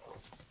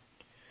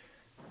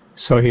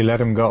 So he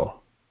let him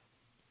go.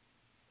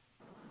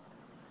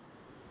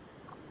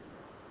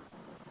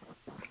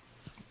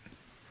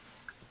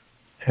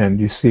 And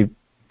you see,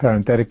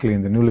 parenthetically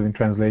in the New Living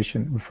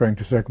Translation, referring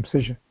to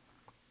circumcision.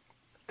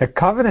 The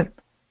covenant,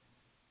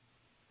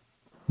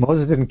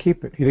 Moses didn't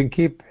keep it. He didn't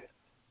keep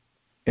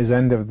his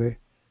end of the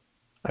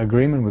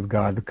agreement with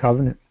God, the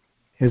covenant,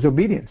 his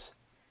obedience.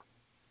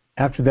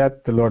 After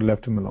that, the Lord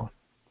left him alone.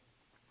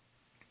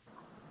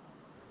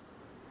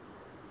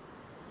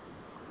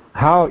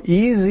 How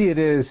easy it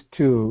is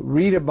to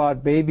read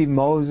about baby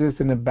Moses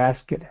in a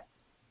basket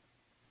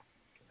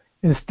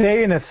and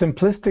stay in a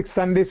simplistic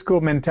Sunday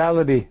school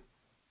mentality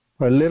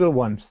for little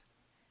ones.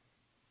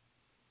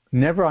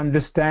 Never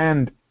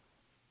understand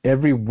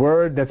every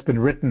word that's been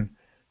written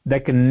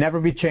that can never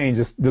be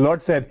changed. The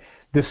Lord said,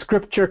 the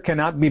scripture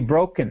cannot be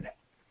broken.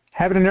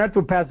 Heaven and earth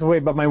will pass away,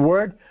 but my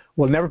word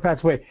will never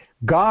pass away.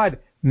 God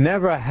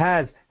never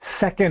has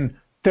second,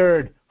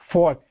 third,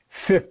 fourth,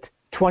 fifth,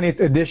 20th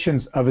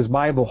editions of his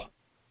Bible.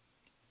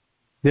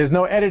 There's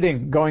no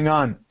editing going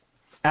on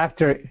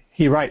after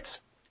he writes,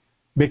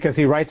 because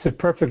he writes it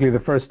perfectly the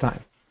first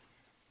time.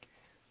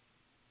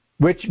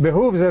 Which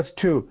behooves us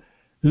to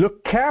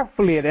look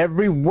carefully at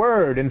every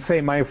word and say,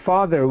 my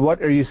Father,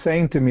 what are you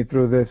saying to me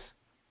through this?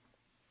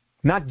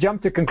 Not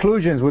jump to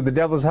conclusions with the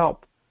devil's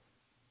help.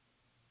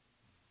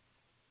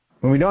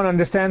 When we don't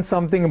understand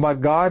something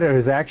about God or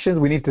his actions,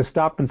 we need to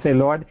stop and say,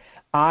 Lord,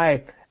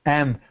 I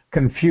am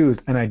confused,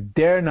 and I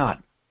dare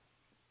not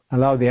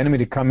allow the enemy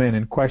to come in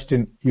and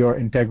question your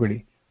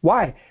integrity.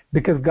 Why?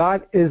 Because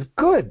God is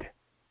good.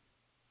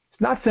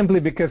 It's not simply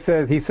because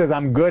he says,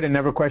 I'm good and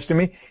never question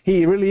me.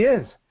 He really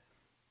is.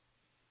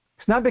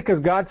 It's not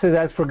because God says,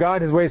 as for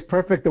God, his way is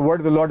perfect, the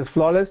word of the Lord is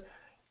flawless.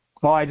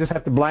 Oh, I just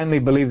have to blindly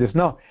believe this.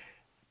 No.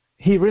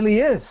 He really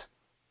is.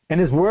 And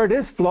his word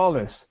is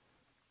flawless.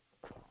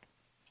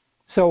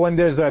 So when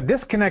there's a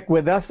disconnect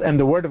with us and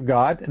the word of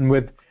God, and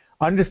with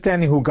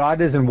understanding who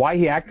God is and why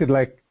he acted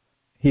like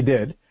he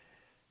did,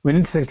 we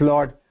need to say,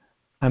 Lord,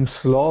 I'm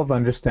slow of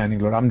understanding,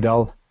 Lord. I'm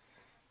dull.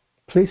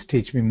 Please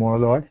teach me more,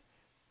 Lord.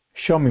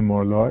 Show me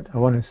more, Lord. I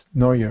want to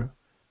know your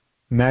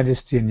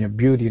majesty and your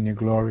beauty and your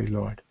glory,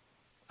 Lord.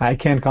 I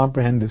can't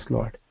comprehend this,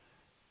 Lord,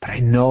 but I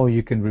know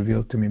you can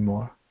reveal to me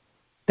more.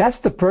 That's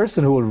the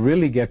person who will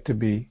really get to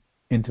be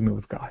intimate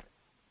with God.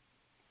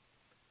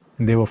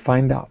 And they will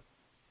find out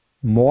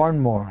more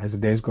and more as the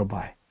days go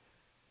by.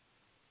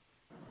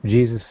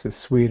 Jesus is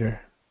sweeter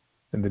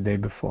than the day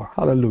before.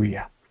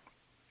 Hallelujah.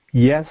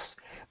 Yes,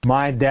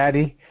 my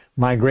daddy,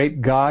 my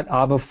great God,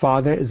 Abba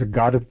Father, is a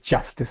God of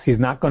justice. He's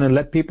not going to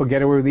let people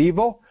get away with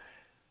evil,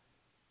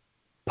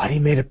 but he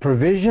made a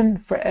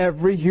provision for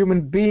every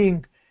human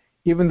being,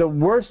 even the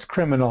worst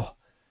criminal,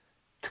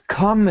 to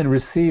come and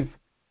receive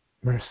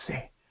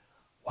mercy.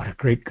 What a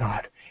great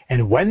God.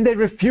 And when they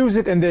refuse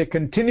it, and they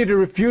continue to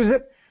refuse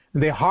it,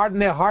 and they harden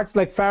their hearts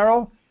like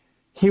Pharaoh,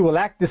 he will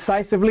act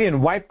decisively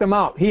and wipe them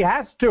out. He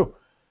has to.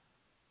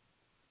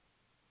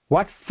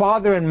 What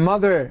father and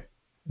mother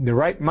in their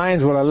right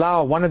minds will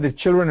allow one of the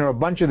children or a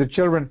bunch of the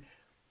children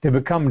to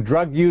become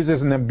drug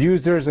users and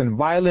abusers and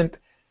violent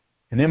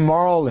and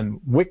immoral and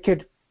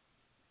wicked,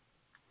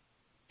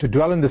 to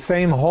dwell in the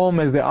same home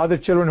as the other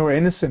children who are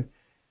innocent,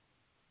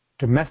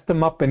 to mess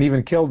them up and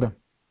even kill them?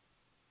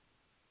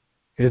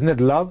 Isn't it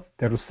love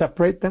that will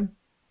separate them?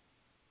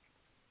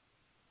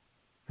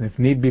 And if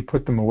need be,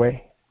 put them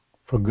away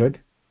for good?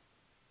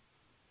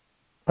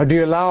 Or do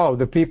you allow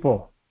the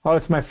people, oh,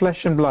 it's my flesh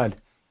and blood,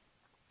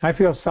 I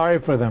feel sorry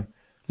for them,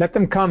 let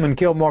them come and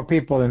kill more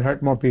people and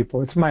hurt more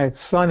people. It's my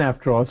son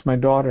after all, it's my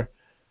daughter.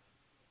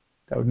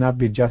 That would not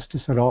be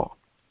justice at all.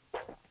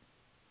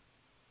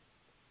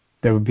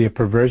 There would be a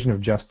perversion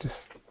of justice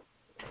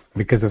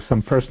because of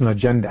some personal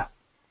agenda.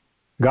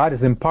 God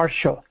is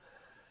impartial.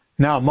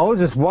 Now,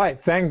 Moses' wife,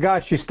 thank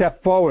God she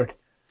stepped forward.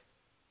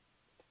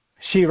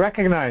 She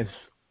recognized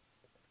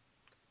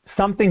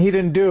something he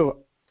didn't do.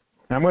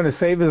 I'm going to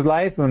save his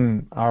life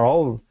and our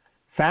whole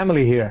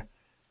family here.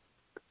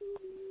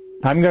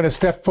 I'm going to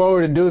step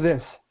forward and do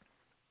this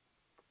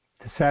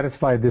to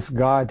satisfy this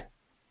God,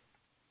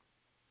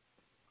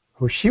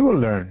 who she will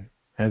learn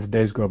as the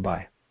days go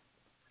by,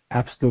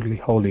 absolutely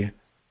holy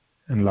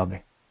and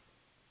loving.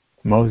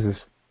 Moses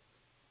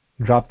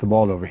dropped the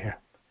ball over here.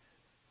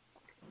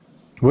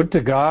 Would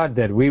to God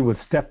that we would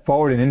step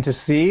forward and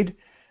intercede.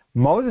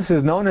 Moses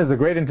is known as a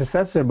great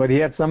intercessor, but he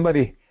had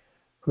somebody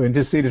who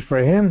interceded for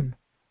him.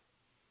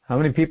 How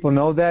many people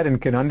know that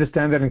and can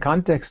understand that in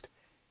context?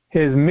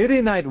 His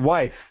Midianite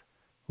wife,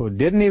 who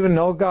didn't even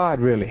know God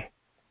really,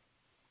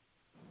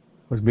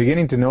 was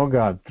beginning to know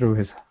God through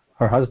his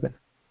her husband.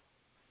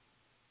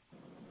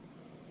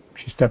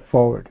 She stepped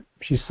forward.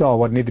 She saw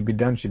what needed to be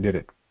done. She did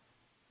it.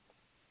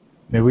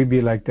 May we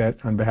be like that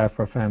on behalf of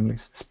our families,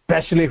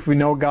 especially if we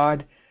know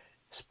God,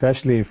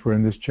 especially if we're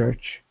in this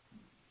church,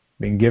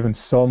 being given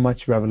so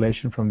much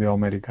revelation from the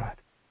Almighty God.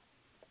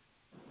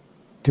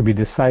 To be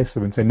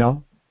decisive and say,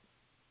 no,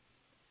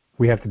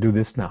 we have to do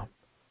this now.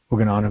 We're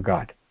going to honor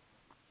God.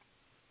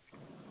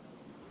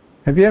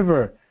 Have you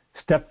ever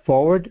stepped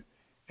forward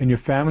in your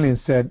family and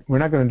said, we're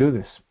not going to do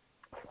this?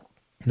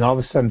 And all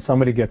of a sudden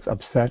somebody gets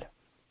upset.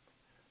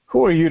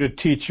 Who are you to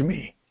teach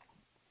me?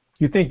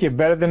 You think you're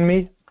better than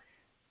me?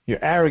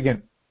 You're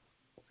arrogant.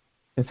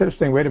 Instead of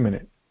saying, wait a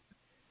minute,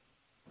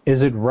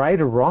 is it right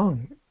or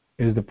wrong?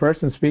 Is the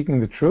person speaking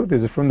the truth?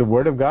 Is it from the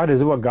Word of God? Is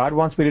it what God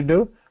wants me to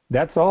do?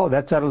 That's all.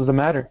 That settles the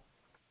matter.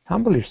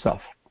 Humble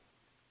yourself.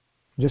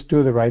 Just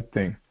do the right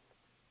thing.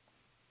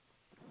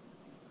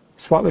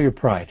 Swallow your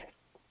pride.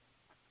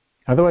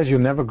 Otherwise, you'll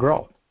never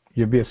grow.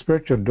 You'll be a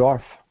spiritual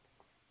dwarf.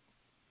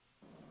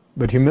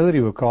 But humility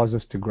will cause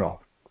us to grow.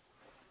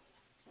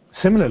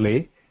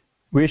 Similarly,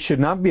 we should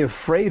not be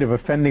afraid of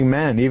offending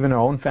man, even our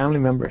own family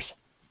members.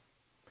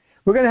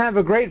 We're going to have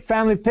a great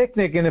family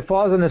picnic and it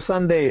falls on a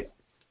Sunday.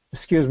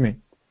 Excuse me.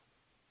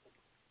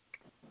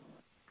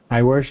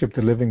 I worship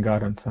the living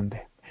God on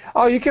Sunday.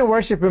 Oh, you can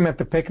worship Him at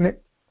the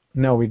picnic?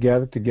 No, we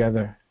gather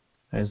together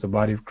as the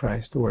body of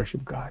Christ to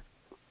worship God.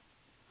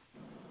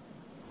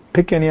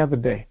 Pick any other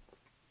day,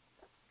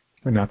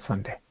 but not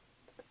Sunday.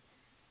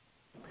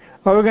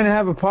 Oh, we're going to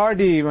have a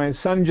party. My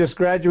son just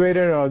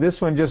graduated, or this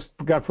one just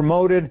got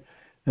promoted,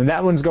 and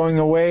that one's going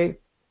away.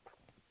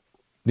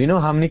 Do you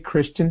know how many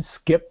Christians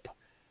skip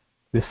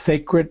the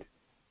sacred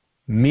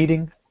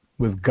meeting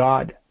with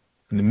God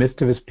in the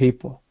midst of His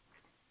people,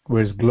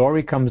 where His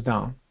glory comes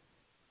down?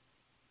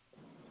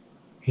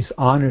 He's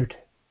honored.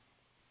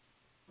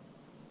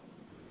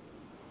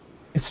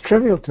 It's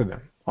trivial to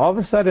them. All of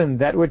a sudden,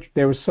 that which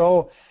they were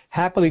so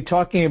happily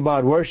talking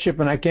about, worship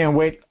and I can't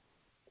wait,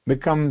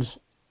 becomes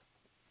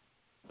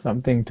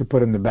something to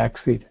put in the back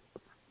seat.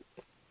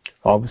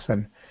 All of a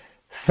sudden,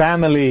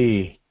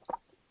 family,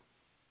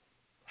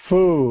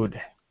 food,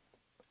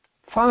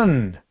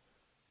 fun,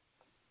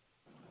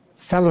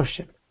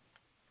 fellowship.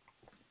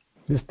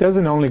 This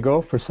doesn't only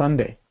go for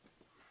Sunday.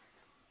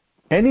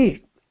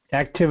 Any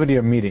activity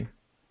or meeting,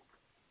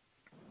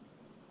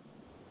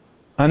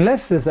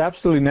 unless it's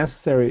absolutely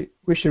necessary,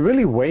 we should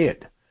really weigh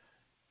it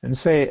and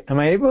say, am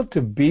I able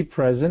to be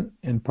present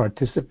and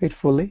participate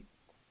fully?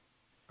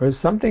 Or has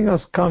something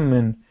else come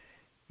and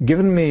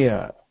given me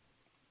a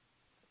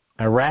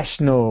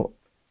rational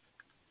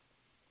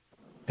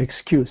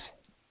excuse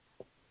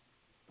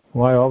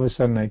why all of a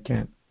sudden I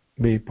can't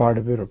be part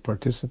of it or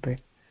participate?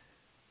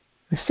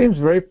 It seems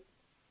very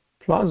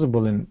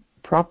plausible and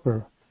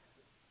proper.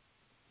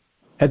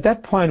 At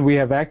that point, we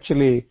have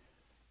actually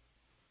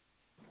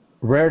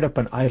reared up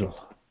an idol.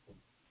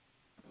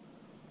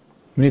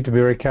 We need to be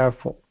very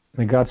careful.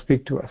 May God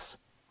speak to us.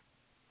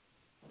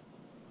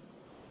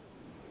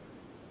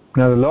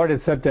 Now the Lord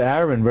had said to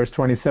Aaron, verse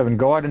 27,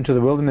 go out into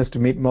the wilderness to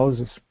meet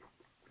Moses.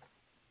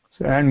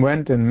 So Aaron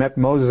went and met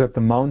Moses at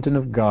the mountain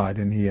of God,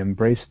 and he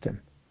embraced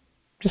him.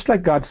 Just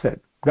like God said.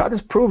 God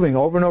is proving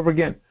over and over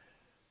again,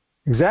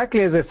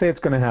 exactly as I say it's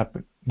going to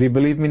happen. Do you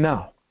believe me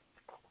now?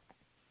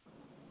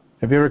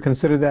 Have you ever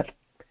considered that?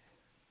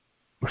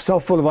 We're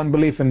so full of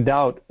unbelief and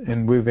doubt,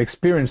 and we've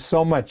experienced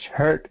so much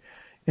hurt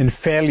and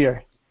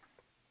failure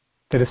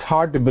that it's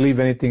hard to believe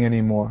anything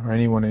anymore or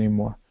anyone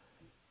anymore.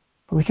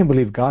 But we can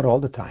believe God all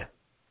the time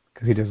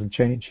because He doesn't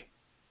change.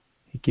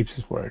 He keeps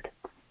His word.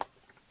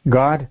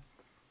 God,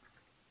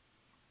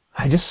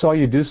 I just saw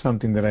you do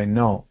something that I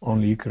know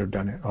only you could have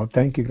done it. Oh,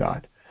 thank you,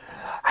 God.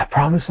 I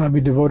promise I'll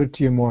be devoted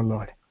to you more,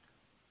 Lord.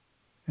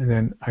 And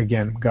then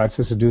again, God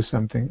says to do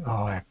something.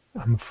 Oh,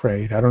 I'm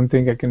afraid. I don't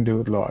think I can do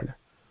it, Lord.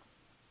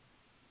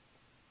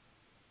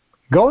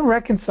 Go and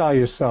reconcile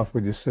yourself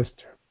with your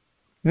sister.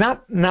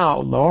 Not now,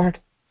 Lord.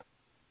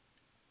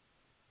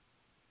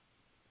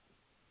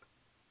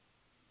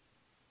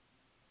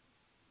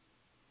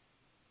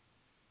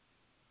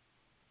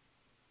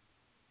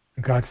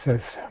 God says,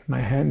 my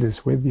hand is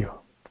with you.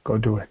 Go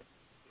do it.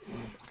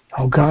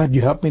 Oh God,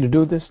 you helped me to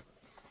do this?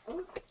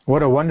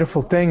 What a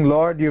wonderful thing,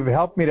 Lord. You've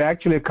helped me to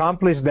actually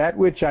accomplish that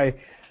which I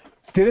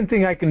didn't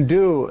think I can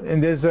do.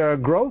 And there's a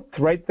growth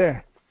right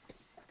there.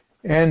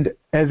 And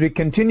as we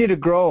continue to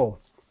grow,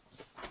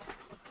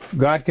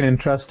 God can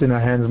entrust in our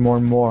hands more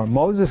and more.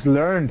 Moses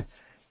learned,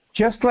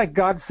 just like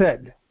God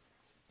said.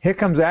 Here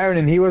comes Aaron,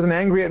 and he wasn't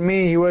angry at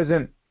me. He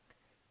wasn't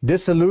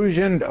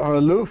disillusioned or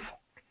aloof.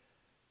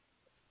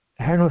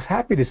 Aaron was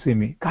happy to see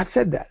me. God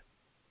said that.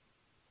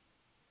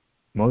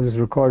 Moses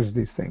records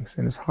these things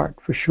in his heart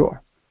for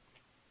sure.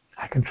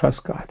 I can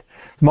trust God.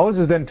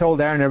 Moses then told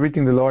Aaron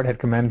everything the Lord had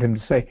commanded him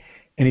to say,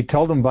 and he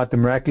told him about the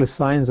miraculous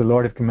signs the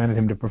Lord had commanded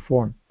him to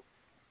perform.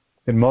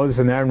 Then Moses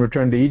and Aaron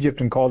returned to Egypt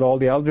and called all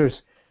the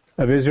elders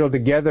of Israel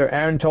together.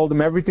 Aaron told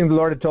them everything the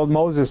Lord had told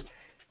Moses,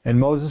 and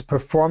Moses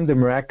performed the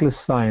miraculous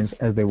signs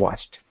as they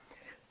watched.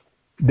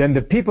 Then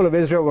the people of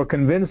Israel were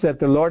convinced that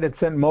the Lord had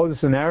sent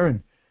Moses and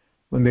Aaron.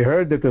 When they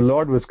heard that the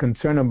Lord was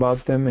concerned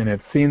about them and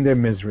had seen their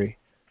misery,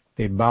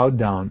 they bowed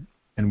down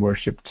and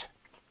worshipped.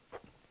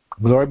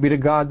 Glory be to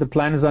God, the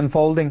plan is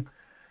unfolding.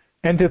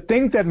 And to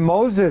think that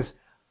Moses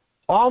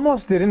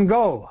almost didn't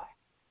go.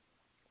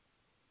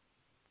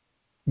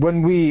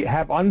 When we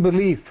have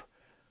unbelief,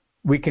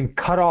 we can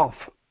cut off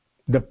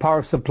the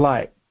power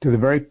supply to the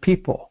very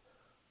people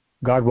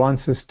God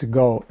wants us to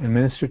go and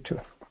minister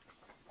to.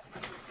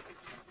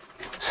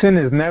 Sin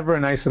is never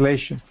in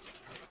isolation.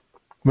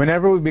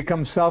 Whenever we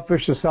become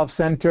selfish or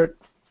self-centered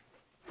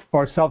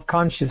or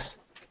self-conscious,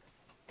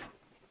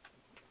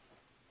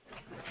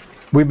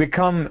 we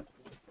become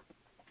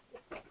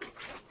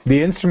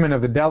the instrument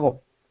of the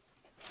devil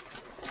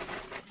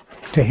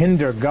to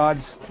hinder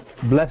God's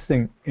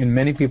blessing in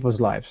many people's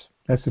lives.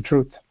 That's the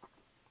truth.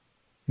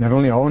 Not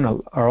only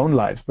our own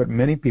lives, but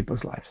many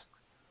people's lives.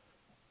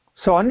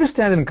 So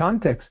understand in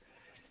context.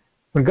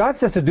 When God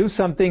says to do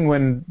something,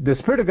 when the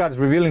Spirit of God is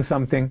revealing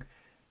something,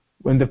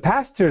 when the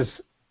pastors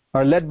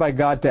are led by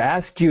God to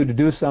ask you to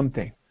do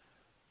something,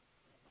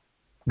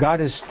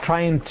 God is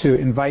trying to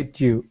invite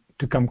you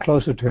to come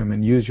closer to Him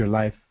and use your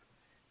life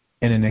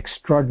in an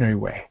extraordinary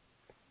way.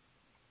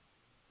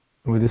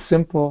 With a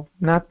simple,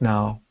 not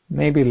now,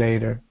 maybe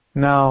later.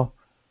 No,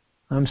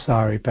 I'm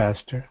sorry,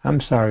 Pastor.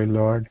 I'm sorry,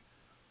 Lord.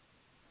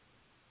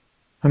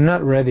 I'm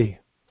not ready.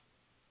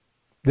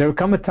 There will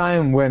come a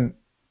time when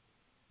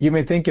you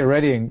may think you're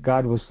ready and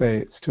God will say,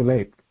 it's too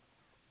late.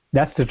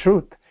 That's the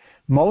truth.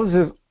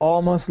 Moses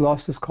almost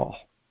lost his call.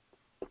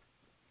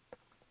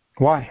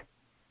 Why?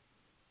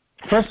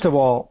 First of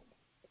all,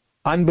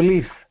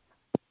 unbelief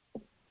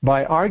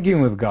by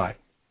arguing with God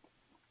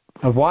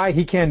of why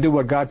he can't do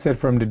what God said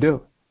for him to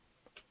do.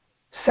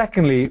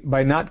 Secondly,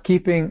 by not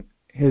keeping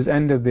his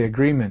end of the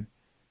agreement,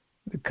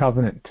 the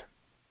covenant.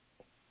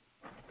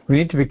 We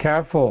need to be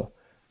careful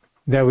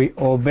that we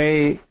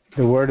obey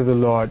the word of the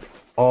Lord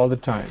all the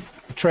time.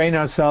 Train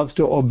ourselves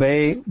to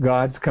obey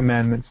God's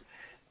commandments.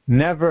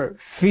 Never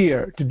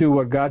fear to do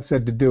what God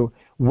said to do.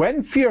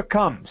 When fear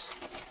comes,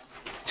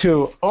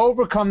 to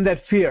overcome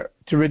that fear,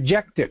 to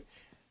reject it,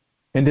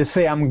 and to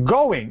say, I'm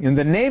going in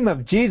the name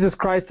of Jesus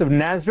Christ of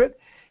Nazareth.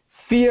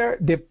 Fear,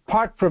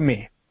 depart from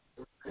me.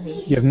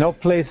 You have no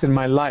place in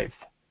my life.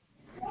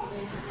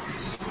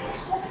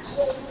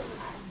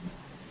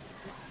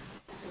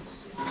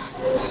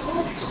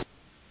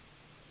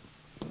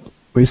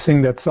 We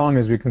sing that song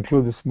as we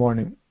conclude this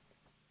morning.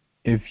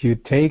 If you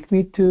take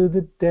me to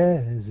the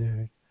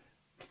desert,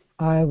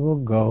 I will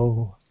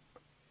go.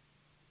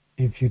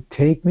 If you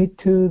take me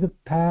to the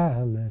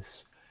palace,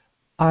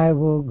 I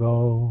will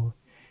go.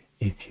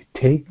 If you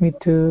take me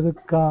to the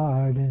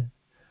garden,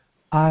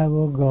 I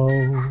will go.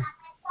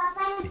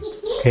 If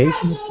you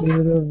take me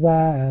to the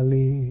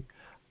valley,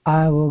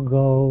 I will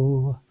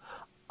go.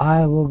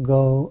 I will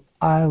go.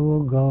 I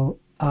will go.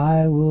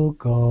 I will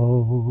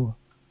go.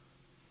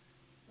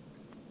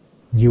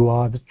 You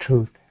are the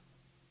truth.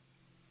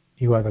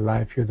 You are the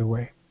life. You're the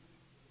way.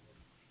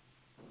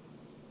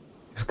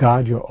 Is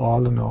God your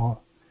all in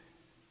all?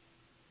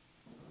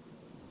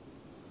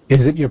 Is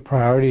it your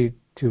priority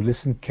to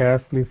listen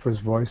carefully for His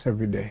voice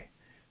every day,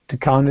 to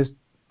count it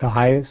the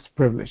highest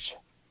privilege,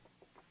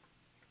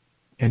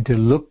 and to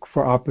look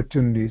for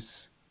opportunities,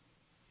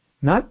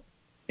 not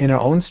in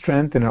our own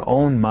strength, in our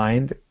own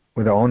mind,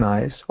 with our own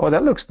eyes? Oh,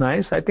 that looks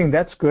nice. I think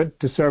that's good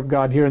to serve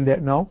God here and there.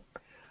 No.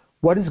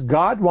 What does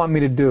God want me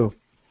to do?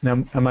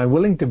 Now, am I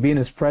willing to be in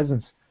His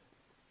presence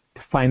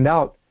to find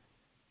out?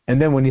 And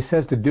then when He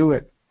says to do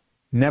it,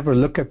 never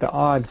look at the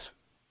odds.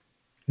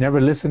 Never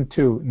listen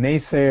to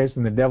naysayers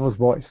and the devil's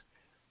voice,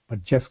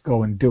 but just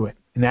go and do it.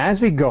 And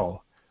as we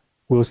go,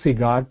 we'll see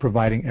God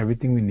providing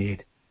everything we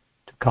need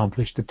to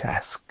accomplish the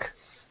task.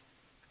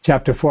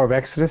 Chapter 4 of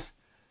Exodus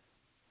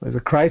was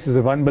a crisis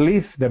of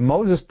unbelief that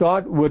Moses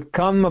thought would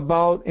come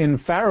about in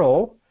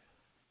Pharaoh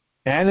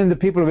and in the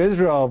people of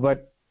Israel,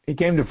 but he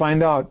came to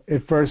find out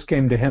it first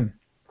came to him.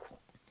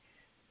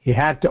 He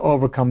had to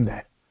overcome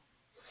that.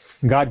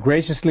 God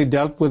graciously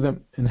dealt with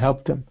him and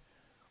helped him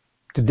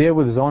to deal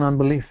with his own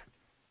unbelief.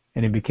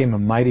 And he became a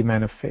mighty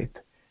man of faith,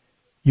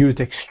 used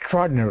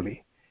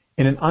extraordinarily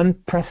in an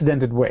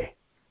unprecedented way.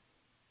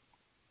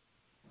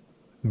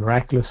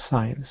 Miraculous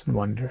signs and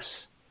wonders.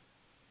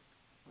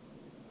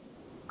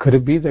 Could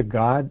it be that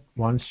God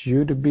wants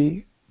you to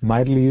be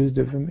mightily used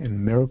of Him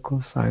in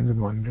miracles, signs, and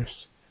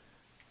wonders?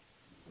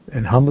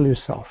 And humble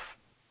yourself.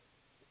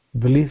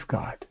 Believe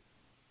God.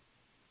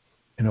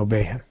 And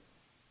obey Him.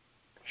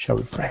 Shall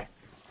we pray?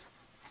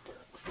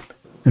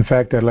 In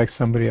fact, I'd like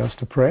somebody else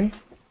to pray.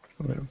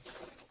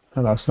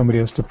 Allow somebody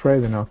else to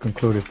pray, then I'll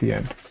conclude at the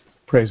end.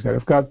 Praise God.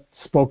 If God's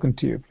spoken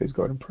to you, please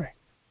go ahead and pray.